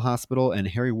the mental hospital, and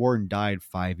Harry Warden died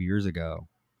 5 years ago.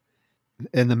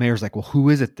 And the mayor's like, well, who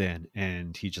is it then?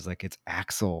 And he's just like, it's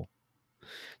Axel.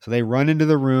 So they run into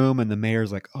the room, and the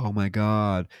mayor's like, oh my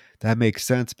God, that makes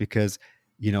sense because,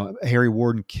 Harry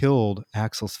Warden killed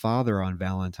Axel's father on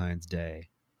Valentine's Day.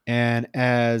 And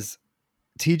as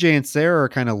TJ and Sarah are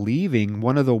kind of leaving,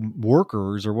 one of the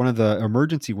workers or one of the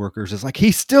emergency workers is like,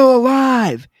 he's still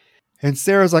alive. And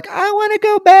Sarah's like, I want to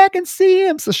go back and see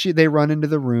him. So they run into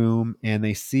the room and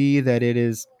they see that it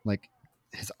is like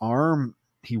his arm.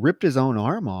 He ripped his own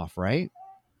arm off, right?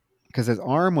 Because his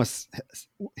arm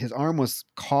was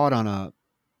caught on a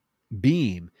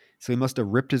beam. So he must have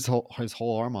ripped his whole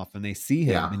arm off, and they see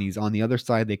him and he's on the other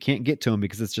side. They can't get to him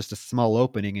because it's just a small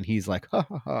opening. And he's like, ha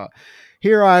ha ha,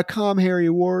 here I come, Harry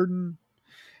Warden.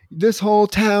 This whole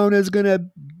town is going to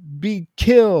be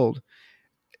killed.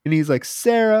 And he's like,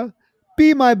 Sarah,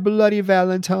 be my bloody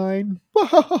Valentine.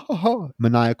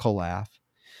 Maniacal laugh,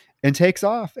 and takes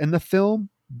off. And the film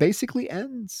basically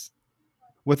ends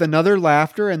with another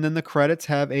laughter. And then the credits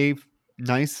have a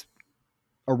nice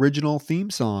original theme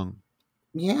song.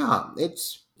 Yeah, it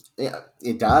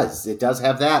does. It does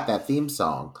have that theme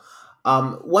song.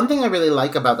 One thing I really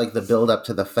like about like the build up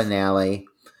to the finale,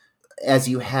 as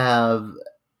you have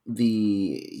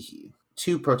the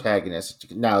two protagonists.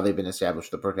 Now they've been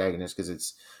established, the protagonist, because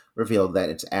it's revealed that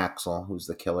it's Axel who's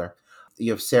the killer.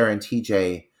 You have Sarah and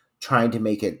TJ trying to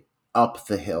make it up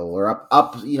the hill or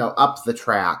up the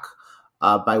track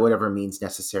by whatever means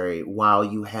necessary, while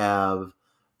you have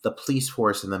the police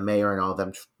force and the mayor and all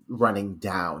them running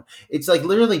down. It's like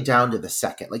literally down to the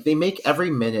second. Like they make every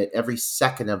minute, every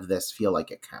second of this feel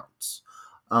like it counts.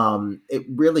 It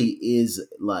really is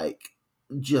like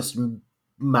just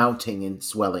mounting and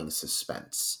swelling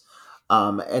suspense.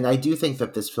 And I do think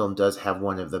that this film does have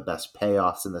one of the best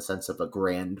payoffs in the sense of a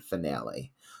grand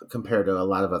finale compared to a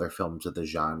lot of other films of the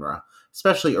genre,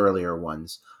 especially earlier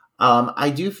ones. I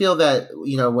do feel that,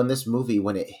 when this movie,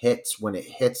 when it hits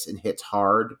and hits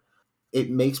hard, it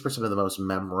makes for some of the most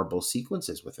memorable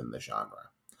sequences within the genre.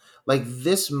 Like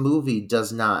this movie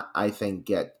does not, I think,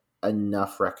 get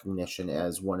enough recognition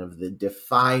as one of the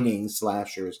defining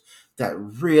slashers that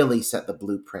really set the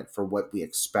blueprint for what we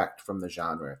expect from the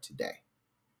genre today.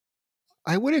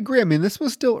 I would agree. I mean, this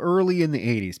was still early in the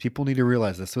 80s. People need to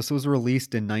realize this. This was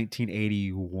released in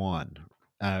 1981.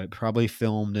 Probably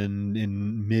filmed in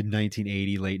mid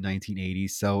 1980, late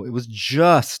 1980s. So it was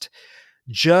just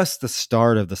the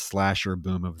start of the slasher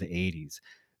boom of the 80s.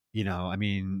 I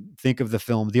mean, think of the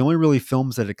film. The only really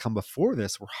films that had come before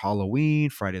this were Halloween,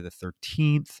 Friday the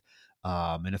 13th,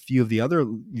 and a few of the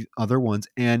other ones.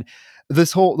 And the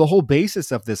whole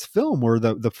basis of this film were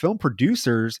the film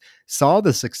producers saw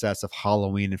the success of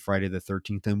Halloween and Friday the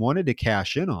 13th and wanted to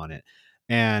cash in on it.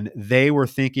 And they were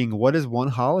thinking, what is one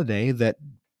holiday that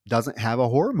doesn't have a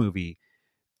horror movie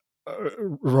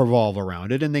revolve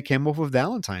around it? And they came up with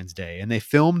Valentine's Day, and they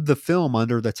filmed the film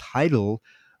under the title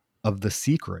of The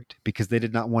Secret because they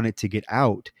did not want it to get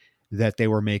out that they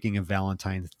were making a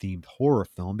Valentine's themed horror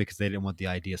film, because they didn't want the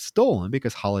idea stolen,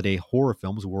 because holiday horror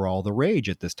films were all the rage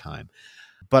at this time.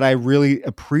 But I really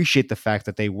appreciate the fact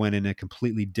that they went in a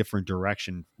completely different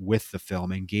direction with the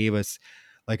film and gave us,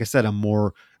 like I said,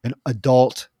 an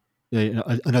adult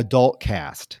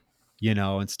cast,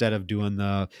 instead of doing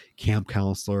the camp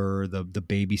counselor, the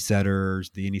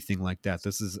babysitters, the anything like that.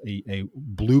 This is a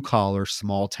blue collar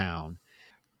small town.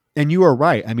 And you are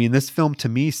right. I mean, this film to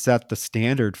me set the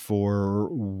standard for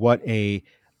what a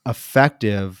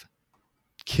effective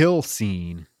kill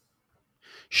scene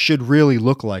should really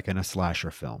look like in a slasher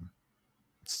film.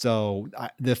 So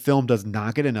the film does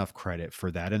not get enough credit for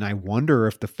that. And I wonder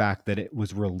if the fact that it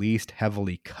was released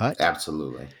heavily cut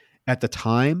Absolutely at the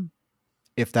time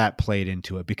if that played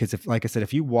into it, because if, like I said,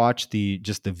 if you watch the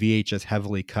VHS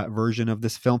heavily cut version of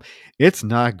this film, it's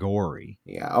not gory.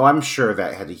 Yeah. Oh, I'm sure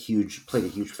that played a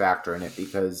huge factor in it,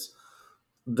 because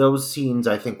those scenes,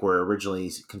 I think, were originally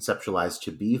conceptualized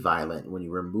to be violent. When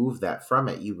you remove that from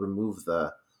it, you remove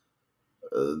the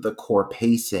core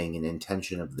pacing and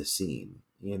intention of the scene,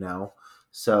 you know?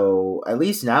 So at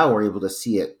least now we're able to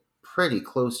see it pretty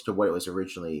close to what it was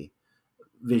originally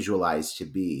visualized to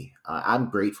be. I'm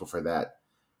grateful for that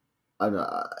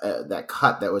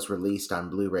cut that was released on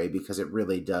Blu-ray, because it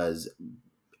really does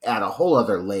add a whole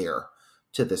other layer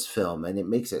to this film, and it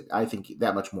makes it, I think,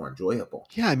 that much more enjoyable.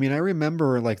 Yeah, I mean, I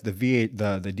remember like the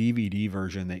DVD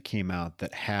version that came out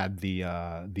that had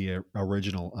the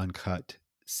original uncut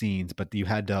scenes, but you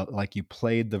had to, like, you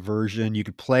played the version, you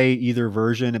could play either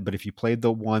version, but if you played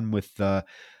the one with the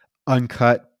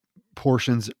uncut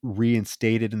portions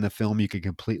reinstated in the film, you could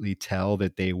completely tell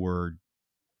that they were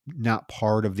not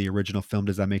part of the original film.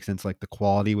 Does that make sense? Like, the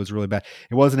quality was really bad.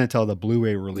 It wasn't until the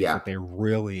Blu-ray release that they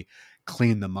really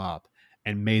cleaned them up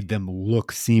and made them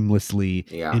look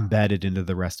seamlessly embedded into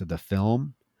the rest of the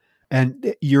film.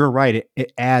 And you're right,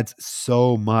 it adds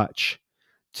so much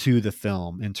to the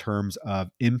film in terms of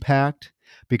impact,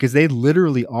 because they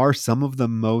literally are some of the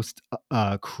most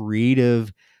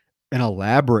creative and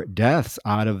elaborate deaths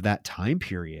out of that time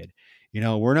period.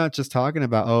 We're not just talking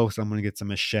about, oh, someone gets a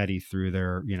machete through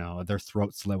their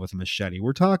throat slit with a machete.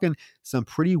 We're talking some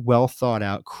pretty well thought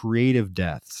out creative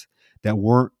deaths that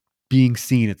weren't being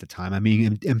seen at the time. I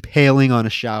mean, impaling on a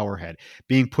shower head,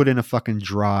 being put in a fucking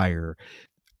dryer.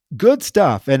 Good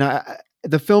stuff. And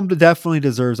the film definitely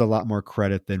deserves a lot more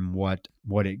credit than what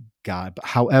it got. But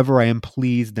however, I am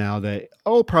pleased now that,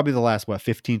 probably the last,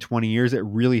 15, 20 years, it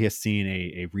really has seen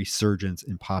a resurgence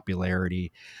in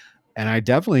popularity. And I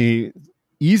definitely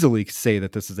easily say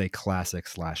that this is a classic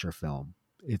slasher film.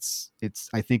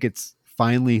 I think it's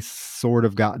finally sort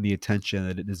of gotten the attention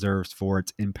that it deserves for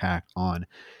its impact on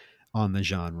the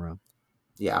genre.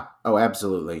 Yeah. Oh,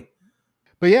 absolutely.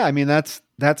 But yeah, I mean, that's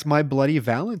My Bloody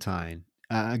Valentine.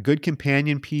 A good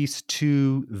companion piece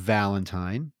to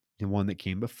Valentine, the one that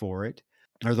came before it,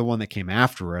 or the one that came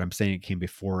after it. I'm saying it came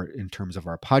before it in terms of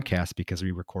our podcast, because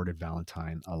we recorded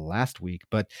Valentine last week.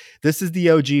 But this is the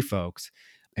OG, folks.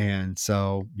 And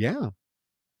so, yeah.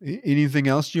 Anything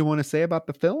else you want to say about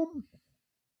the film?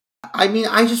 I mean,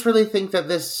 I just really think that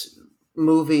this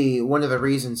movie, one of the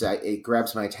reasons it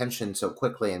grabs my attention so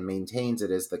quickly and maintains it,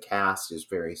 is the cast is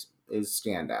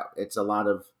standout. It's a lot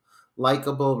of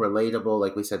likable, relatable,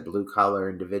 like we said, blue collar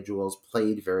individuals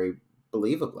played very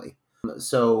believably.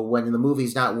 So when the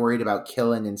movie's not worried about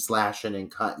killing and slashing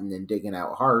and cutting and digging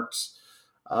out hearts,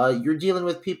 you're dealing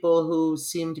with people who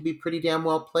seem to be pretty damn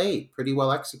well played, pretty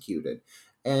well executed.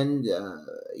 And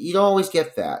you don't always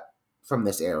get that from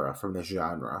this era, from this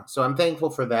genre. So I'm thankful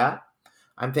for that.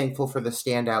 I'm thankful for the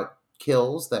standout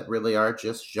kills that really are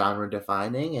just genre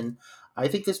defining. And I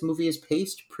think this movie is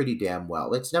paced pretty damn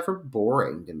well. It's never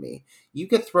boring to me. You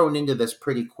get thrown into this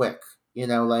pretty quick,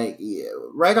 like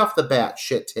right off the bat,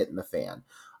 shit's hitting the fan.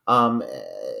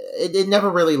 It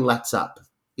never really lets up.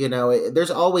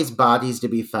 There's always bodies to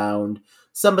be found.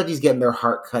 Somebody's getting their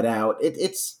heart cut out.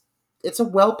 It's a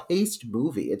well-paced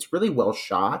movie. It's really well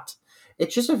shot.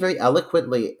 It's just a very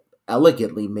elegantly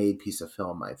made piece of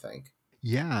film, I think.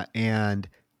 Yeah, and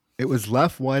it was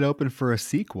left wide open for a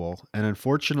sequel, and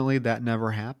unfortunately that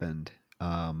never happened.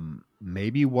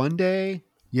 Maybe one day,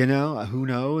 who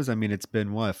knows? I mean, it's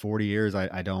been 40 years.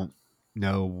 I don't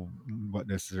know what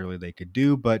necessarily they could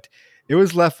do, but it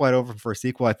was left wide open for a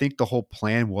sequel. I think the whole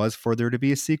plan was for there to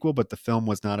be a sequel, but the film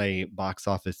was not a box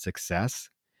office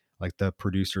success like the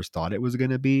producers thought it was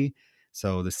going to be.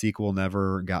 So the sequel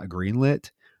never got greenlit.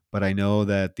 But I know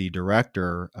that the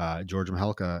director, George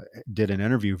Mihalka, did an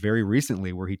interview very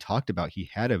recently where he talked about he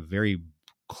had a very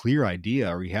clear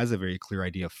idea, or he has a very clear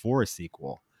idea for a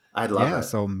sequel. I'd love it.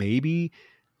 So maybe,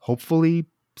 hopefully,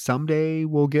 someday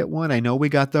we'll get one. I know we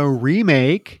got the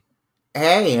remake.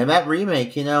 Hey, and that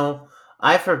remake,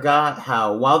 I forgot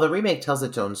how, while the remake tells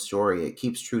its own story, it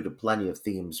keeps true to plenty of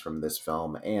themes from this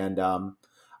film. And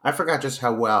I forgot just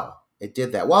how well it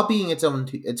did that, while being its own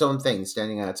thing,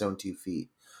 standing on its own 2 feet.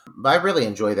 But I really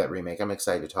enjoy that remake. I'm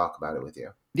excited to talk about it with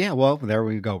you. Yeah, well, there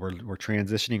we go. We're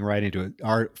transitioning right into it.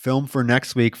 Our film for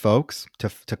next week, folks,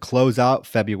 to close out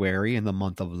February in the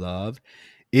month of love,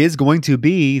 is going to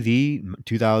be the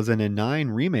 2009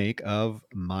 remake of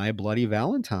My Bloody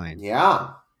Valentine.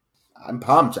 Yeah, I'm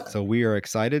pumped. So we are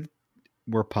excited.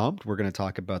 We're pumped. We're going to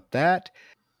talk about that.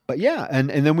 But yeah, and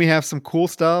then we have some cool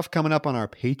stuff coming up on our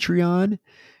Patreon.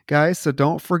 guys. So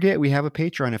don't forget, we have a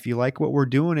Patreon. If you like what we're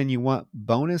doing and you want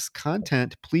bonus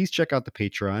content, please check out the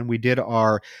Patreon. We did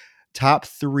our top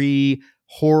 3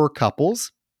 horror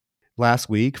couples last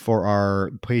week for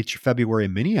our February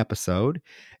mini episode.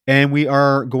 And we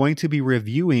are going to be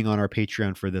reviewing on our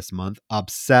Patreon for this month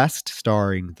Obsessed,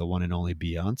 starring the one and only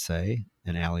Beyonce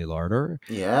and Ali Larter.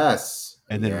 Yes.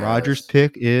 And then Roger's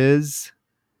pick is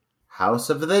House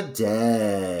of the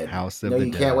Dead. House of the Dead.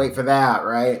 You can't wait for that,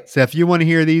 right? So if you want to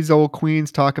hear these old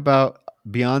queens talk about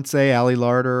Beyonce, Ali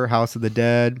Larter, House of the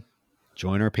Dead,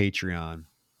 join our Patreon.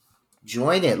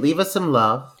 Join it. Leave us some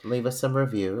love. Leave us some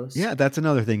reviews. Yeah, that's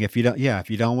another thing. If you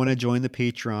don't want to join the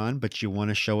Patreon, but you want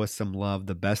to show us some love,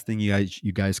 the best thing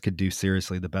you guys could do,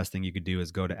 seriously, the best thing you could do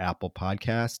is go to Apple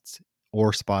Podcasts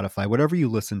or Spotify, whatever you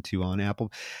listen to on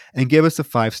Apple, and give us a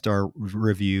 5-star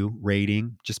review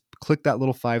rating. Just click that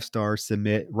little 5-star,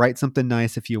 submit, write something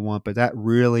nice if you want. But that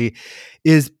really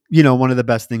is, one of the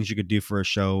best things you could do for a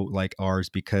show like ours,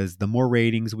 because the more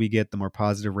ratings we get, the more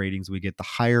positive ratings we get, the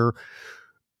higher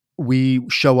we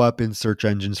show up in search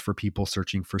engines for people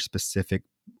searching for specific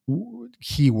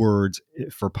keywords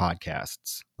for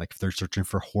podcasts. Like if they're searching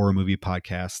for horror movie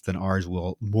podcasts, then ours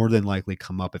will more than likely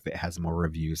come up if it has more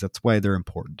reviews. That's why they're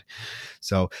important.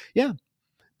 So yeah,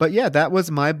 but yeah, that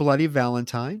was My Bloody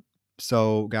Valentine.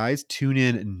 So guys, tune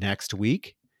in next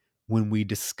week when we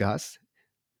discuss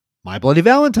My Bloody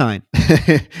Valentine.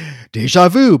 Deja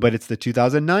vu, but it's the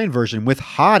 2009 version with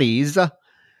hotties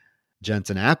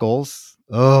Jensen Ackles.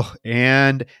 Oh,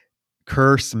 and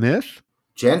Kerr Smith.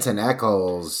 Jensen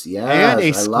Ackles, yes. And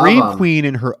a scream queen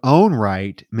in her own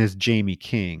right, Miss Jamie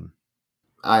King.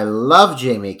 I love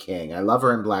Jamie King. I love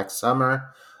her in Black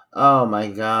Summer. Oh my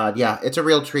God. Yeah, it's a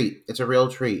real treat. It's a real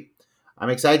treat. I'm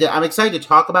excited to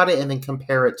talk about it and then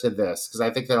compare it to this, because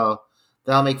I think that'll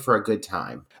make for a good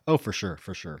time. Oh, for sure.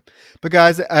 For sure. But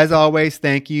guys, as always,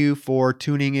 thank you for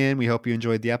tuning in. We hope you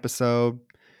enjoyed the episode.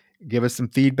 Give us some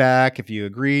feedback. If you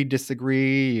agree,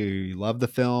 disagree, you love the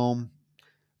film,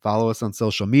 follow us on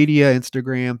social media,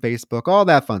 Instagram, Facebook, all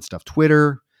that fun stuff.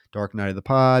 Twitter, Dark Night of the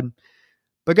Pod.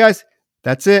 But guys,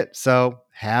 that's it. So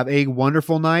have a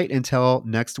wonderful night until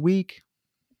next week.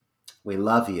 We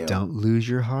love you. Don't lose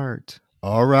your heart.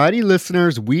 Alrighty,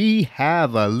 listeners, we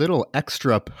have a little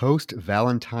extra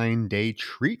post-Valentine Day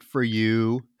treat for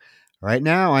you. Right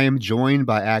now, I am joined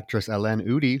by actress Hélène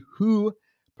Udy, who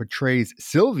portrays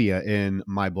Sylvia in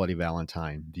My Bloody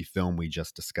Valentine, the film we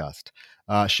just discussed.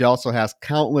 She also has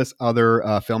countless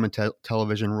other film and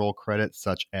television role credits,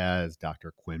 such as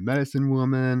Dr. Quinn Medicine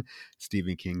Woman,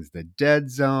 Stephen King's The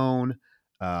Dead Zone,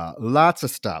 lots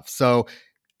of stuff. So,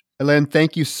 Hélène,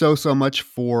 thank you so much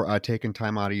for taking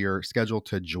time out of your schedule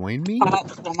to join me. Well,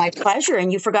 my pleasure.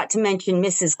 And you forgot to mention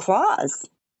Mrs. Claus.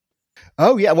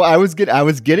 Oh yeah, well I was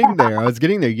getting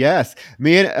there. Yes,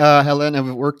 me and Hélène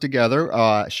have worked together.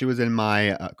 She was in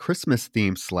my Christmas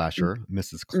themed slasher,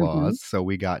 Mrs. Claus. Mm-hmm. So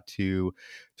we got to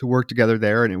work together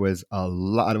there, and it was a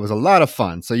lot. It was a lot of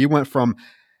fun. So you went from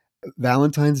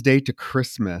Valentine's Day to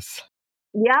Christmas.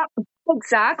 Yeah,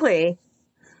 exactly.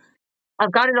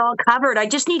 I've got it all covered. I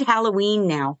just need Halloween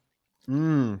now.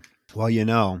 Well,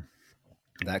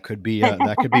 that could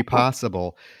be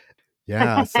possible.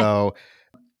 Yeah. So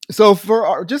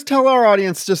just tell our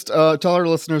audience, tell our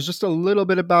listeners just a little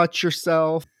bit about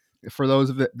yourself for those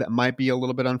of it that might be a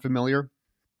little bit unfamiliar.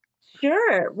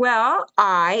 Sure. Well,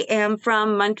 I am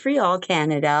from Montreal,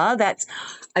 Canada.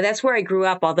 That's where I grew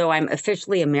up, although I'm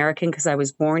officially American because I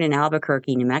was born in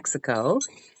Albuquerque, New Mexico.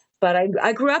 But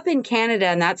I grew up in Canada,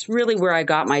 and that's really where I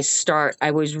got my start.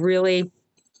 I'm going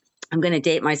to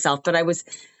date myself, but I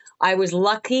was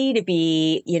lucky to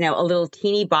be, a little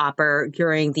teeny bopper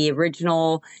during the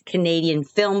original Canadian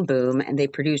film boom, and they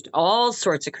produced all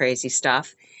sorts of crazy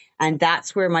stuff. And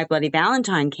that's where My Bloody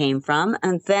Valentine came from.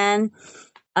 And then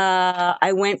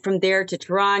I went from there to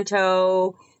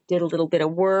Toronto, did a little bit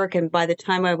of work. And by the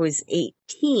time I was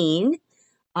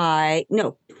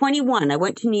 21, I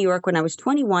went to New York when I was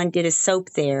 21, did a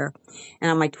soap there. And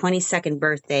on my 22nd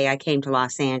birthday, I came to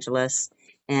Los Angeles.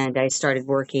 And I started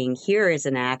working here as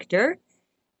an actor.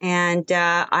 And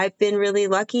I've been really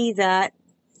lucky that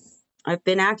I've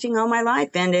been acting all my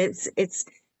life. And it's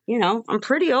I'm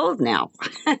pretty old now.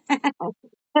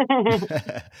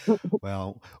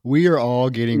 Well, we are all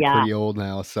getting pretty old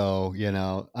now. So,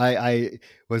 I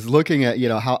was looking at,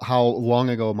 how long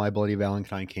ago My Bloody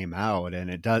Valentine came out. And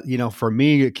it does, for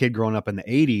me, a kid growing up in the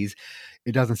 80s,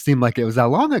 it doesn't seem like it was that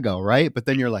long ago, right? But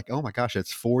then you're like, oh my gosh,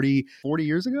 it's 40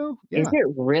 years ago? Yeah. Is it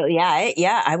really?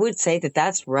 Yeah, I would say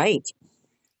that's right.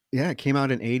 Yeah, it came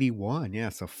out in 81. Yeah,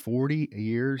 so 40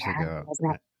 years ago.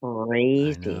 I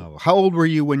Crazy. know. How old were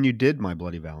you when you did My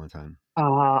Bloody Valentine?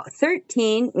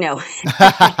 13. No. 12.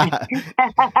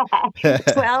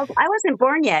 I wasn't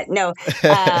born yet. No.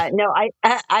 No, I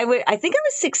think I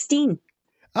was 16.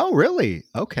 Oh, really?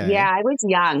 Yeah, Okay. I was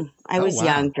young. I Oh, was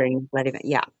young wow. during Bloody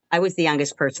Yeah. I was the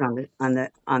youngest person on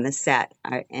the set.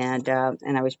 And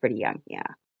I was pretty young. Yeah.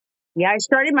 Yeah, I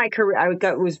started my career.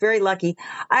 Was very lucky.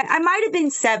 I might have been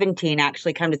 17,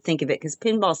 actually, come to think of it, because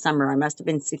Pinball Summer, I must have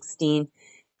been 16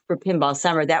 for Pinball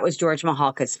Summer. That was George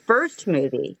Mahalka's first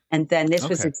movie. And then this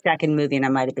was Okay. his second movie, and I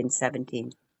might have been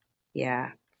 17.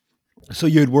 Yeah. So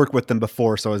you had worked with them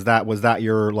before. So was that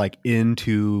your like in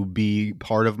to be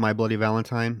part of My Bloody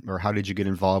Valentine, or how did you get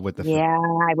involved with the film? Yeah,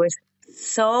 I was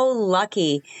so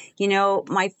lucky.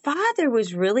 My father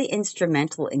was really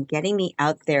instrumental in getting me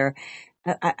out there.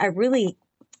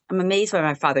 I'm amazed by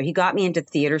my father. He got me into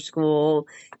theater school.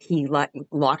 He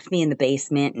locked me in the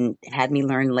basement and had me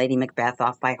learn Lady Macbeth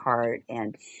off by heart,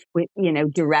 and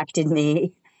directed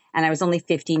me. And I was only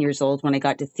 15 years old when I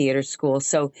got to theater school.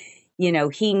 So,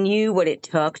 he knew what it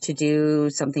took to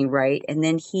do something right. And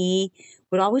then he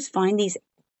would always find these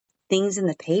things in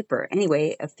the paper.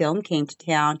 Anyway, a film came to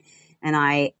town, and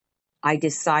I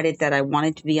decided that I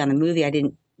wanted to be on the movie. I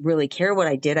didn't really care what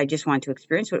I did. I just wanted to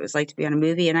experience what it was like to be on a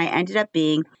movie. And I ended up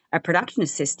being a production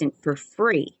assistant for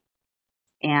free.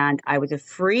 And I was a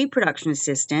free production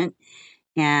assistant.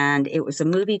 And it was a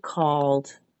movie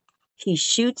called He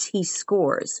Shoots, He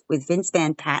Scores with Vince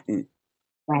Van Patten.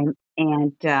 Right?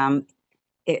 And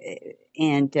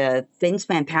Vince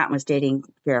Van Patten was dating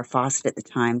Farrah Fawcett at the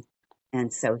time.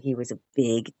 And so he was a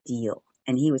big deal.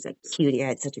 And he was a cutie. I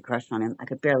had such a crush on him. I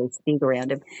could barely speak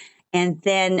around him. And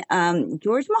then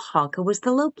George Mahalka was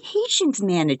the locations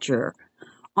manager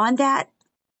on that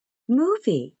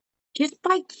movie, just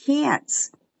by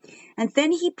chance. And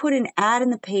then he put an ad in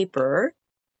the paper,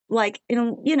 like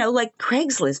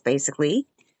Craigslist, basically,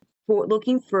 for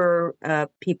looking for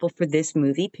people for this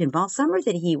movie, Pinball Summer,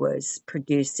 that he was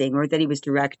producing or that he was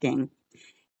directing.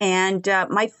 And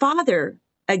my father,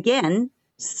 again,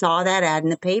 saw that ad in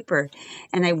the paper.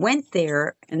 And I went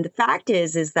there. And the fact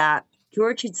is that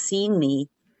George had seen me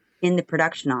in the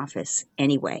production office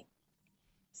anyway.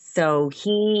 So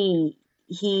he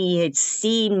had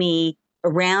seen me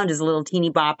around as a little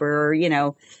teeny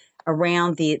bopper,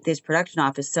 around this production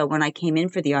office. So when I came in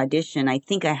for the audition, I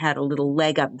think I had a little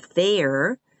leg up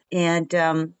there. And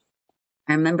I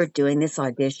remember doing this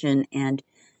audition, and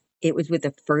it was with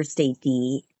the first AD.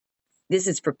 This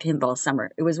is for Pinball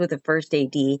Summer. It was with the first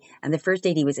AD, and the first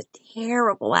AD was a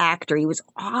terrible actor. He was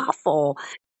awful,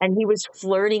 and he was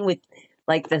flirting with,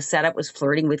 like, the setup was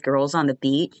flirting with girls on the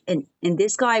beach, and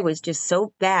this guy was just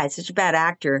so bad, such a bad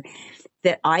actor,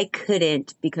 that I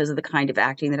couldn't, because of the kind of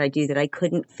acting that I do, that I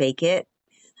couldn't fake it.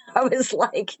 I was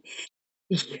like,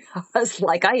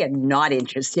 I am not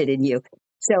interested in you.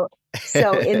 So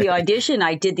in the audition,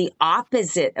 I did the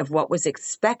opposite of what was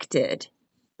expected.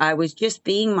 I was just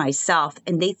being myself,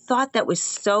 and they thought that was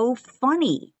so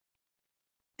funny.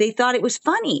 They thought it was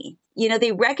funny.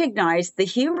 They recognized the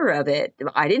humor of it.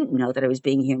 I didn't know that I was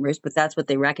being humorous, but that's what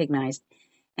they recognized.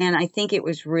 And I think it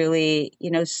was really,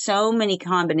 so many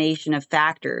combination of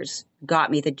factors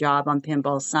got me the job on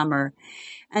Pinball Summer.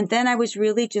 And then I was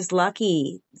really just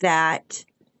lucky that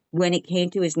when it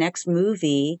came to his next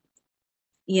movie,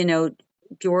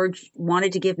 George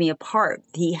wanted to give me a part.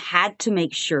 He had to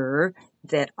make sure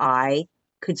that I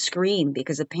could scream,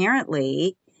 because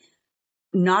apparently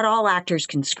not all actors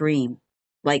can scream,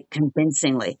 like,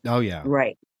 convincingly. Oh, yeah.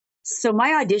 Right. So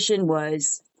my audition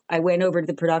was, I went over to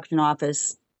the production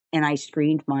office and I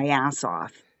screamed my ass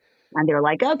off. And they were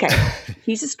like, okay,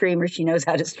 she's a screamer. She knows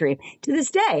how to scream. To this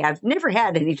day, I've never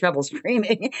had any trouble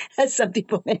screaming, as some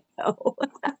people may know.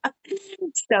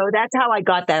 So that's how I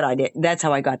got that idea. That's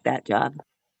how I got that job.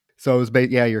 So it was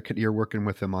you're working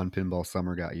with him on Pinball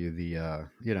Summer, got you the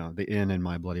the in and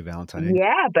My Bloody Valentine.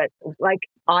 Yeah, but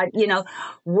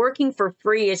working for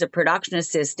free as a production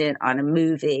assistant on a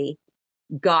movie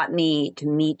got me to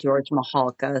meet George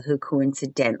Mahalka, who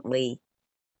coincidentally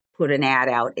put an ad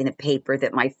out in a paper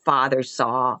that my father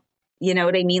saw. You know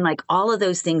what I mean? Like, all of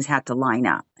those things had to line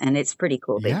up, and it's pretty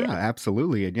cool. They did. Yeah,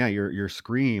 absolutely. And yeah, your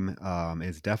scream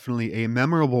is definitely a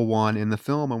memorable one in the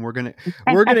film, and we're gonna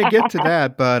get to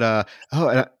that. But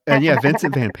and yeah,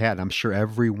 Vincent Van Patten. I'm sure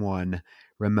everyone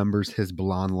remembers his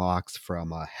blonde locks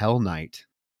from Hell Night.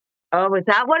 Oh, was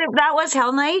that what that was?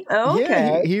 Hell Night? Oh, okay.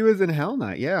 Yeah, he was in Hell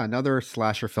Night. Yeah, another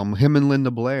slasher film. Him and Linda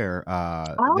Blair.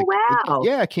 Wow.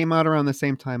 It came out around the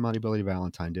same time My Bloody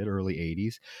Valentine did, early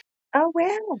 80s. Oh,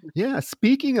 wow. Yeah,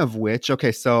 speaking of which,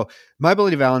 okay, so My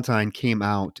Bloody Valentine came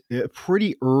out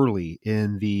pretty early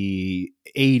in the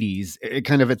 80s,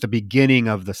 kind of at the beginning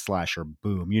of the slasher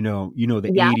boom. The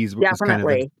Yeah, 80s was kind of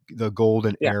definitely. the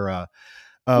golden Yeah, era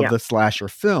of yeah. the slasher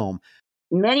film.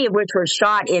 Many of which were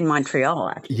shot in Montreal,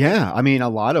 actually. Yeah, I mean,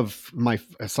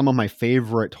 some of my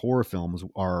favorite horror films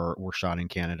were shot in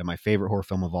Canada. My favorite horror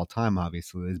film of all time,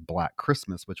 obviously, is Black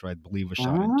Christmas, which I believe was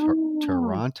shot in Oh,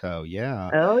 Toronto. Yeah,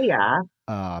 oh yeah.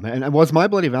 and it was My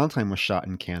Bloody Valentine was shot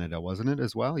in Canada, wasn't it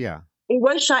as well? Yeah. It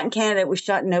was shot in Canada. It was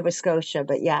shot in Nova Scotia,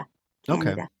 but yeah, Okay.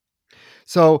 Canada.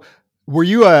 So,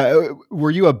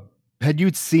 had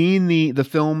you seen the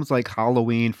films like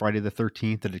Halloween, Friday the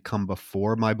 13th that had come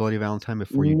before My Bloody Valentine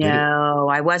before you did it? No,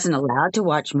 I wasn't allowed to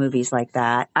watch movies like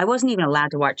that. I wasn't even allowed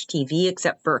to watch TV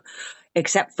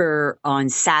except for on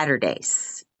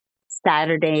Saturdays.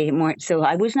 Saturday morning. So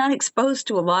I was not exposed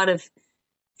to a lot of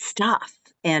stuff.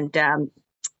 And I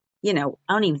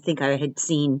don't even think I had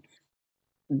seen,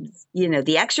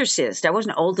 The Exorcist. I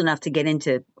wasn't old enough to get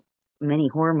into many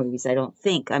horror movies, I don't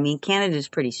think. I mean, Canada's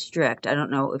pretty strict. I don't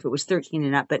know if it was 13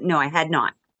 and up, but no, I had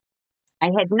not.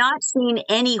 I had not seen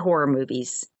any horror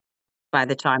movies by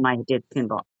the time I did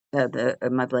Pinball,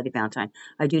 My Bloody Valentine.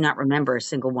 I do not remember a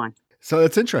single one. So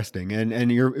it's interesting,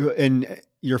 and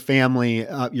your family,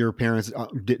 your parents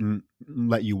didn't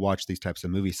let you watch these types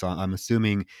of movies. So I'm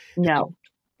assuming No,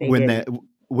 they when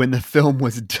didn't. the film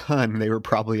was done, they were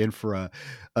probably in for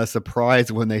a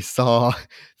surprise when they saw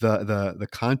the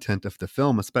content of the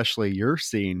film, especially your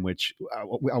scene, which I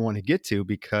want to get to,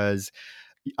 because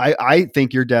I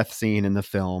think your death scene in the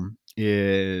film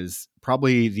is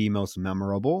probably the most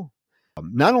memorable.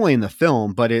 Not only in the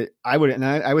film, but I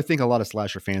would think a lot of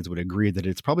slasher fans would agree that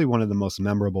it's probably one of the most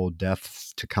memorable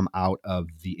deaths to come out of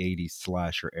the 80s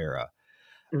slasher era.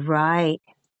 Right.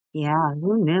 Yeah,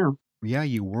 who knew? Yeah,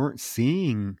 you weren't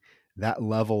seeing that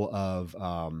level of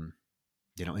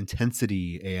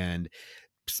intensity and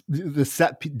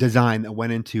the design that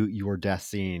went into your death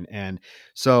scene. And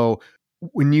so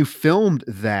when you filmed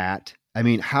that, I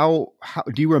mean, how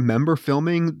do you remember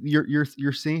filming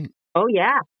your scene? Oh,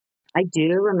 yeah. I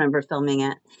do remember filming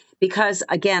it because,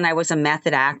 again, I was a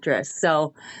method actress.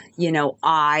 So,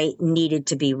 I needed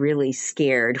to be really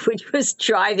scared, which was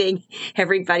driving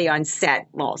everybody on set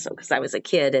also because I was a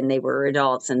kid and they were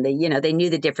adults and they knew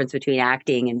the difference between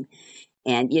acting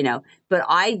and but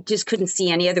I just couldn't see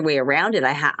any other way around it.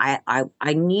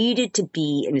 I needed to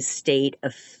be in a state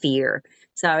of fear.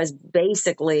 So I was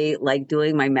basically like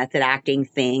doing my method acting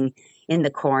thing in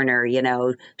the corner,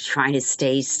 trying to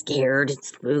stay scared and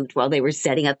spooked while they were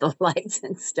setting up the lights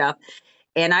and stuff.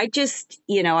 And I just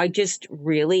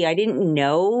really, I didn't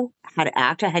know how to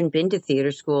act. I hadn't been to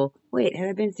theater school. Wait, had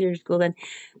I been to theater school then?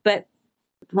 But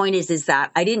the point is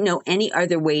that I didn't know any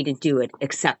other way to do it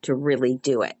except to really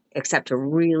do it, except to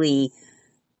really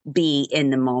be in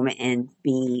the moment and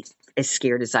be as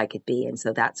scared as I could be. And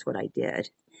so that's what I did.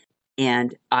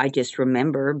 And I just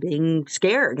remember being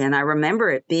scared. And I remember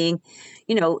it being,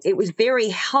 it was very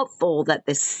helpful that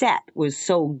the set was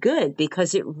so good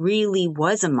because it really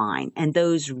was a mine. And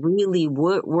those really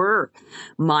were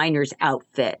miners'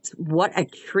 outfits. What a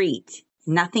treat.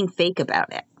 Nothing fake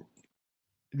about it.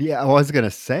 Yeah, I was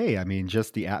gonna say, I mean,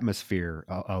 just the atmosphere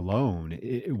alone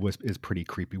is pretty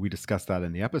creepy. We discussed that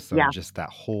in the episode. Yeah. Just the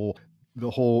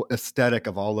whole aesthetic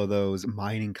of all of those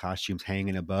mining costumes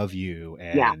hanging above you,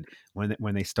 Yeah. and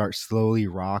when they start slowly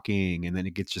rocking, and then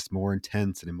it gets just more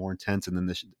intense and more intense, and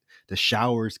then the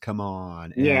showers come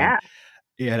on, and Yeah.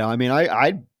 I mean,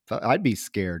 I'd be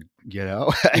scared. I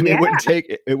mean, Yeah.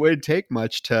 it wouldn't take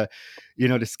much to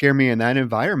scare me in that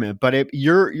environment. But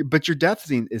your death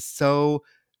scene is so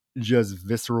just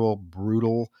visceral,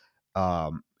 brutal.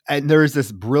 And there's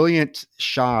this brilliant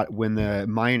shot when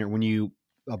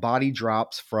a body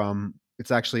drops from,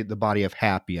 it's actually the body of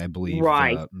Happy, I believe,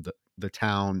 Right. the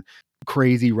town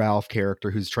crazy Ralph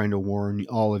character who's trying to warn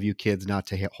all of you kids not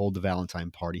to hold the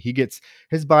Valentine party.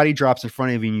 His body drops in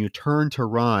front of you and you turn to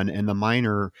run, and the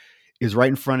miner is right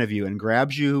in front of you and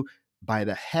grabs you by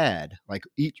the head, like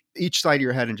each side of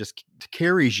your head, and just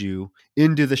carries you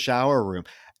into the shower room.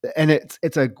 And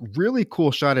it's a really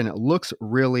cool shot, and it looks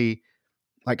really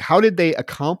like, how did they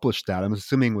accomplish that? I'm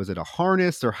assuming, was it a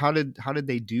harness, or how did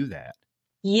they do that?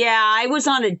 Yeah, I was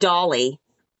on a dolly,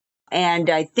 and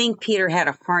I think Peter had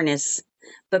a harness.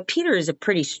 But Peter is a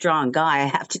pretty strong guy, I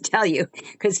have to tell you,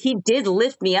 because he did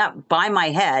lift me up by my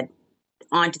head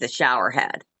onto the shower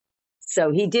head.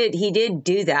 So he did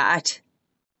do that.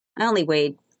 I only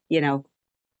weighed,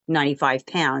 95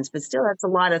 pounds, but still that's a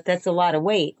lot of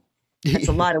weight. That's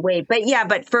a lot of weight. But yeah,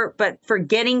 but for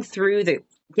getting through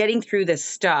getting through this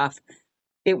stuff,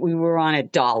 we were on a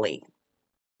dolly.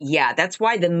 Yeah, that's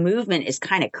why the movement is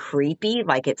kind of creepy,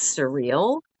 like it's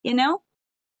surreal, you know?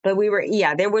 But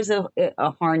there was a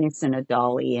harness and a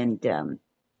dolly, and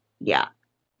yeah,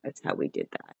 that's how we did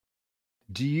that.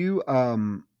 Do you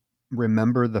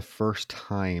remember the first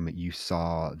time you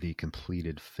saw the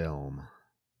completed film?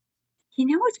 You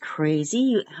know what's crazy?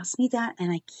 You asked me that,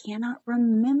 and I cannot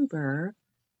remember.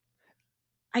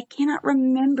 I cannot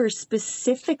remember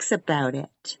specifics about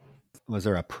it. Was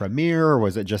there a premiere, or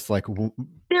was it just like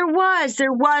There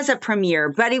was a premiere,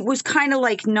 but it was kind of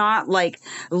like not like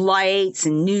lights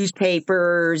and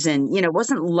newspapers, and it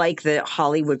wasn't like the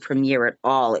Hollywood premiere at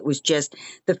all. It was just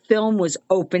the film was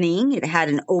opening. It had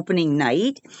an opening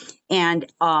night, and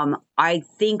I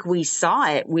think we saw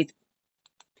it with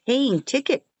paying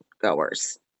ticket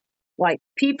goers. Like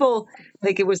people,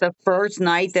 like it was the first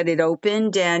night that it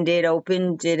opened, and it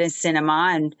opened in a cinema,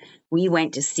 and we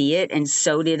went to see it, and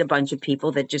so did a bunch of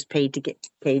people that just paid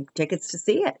tickets to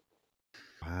see it.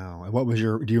 Wow. And what was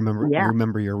do you remember? Yeah. You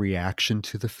remember your reaction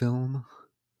to the film?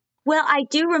 Well, I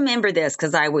do remember this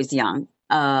because I was young,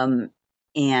 and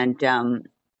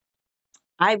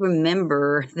I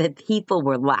remember that people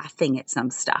were laughing at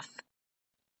some stuff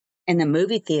in the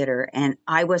movie theater, and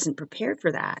I wasn't prepared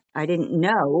for that. I didn't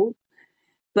know.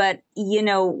 But,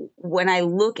 when I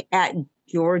look at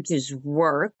George's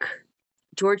work,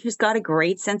 George has got a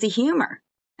great sense of humor.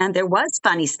 And there was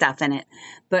funny stuff in it.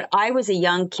 But I was a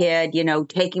young kid,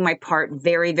 taking my part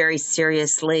very, very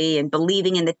seriously and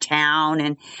believing in the town.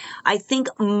 And I think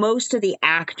most of the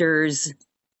actors,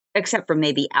 except for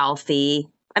maybe Alfie,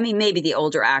 maybe the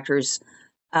older actors,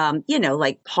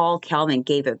 like Paul Kelman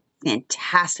gave a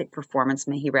fantastic performance.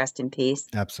 May he rest in peace.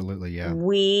 Absolutely, yeah.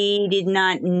 We did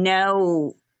not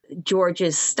know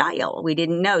George's style. We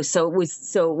didn't know. So it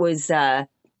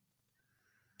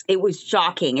was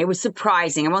shocking. It was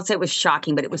surprising. I won't say it was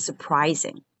shocking, but it was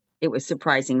surprising. It was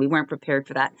surprising. We weren't prepared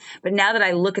for that. But now that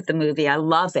I look at the movie, I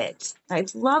love it. I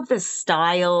love the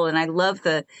style, and I love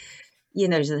the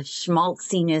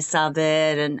schmaltziness of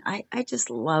it. And I just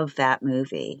love that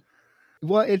movie.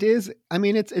 Well, it is.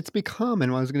 It's become,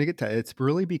 and I was going to get to it, it's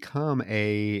really become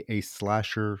a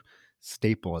slasher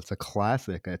staple. It's a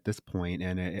classic at this point,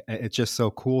 and it's just so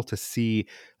cool to see,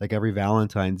 like every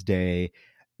Valentine's Day,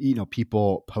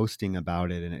 people posting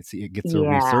about it, and it gets a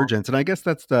resurgence. And I guess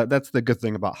that's the good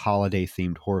thing about holiday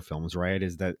themed horror films, right?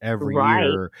 Is that every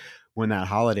year when that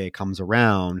holiday comes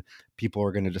around, people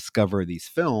are going to discover these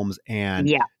films.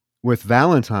 And with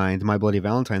Valentine's, My Bloody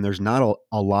Valentine, there's not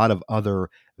a lot of other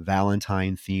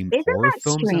Valentine themed horror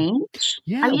films. Strange?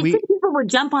 Yeah, you think people would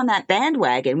jump on that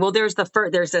bandwagon. Well, there's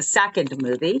there's a second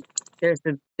movie. There's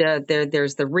the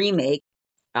remake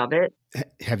of it.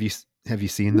 Have you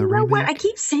seen the remake? What? I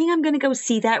keep saying I'm going to go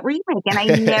see that remake, and I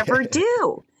never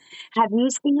do. Have you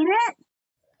seen it?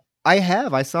 I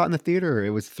have. I saw it in the theater.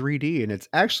 It was 3D, and it's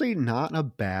actually not a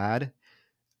bad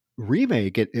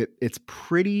remake. It's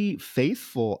pretty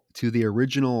faithful to the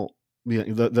original,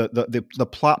 the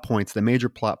plot points, the major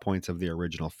plot points of the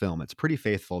original film. It's pretty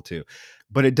faithful too,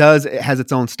 but it has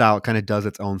its own style. It kind of does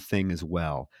its own thing as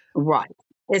well. Right.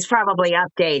 It's probably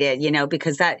updated,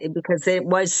 because it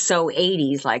was so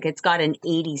 80s, like it's got an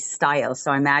 80s style.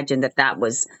 So I imagine that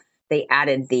was, they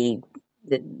added the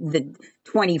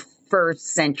 21st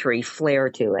century flair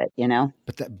to it,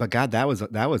 But God, that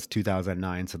was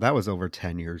 2009. So that was over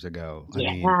 10 years ago.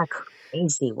 Yeah.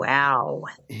 Crazy. Wow.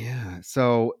 Yeah.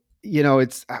 So,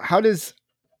 it's, how does,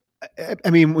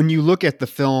 when you look at the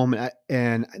film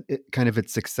and kind of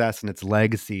its success and its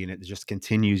legacy, and it just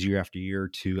continues year after year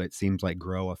to, it seems like,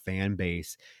 grow a fan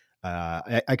base.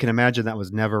 I can imagine that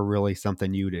was never really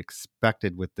something you'd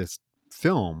expected with this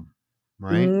film,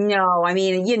 right? No,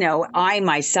 I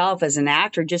myself as an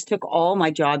actor just took all my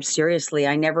jobs seriously.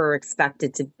 I never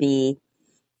expected to be,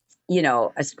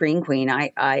 a screen queen.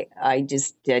 I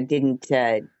just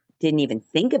didn't even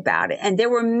think about it. And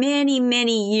there were many,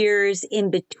 many years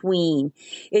in between.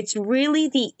 It's really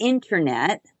the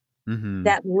internet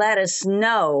that let us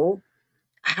know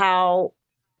how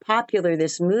popular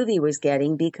this movie was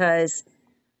getting, because,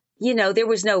 there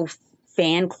was no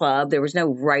fan club, there was no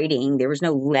writing, there was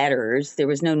no letters, there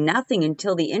was no nothing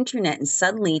until the internet. And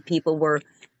suddenly people were,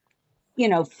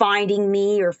 finding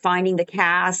me or finding the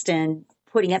cast and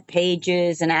putting up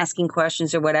pages and asking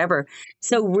questions or whatever.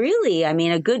 So really,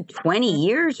 a good 20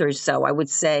 years or so, I would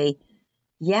say,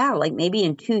 like maybe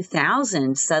in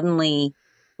 2000, suddenly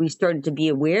we started to be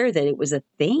aware that it was a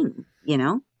thing,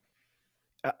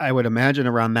 I would imagine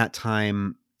around that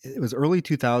time, it was early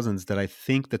 2000s, that I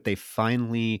think that they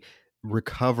finally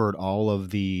recovered all of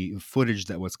the footage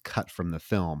that was cut from the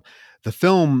film. The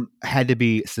film had to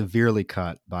be severely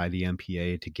cut by the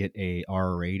MPA to get a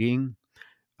R rating.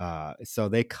 So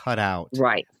they cut out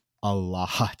Right. a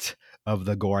lot of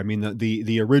the gore. I mean,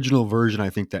 the original version, I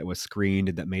think, that was screened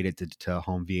and that made it to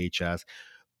home VHS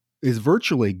is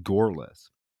virtually goreless.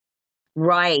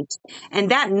 Right.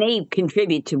 And that may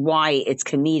contribute to why it's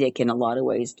comedic in a lot of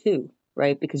ways too,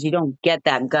 right? Because you don't get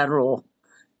that guttural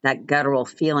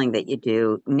feeling that you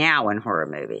do now in horror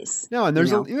movies. No, and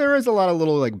You there know? is a lot of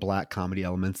little like black comedy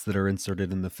elements that are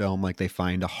inserted in the film. Like they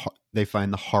find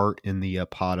the heart in the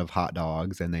pot of hot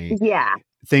dogs, and they Yeah.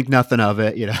 think nothing of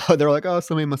it. You know, they're like, oh,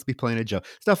 somebody must be playing a joke,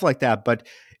 stuff like that. But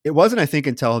it wasn't, I think,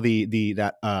 until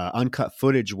that uncut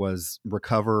footage was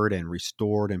recovered and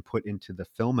restored and put into the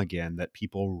film again that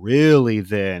people really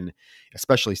then,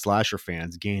 especially slasher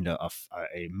fans, gained a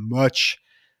much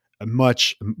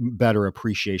better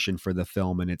appreciation for the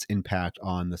film and its impact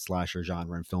on the slasher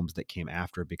genre and films that came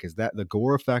after, because the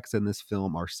gore effects in this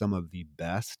film are some of the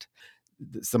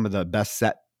best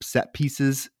set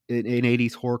pieces in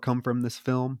 80s horror come from this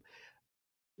film.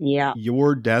 Yeah.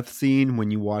 Your death scene when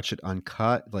you watch it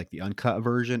uncut, like the uncut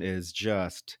version, is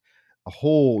just a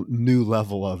whole new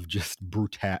level of just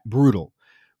brutal,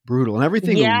 and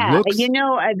everything Yeah. looks.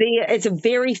 It's a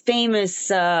very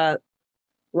famous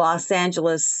Los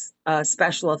Angeles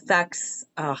special effects.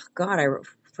 Oh God, I've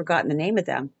forgotten the name of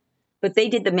them. But they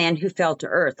did The Man Who Fell to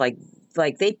Earth. Like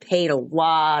they paid a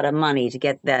lot of money to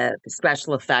get the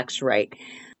special effects right.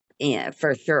 Yeah,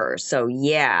 for sure. So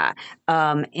yeah.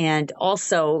 And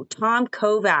also Tom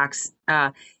Kovacs,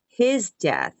 his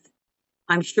death,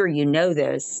 I'm sure you know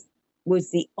this,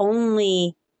 was the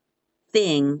only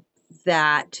film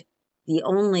that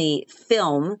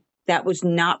was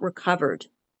not recovered.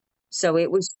 So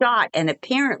it was shot, and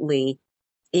apparently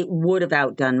it would have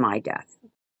outdone my death.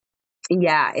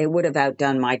 Yeah, it would have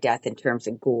outdone my death in terms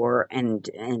of gore and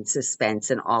suspense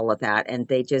and all of that. And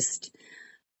they just,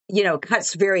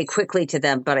 cuts very quickly to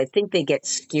them, but I think they get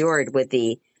skewered with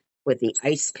the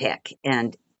ice pick,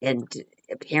 and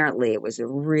apparently it was a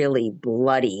really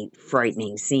bloody,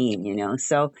 frightening scene.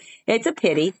 So it's a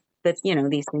pity that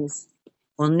these things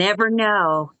we'll never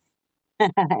know.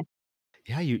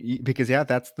 Yeah, because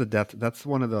that's the death. That's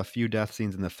one of the few death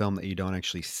scenes in the film that you don't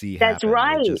actually see That's happen.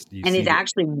 right, You and see it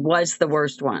actually was the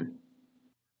worst one.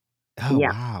 Oh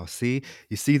Yeah, wow! See,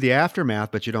 you see the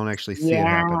aftermath, but you don't actually see it yeah,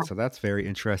 happen. So that's very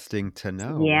interesting to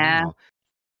know. yeah. Wow.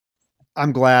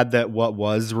 I'm glad that what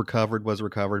was recovered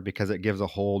because it gives a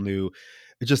whole new.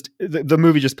 It just the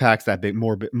movie just packs that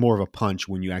more of a punch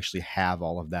when you actually have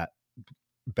all of that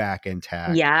back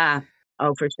intact. Yeah.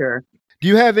 Oh, for sure. Do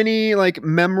you have any like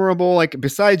memorable, like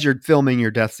besides your filming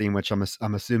your death scene, which I'm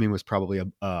assuming was probably a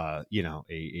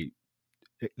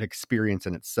an experience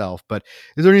in itself, but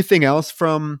is there anything else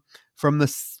from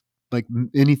this, like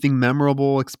anything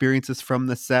memorable experiences from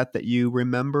the set that you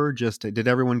remember? Just did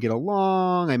everyone get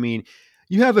along? I mean,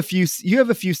 you have a few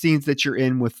scenes that you're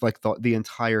in with like the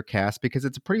entire cast, because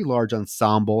it's a pretty large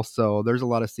ensemble, so there's a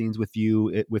lot of scenes with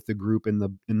with the group in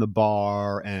the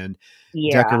bar and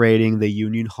Yeah. decorating the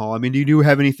Union Hall. I mean, do you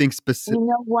have anything specific? You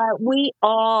know what? We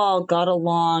all got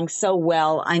along so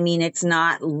well. I mean, it's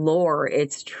not lore,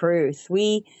 it's truth.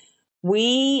 We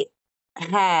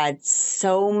had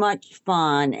so much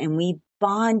fun, and we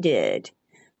bonded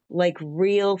like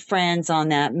real friends on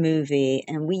that movie.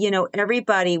 And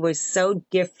everybody was so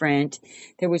different.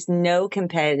 There was no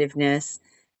competitiveness,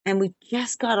 and we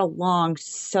just got along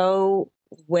so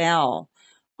well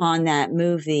on that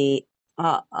movie.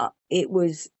 It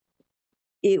was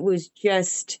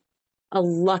just a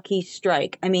lucky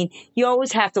strike. I mean, you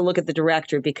always have to look at the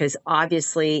director, because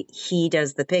obviously he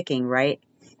does the picking, right?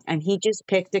 And he just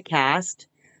picked a cast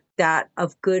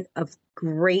of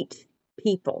great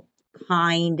people,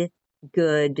 kind,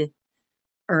 good,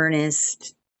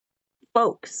 earnest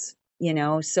folks,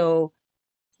 So,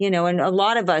 and a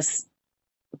lot of us,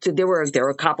 there were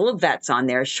a couple of vets on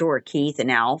there, sure, Keith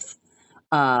and Alf,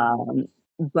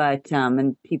 but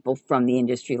and people from the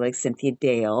industry like Cynthia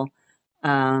Dale.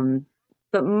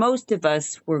 But most of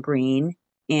us were green,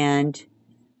 and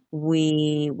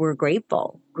we were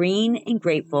green and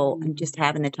grateful, and just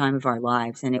having the time of our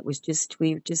lives. And we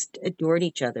just adored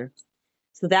each other.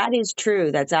 So that is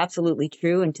true. That's absolutely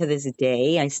true. And to this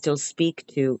day, I still speak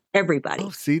to everybody. Oh,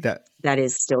 see that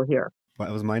is still here.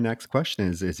 That was my next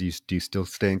question. Do you still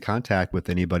stay in contact with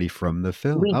anybody from the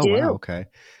film? We Oh, do. wow. Okay.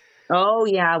 Oh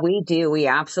yeah, we do. We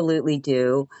absolutely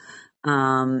do.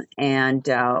 And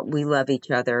we love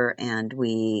each other, and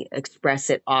we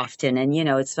express it often. And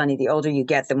it's funny, the older you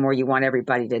get, the more you want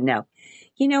everybody to know.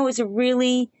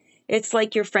 It it's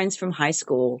like your friends from high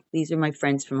school. These are my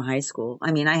friends from high school.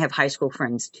 I mean, I have high school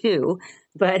friends too,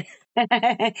 but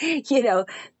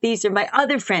these are my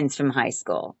other friends from high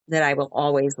school that I will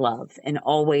always love and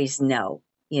always know,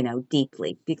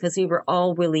 deeply, because we were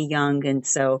all really young. And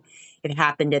so it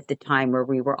happened at the time where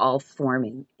we were all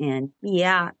forming. And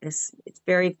yeah, it's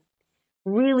very,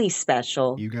 really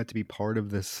special. You got to be part of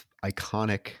this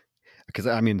iconic, because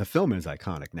I mean the film is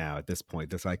iconic now at this point.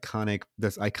 This iconic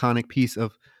piece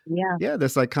of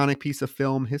this iconic piece of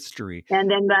film history.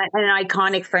 And then an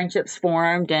iconic friendships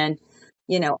formed. And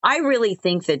I really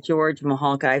think that George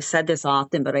Mihalka, I've said this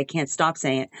often, but I can't stop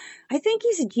saying it. I think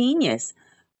he's a genius,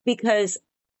 because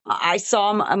I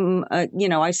saw him,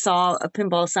 I saw A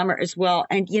Pinball Summer as well.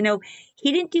 And,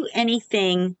 he didn't do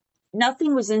anything.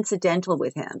 Nothing was incidental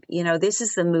with him. This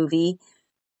is the movie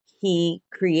he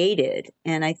created.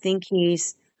 And I think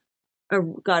he's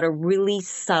got a really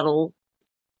subtle,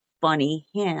 funny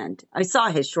hand. I saw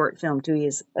his short film too. He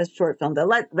has a short film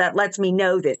that lets me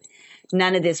know that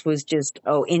none of this was just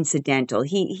incidental.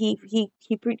 He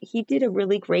did a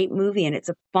really great movie, and it's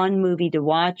a fun movie to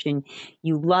watch, and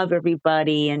you love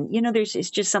everybody, and it's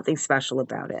just something special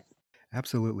about it.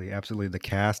 Absolutely. The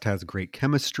cast has great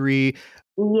chemistry.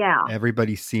 Yeah.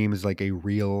 Everybody seems like a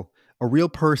real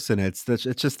person. It's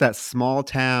just that small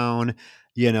town,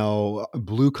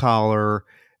 blue collar,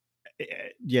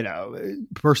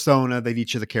 persona that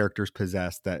each of the characters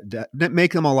possess that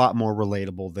make them a lot more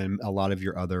relatable than a lot of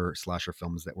your other slasher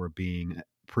films that were being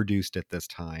produced at this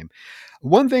time.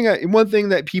 One thing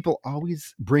that people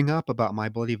always bring up about My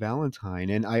Bloody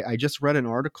Valentine, and I just read an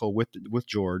article with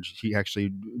George. He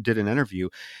actually did an interview,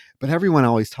 but everyone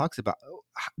always talks about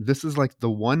this is like the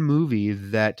one movie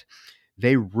that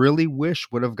they really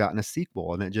wish would have gotten a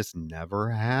sequel, and it just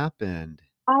never happened.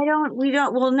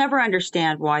 We'll never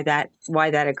understand why that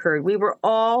occurred. We were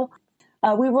all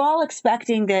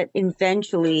expecting that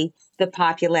eventually the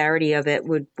popularity of it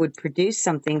would produce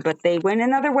something, but they went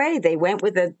another way. They went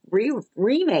with a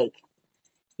remake,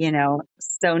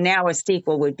 so now a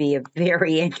sequel would be a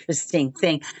very interesting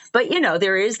thing. But,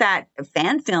 there is that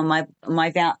fan film,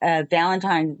 my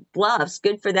Valentine Bluffs,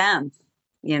 good for them,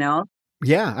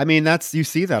 Yeah, I mean you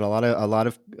see that a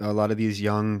lot of these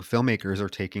young filmmakers are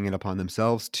taking it upon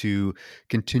themselves to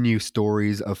continue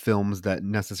stories of films that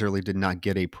necessarily did not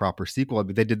get a proper sequel.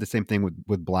 But they did the same thing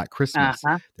with Black Christmas.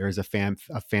 There is a fan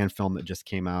film that just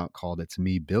came out called It's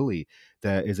Me, Billy,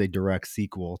 that is a direct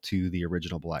sequel to the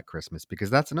original Black Christmas,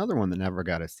 because that's another one that never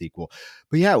got a sequel.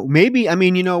 But yeah, maybe, I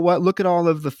mean, you know what? Look at all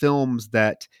of the films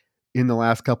that in the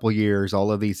last couple of years,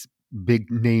 all of these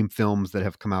big name films that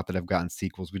have come out that have gotten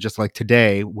sequels. We just, like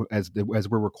today, as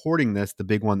we're recording this, the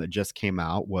big one that just came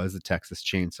out was the Texas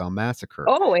Chainsaw Massacre.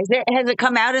 Oh, has it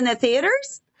come out in the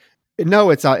theaters? No,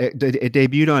 it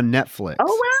debuted on Netflix.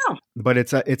 Oh wow! But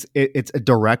it's a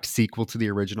direct sequel to the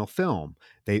original film.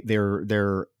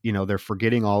 They're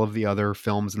forgetting all of the other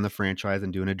films in the franchise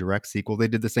and doing a direct sequel. They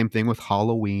did the same thing with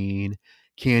Halloween,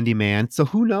 Candyman. So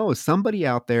who knows? Somebody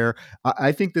out there.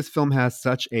 I think this film has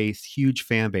such a huge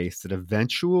fan base that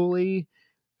eventually,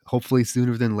 hopefully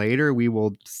sooner than later, we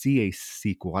will see a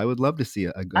sequel. I would love to see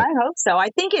I hope so. I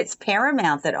think it's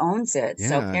Paramount that owns it,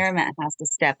 so Paramount has to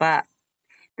step up.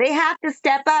 They have to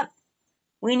step up.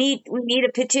 We need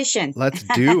a petition. Let's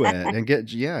do it and get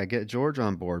George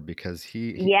on board, because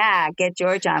get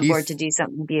George on board to do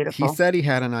something beautiful. He said he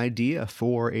had an idea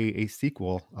for a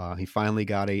sequel. He finally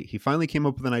came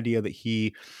up with an idea that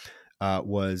he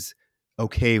was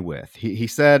okay with. He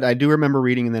said, I do remember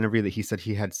reading in the interview that he said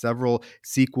he had several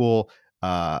sequel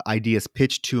ideas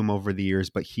pitched to him over the years,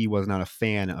 but he was not a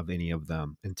fan of any of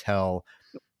them until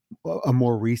a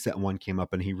more recent one came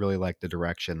up, and he really liked the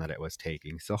direction that it was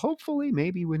taking. So hopefully,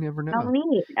 maybe, we never know. Oh,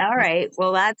 neat. All right.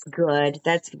 Well, that's good.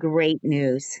 That's great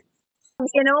news.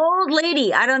 An old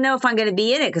lady. I don't know if I'm going to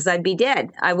be in it, because I'd be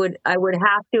dead. I would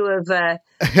have to have,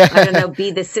 I don't know,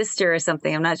 be the sister or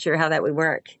something. I'm not sure how that would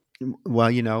work. Well,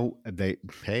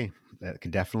 that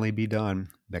could definitely be done.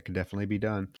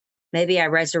 Maybe I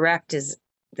resurrect as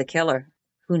the killer.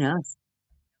 Who knows?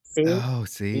 See? Oh,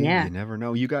 see, you never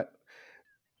know.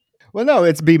 Well, no,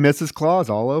 it's be Mrs. Claus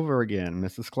all over again.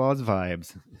 Mrs. Claus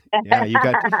vibes. Yeah,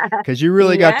 because you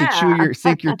really got to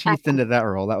sink your teeth into that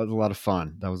role. That was a lot of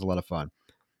fun. That was a lot of fun,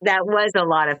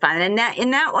 and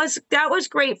that was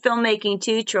great filmmaking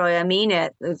too, Troy. I mean,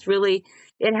 it's really.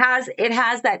 It has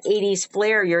that 80s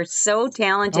flair. You're so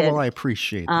talented. Oh, well, I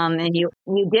appreciate it. And you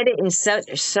did it in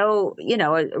so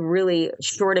a really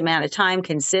short amount of time,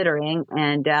 considering,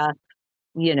 and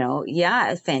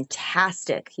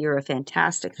fantastic. You're a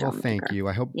fantastic filmmaker. Well, thank you.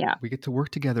 I hope we get to work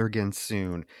together again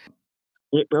soon.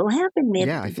 It will happen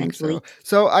Yeah, I think eventually.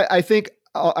 so. So I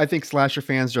think slasher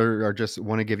fans are just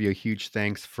want to give you a huge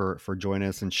thanks for joining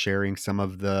us and sharing some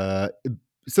of the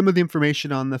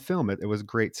information on the film. It was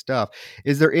great stuff.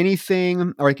 Is there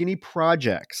anything or like any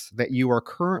projects that you are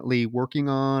currently working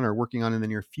on or working on in the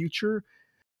near future?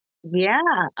 Yeah,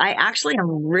 I actually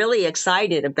am really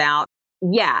excited about.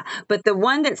 Yeah, but the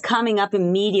one that's coming up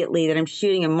immediately that I'm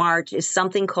shooting in March is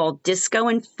something called Disco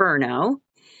Inferno.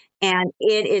 And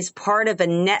it is part of a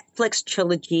Netflix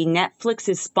trilogy. Netflix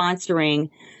is sponsoring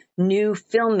new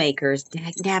filmmakers.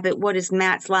 Dagnabbit, what is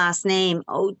Matt's last name?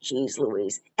 Oh, geez,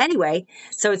 Louise. Anyway,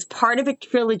 so it's part of a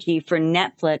trilogy for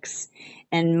Netflix.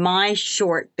 And my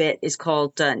short bit is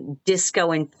called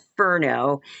Disco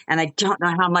Inferno. And I don't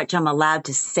know how much I'm allowed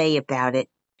to say about it.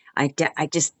 I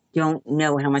just don't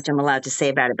know how much I'm allowed to say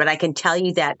about it. But I can tell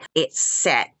you that it's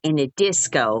set in a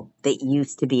disco that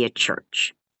used to be a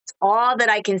church. All that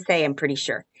I can say, I'm pretty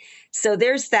sure. So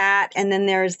there's that. And then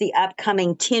there's the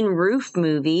upcoming Tin Roof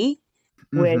movie,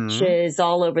 which Mm-hmm. is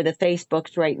all over the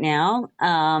Facebooks right now.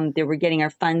 That we're getting our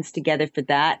funds together for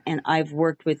that. And I've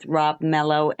worked with Rob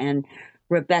Mello and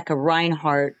Rebecca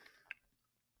Reinhart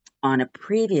on a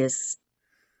previous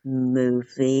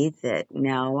movie that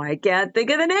now I can't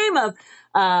think of the name of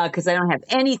because I don't have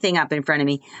anything up in front of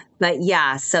me. But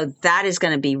yeah, so that is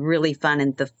going to be really fun.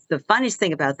 And the funniest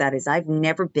thing about that is I've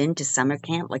never been to summer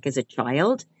camp like as a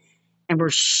child, and we're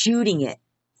shooting it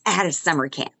at a summer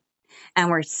camp, and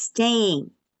we're staying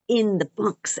in the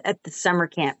bunks at the summer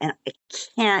camp, and I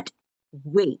can't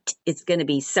wait. It's going to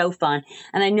be so fun.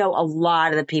 And I know a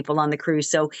lot of the people on the crew,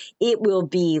 so it will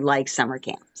be like summer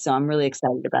camp. So I'm really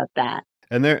excited about that.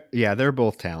 And they're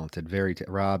both talented,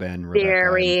 Rob and Rebecca, and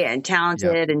Very and yep.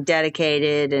 talented and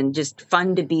dedicated and just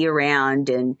fun to be around.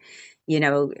 And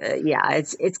yeah,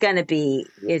 it's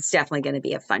definitely going to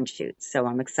be a fun shoot. So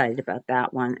I'm excited about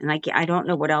that one. And I don't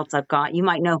know what else I've got. You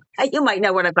might know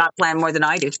what I've got planned more than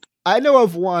I do. I know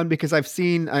of one because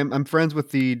I'm friends with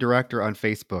the director on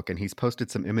Facebook, and he's posted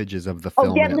some images of the Oh,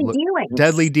 film, and Deadly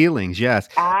Deadly Dealings. Dealings. Yes,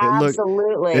 it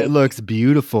Absolutely. looks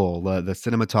beautiful. The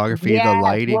cinematography, the Yes. Well,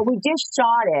 lighting. we just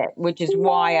shot it, which is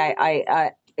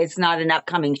why it's not an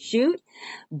upcoming shoot,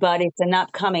 but it's an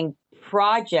upcoming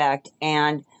project.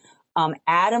 And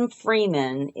Adam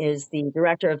Freeman is the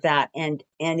director of that, and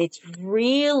it's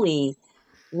really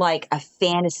like a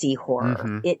fantasy horror.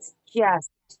 Mm-hmm. It's just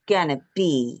gonna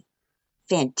be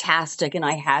fantastic, and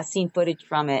I have seen footage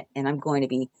from it, and I'm going to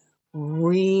be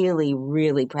really,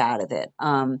 really proud of it.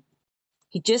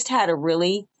 He just had a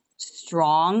really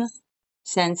strong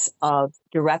sense of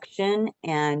direction,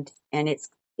 and it's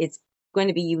going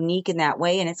to be unique in that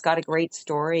way, and it's got a great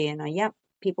story, and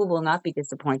people will not be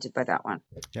disappointed by that one.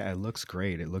 Yeah, it looks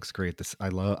great. It looks great.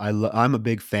 I'm a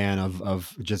big fan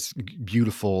of just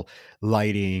beautiful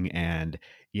lighting and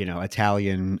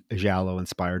Italian giallo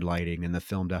inspired lighting, and the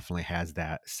film definitely has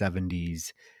that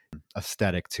 70s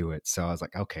aesthetic to it. So I was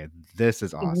like, okay, this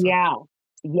is awesome. Yeah,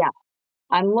 yeah.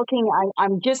 I'm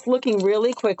just looking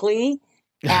really quickly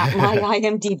at my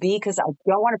IMDb because I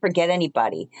don't want to forget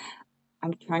anybody.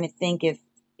 I'm trying to think if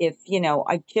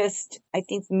I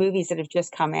think movies that have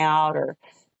just come out or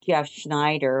Jeff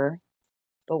Schneider.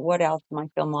 But what else in my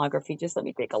filmography? Just let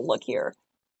me take a look here.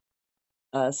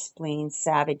 Spleen,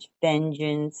 Savage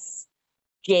Vengeance,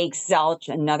 Jake Zelch,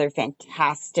 another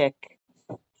fantastic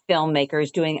filmmaker,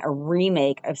 is doing a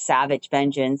remake of Savage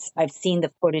Vengeance. I've seen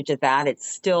the footage of that.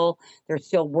 They're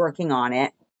still working on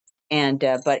it. And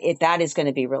that is going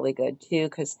to be really good too,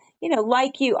 because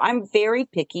like you, I'm very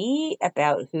picky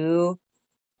about who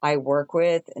I work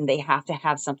with, and they have to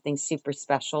have something super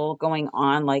special going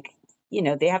on. Like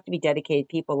they have to be dedicated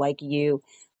people like you,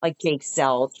 like Jake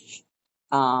Zelch,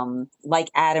 like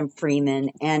Adam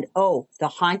Freeman, and The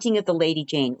Haunting of the Lady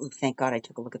Jane. Ooh, thank God I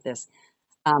took a look at this.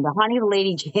 The Haunting of the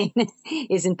Lady Jane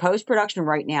is in post production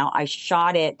right now. I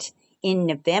shot it in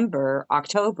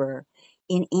October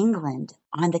in England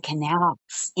on the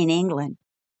canals in England.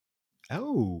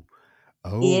 Oh,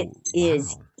 It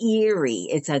is wow. eerie.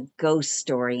 It's a ghost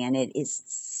story, and it is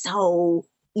so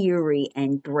eerie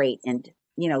and great. And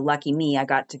lucky me, I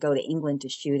got to go to England to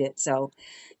shoot it. So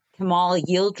Kamal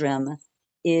Yildirim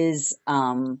is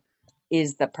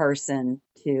the person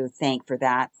to thank for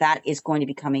that. That is going to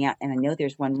be coming out, and I know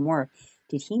there's one more.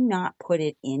 Did he not put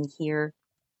it in here?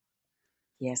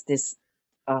 Yes,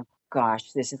 oh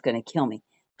gosh, this is going to kill me.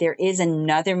 There is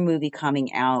another movie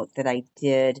coming out that I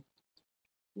did.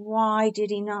 Why did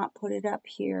he not put it up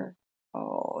here?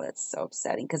 Oh, that's so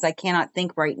upsetting because I cannot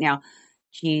think right now.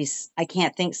 Jeez, I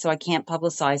can't think, so I can't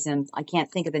publicize him. I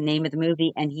can't think of the name of the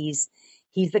movie, and he's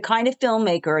He's the kind of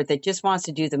filmmaker that just wants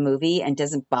to do the movie and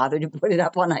doesn't bother to put it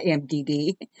up on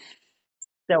IMDb.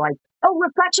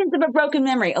 Reflections of a Broken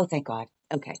Memory. Oh, thank God.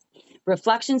 Okay.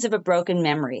 Reflections of a Broken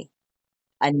Memory.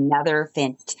 Another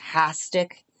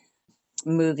fantastic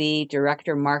movie.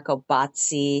 Director Marco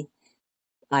Bazzi.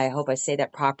 I hope I say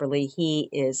that properly. He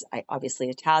is obviously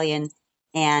Italian,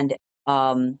 and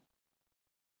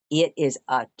it is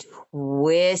a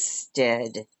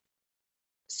twisted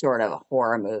sort of a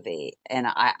horror movie. And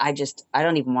I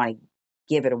don't even want to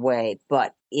give it away,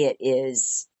 but it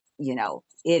is,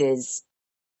 it is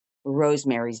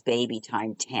Rosemary's Baby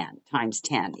times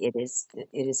 10. It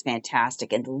is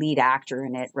fantastic. And the lead actor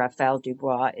in it, Raphael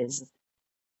Dubois, is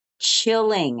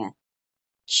chilling.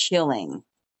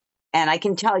 And I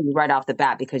can tell you right off the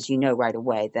bat, because you know right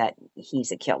away that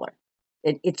he's a killer.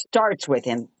 It starts with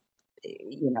him,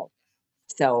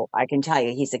 so I can tell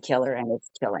you he's a killer, and it's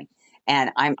chilling.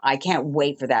 And I can't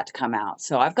wait for that to come out.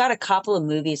 So I've got a couple of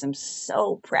movies I'm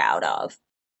so proud of.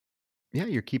 Yeah,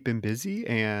 you're keeping busy,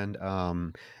 and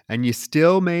you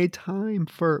still made time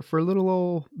for little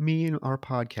old me and our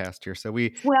podcast here. So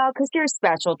well, because you're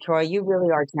special, Troy. You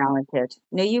really are talented.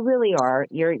 No, you really are.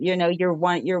 You're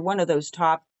one of those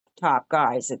top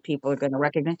guys that people are going to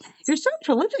recognize. You're so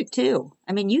prolific too.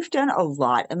 I mean, you've done a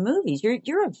lot of movies.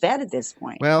 You're a vet at this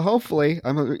point. Well, hopefully,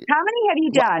 How many have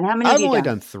you done? How many? I've only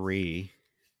done 3.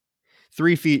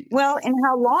 3 feet. Well, and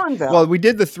how long though? Well, we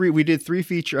did 3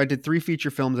 feature. I did 3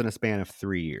 feature films in a span of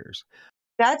 3 years.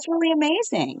 That's really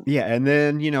amazing. Yeah, and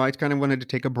then I kind of wanted to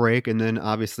take a break, and then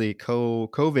obviously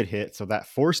COVID hit, so that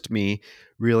forced me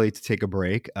really to take a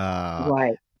break.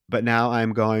 Right. But now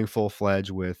I'm going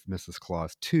full-fledged with Mrs.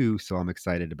 Claus 2, so I'm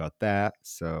excited about that.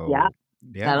 So yeah.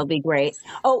 That'll be great.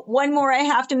 Oh, one more I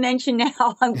have to mention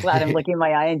now. I'm glad I'm looking at my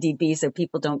IMDb so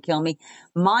people don't kill me.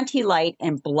 Monty Light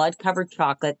and Blood Covered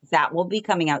Chocolate. That will be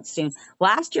coming out soon.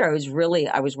 Last year,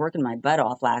 I was working my butt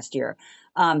off last year.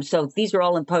 So these are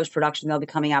all in post-production. They'll be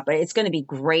coming out, but it's going to be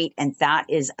great. And that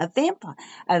is a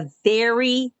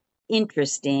very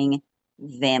interesting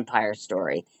vampire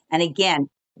story. And again,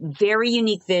 very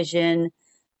unique vision,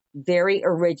 very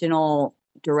original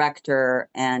director,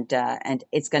 and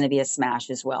it's going to be a smash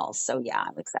as well. So yeah,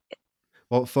 I'm excited.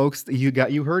 Well, folks,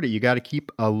 you heard it. You got to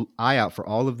keep an eye out for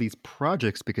all of these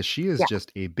projects, because she is just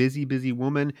a busy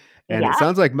woman, and it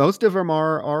sounds like most of them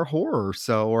are horror,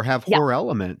 or have horror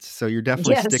elements. So you're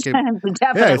definitely sticking.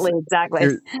 Definitely,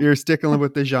 exactly. You're sticking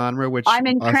with the genre, which I'm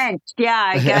entrenched.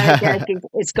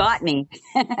 It's got me.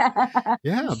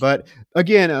 Yeah, but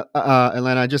again,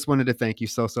 Elena, I just wanted to thank you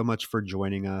so much for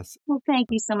joining us. Well, thank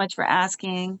you so much for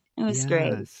asking. It was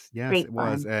great. Yes, great it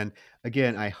was. fun. And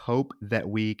again, I hope that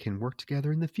we can work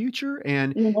together in the future.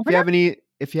 And You never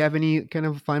if you have any kind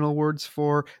of final words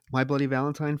for My Bloody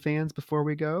Valentine fans before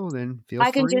we go, then feel free.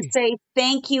 I can just say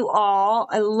thank you all.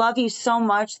 I love you so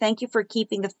much. Thank you for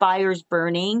keeping the fires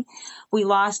burning. We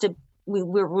lost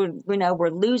we're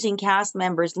losing cast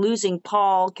members. Losing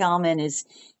Paul Kelman is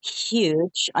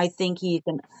huge. I think he's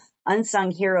an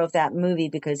unsung hero of that movie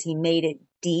because he made it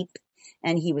deep,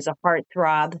 and he was a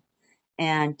heartthrob.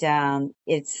 And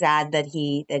it's sad that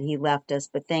he left us.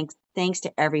 But thanks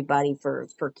to everybody for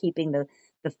keeping the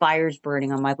fires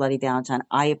burning on My Bloody Valentine.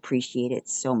 I appreciate it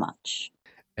so much.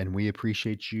 And we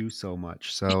appreciate you so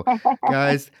much. So,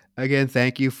 guys, again,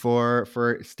 thank you for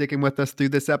sticking with us through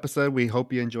this episode. We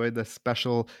hope you enjoyed the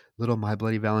special little My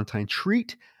Bloody Valentine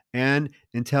treat. And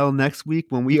until next week,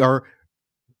 when we are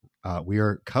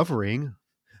covering,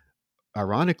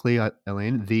 ironically,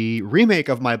 Elaine, the remake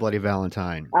of My Bloody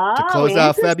Valentine to close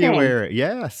out February.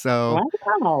 Yeah, so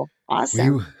wow,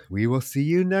 awesome. We will see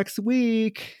you next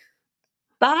week.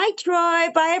 Bye, Troy.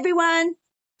 Bye, everyone.